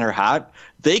in and they're hot,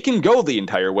 they can go the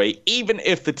entire way, even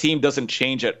if the team doesn't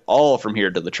change at all from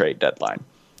here to the trade deadline.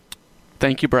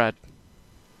 Thank you, Brad.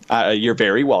 You're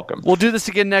very welcome. We'll do this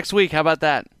again next week. How about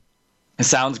that? It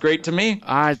sounds great to me.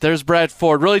 All right, there's Brad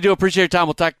Ford. Really do appreciate your time.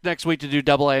 We'll talk next week to do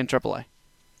AA and AAA.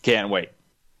 Can't wait.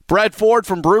 Brad Ford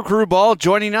from Brew Crew Ball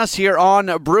joining us here on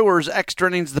Brewers Extra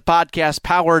Innings, the podcast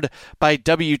powered by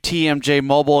WTMJ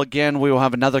Mobile. Again, we will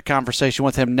have another conversation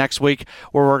with him next week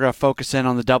where we're going to focus in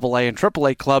on the AA and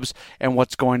AAA clubs and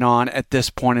what's going on at this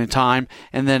point in time.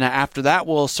 And then after that,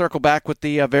 we'll circle back with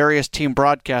the various team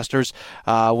broadcasters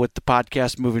with the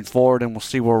podcast moving forward, and we'll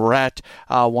see where we're at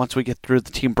once we get through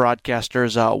the team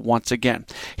broadcasters once again.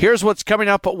 Here's what's coming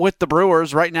up with the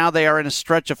Brewers. Right now, they are in a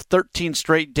stretch of 13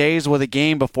 straight days with a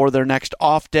game before their next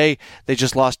off day. They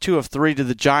just lost 2 of 3 to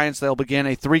the Giants. They'll begin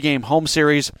a 3-game home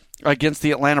series against the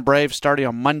Atlanta Braves starting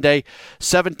on Monday.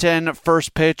 7:10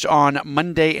 first pitch on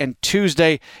Monday and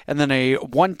Tuesday, and then a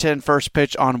 1:10 first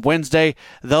pitch on Wednesday.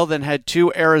 They'll then head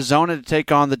to Arizona to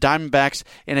take on the Diamondbacks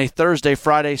in a Thursday,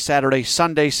 Friday, Saturday,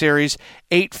 Sunday series.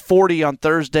 8:40 on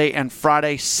Thursday and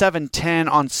Friday, 7:10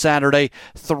 on Saturday,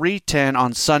 3:10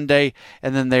 on Sunday,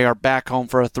 and then they are back home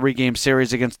for a 3-game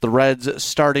series against the Reds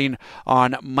starting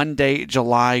on Monday,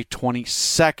 July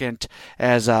 22nd,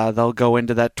 as they'll go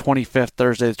into that 25th,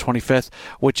 Thursday the 25th,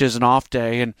 which is an off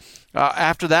day. And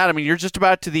after that, I mean, you're just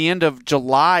about to the end of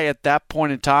July at that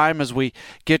point in time as we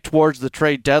get towards the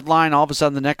trade deadline. All of a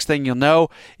sudden, the next thing you'll know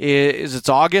is it's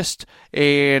August,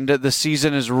 and the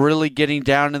season is really getting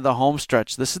down into the home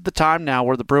stretch. This is the time now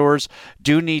where the Brewers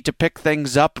do need to pick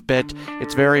things up a bit.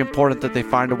 It's very important that they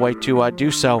find a way to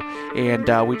do so,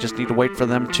 and we just need to wait for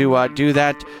them to do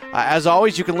that. As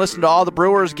always, you can listen to all the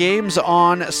Brewers games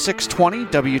on 620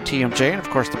 WTMJ, and of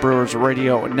course the Brewers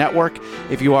Radio Network.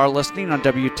 If you are listening on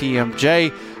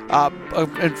WTMJ,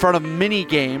 in front of mini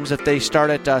games, if they start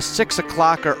at 6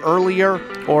 o'clock or earlier,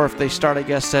 or if they start, I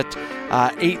guess, at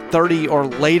 8:30 or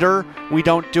later, we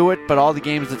don't do it. But all the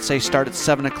games that say start at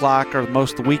 7 o'clock, or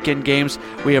most of the weekend games,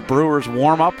 we have Brewers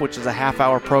Warm-Up, which is a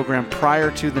half-hour program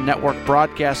prior to the network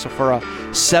broadcast. So for a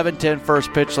 7:10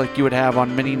 first pitch like you would have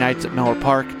on many nights at Miller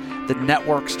Park, the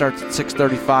network starts at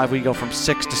 6:35. We go from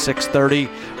 6 to 6:30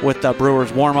 with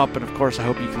Brewers Warm-Up. And, of course, I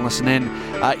hope you can listen in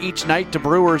each night to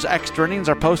Brewers Extra Innings,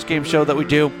 our post-game show that we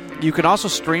do. You can also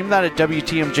stream that at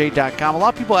WTMJ.com. A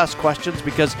lot of people ask questions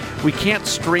because we can't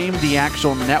stream the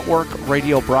actual network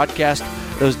radio broadcast.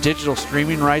 Those digital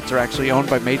streaming rights are actually owned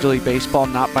by Major League Baseball,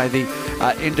 not by the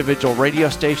individual radio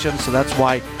stations. So that's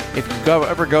why if you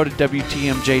ever go to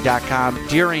WTMJ.com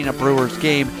during a Brewers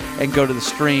game and go to the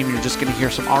stream, you're just going to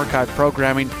hear some archived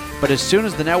programming. But as soon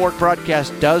as the network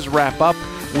broadcast does wrap up,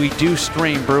 we do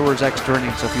stream Brewers Extra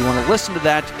Innings. So if you want to listen to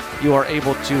that, you are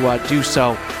able to do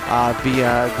so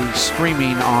via the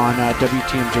streaming on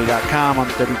WTMJ.com, on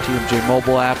the WTMJ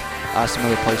mobile app, some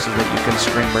other places that you can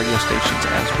stream radio stations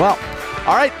as well.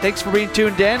 All right, thanks for being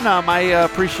tuned in. My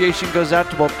appreciation goes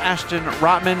out to both Ashton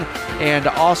Rotman and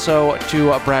also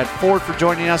to Brad Ford for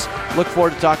joining us. Look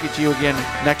forward to talking to you again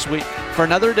next week for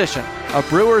another edition of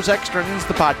Brewers Extra Innings,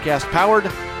 the podcast powered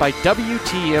by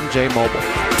WTMJ Mobile.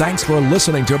 Thanks for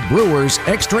listening to Brewers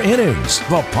Extra Innings,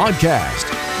 the podcast.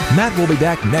 Matt will be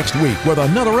back next week with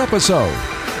another episode.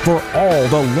 For all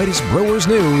the latest Brewers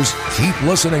news, keep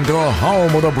listening to the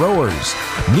home of the Brewers.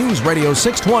 News Radio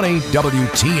 620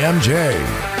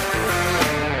 WTMJ.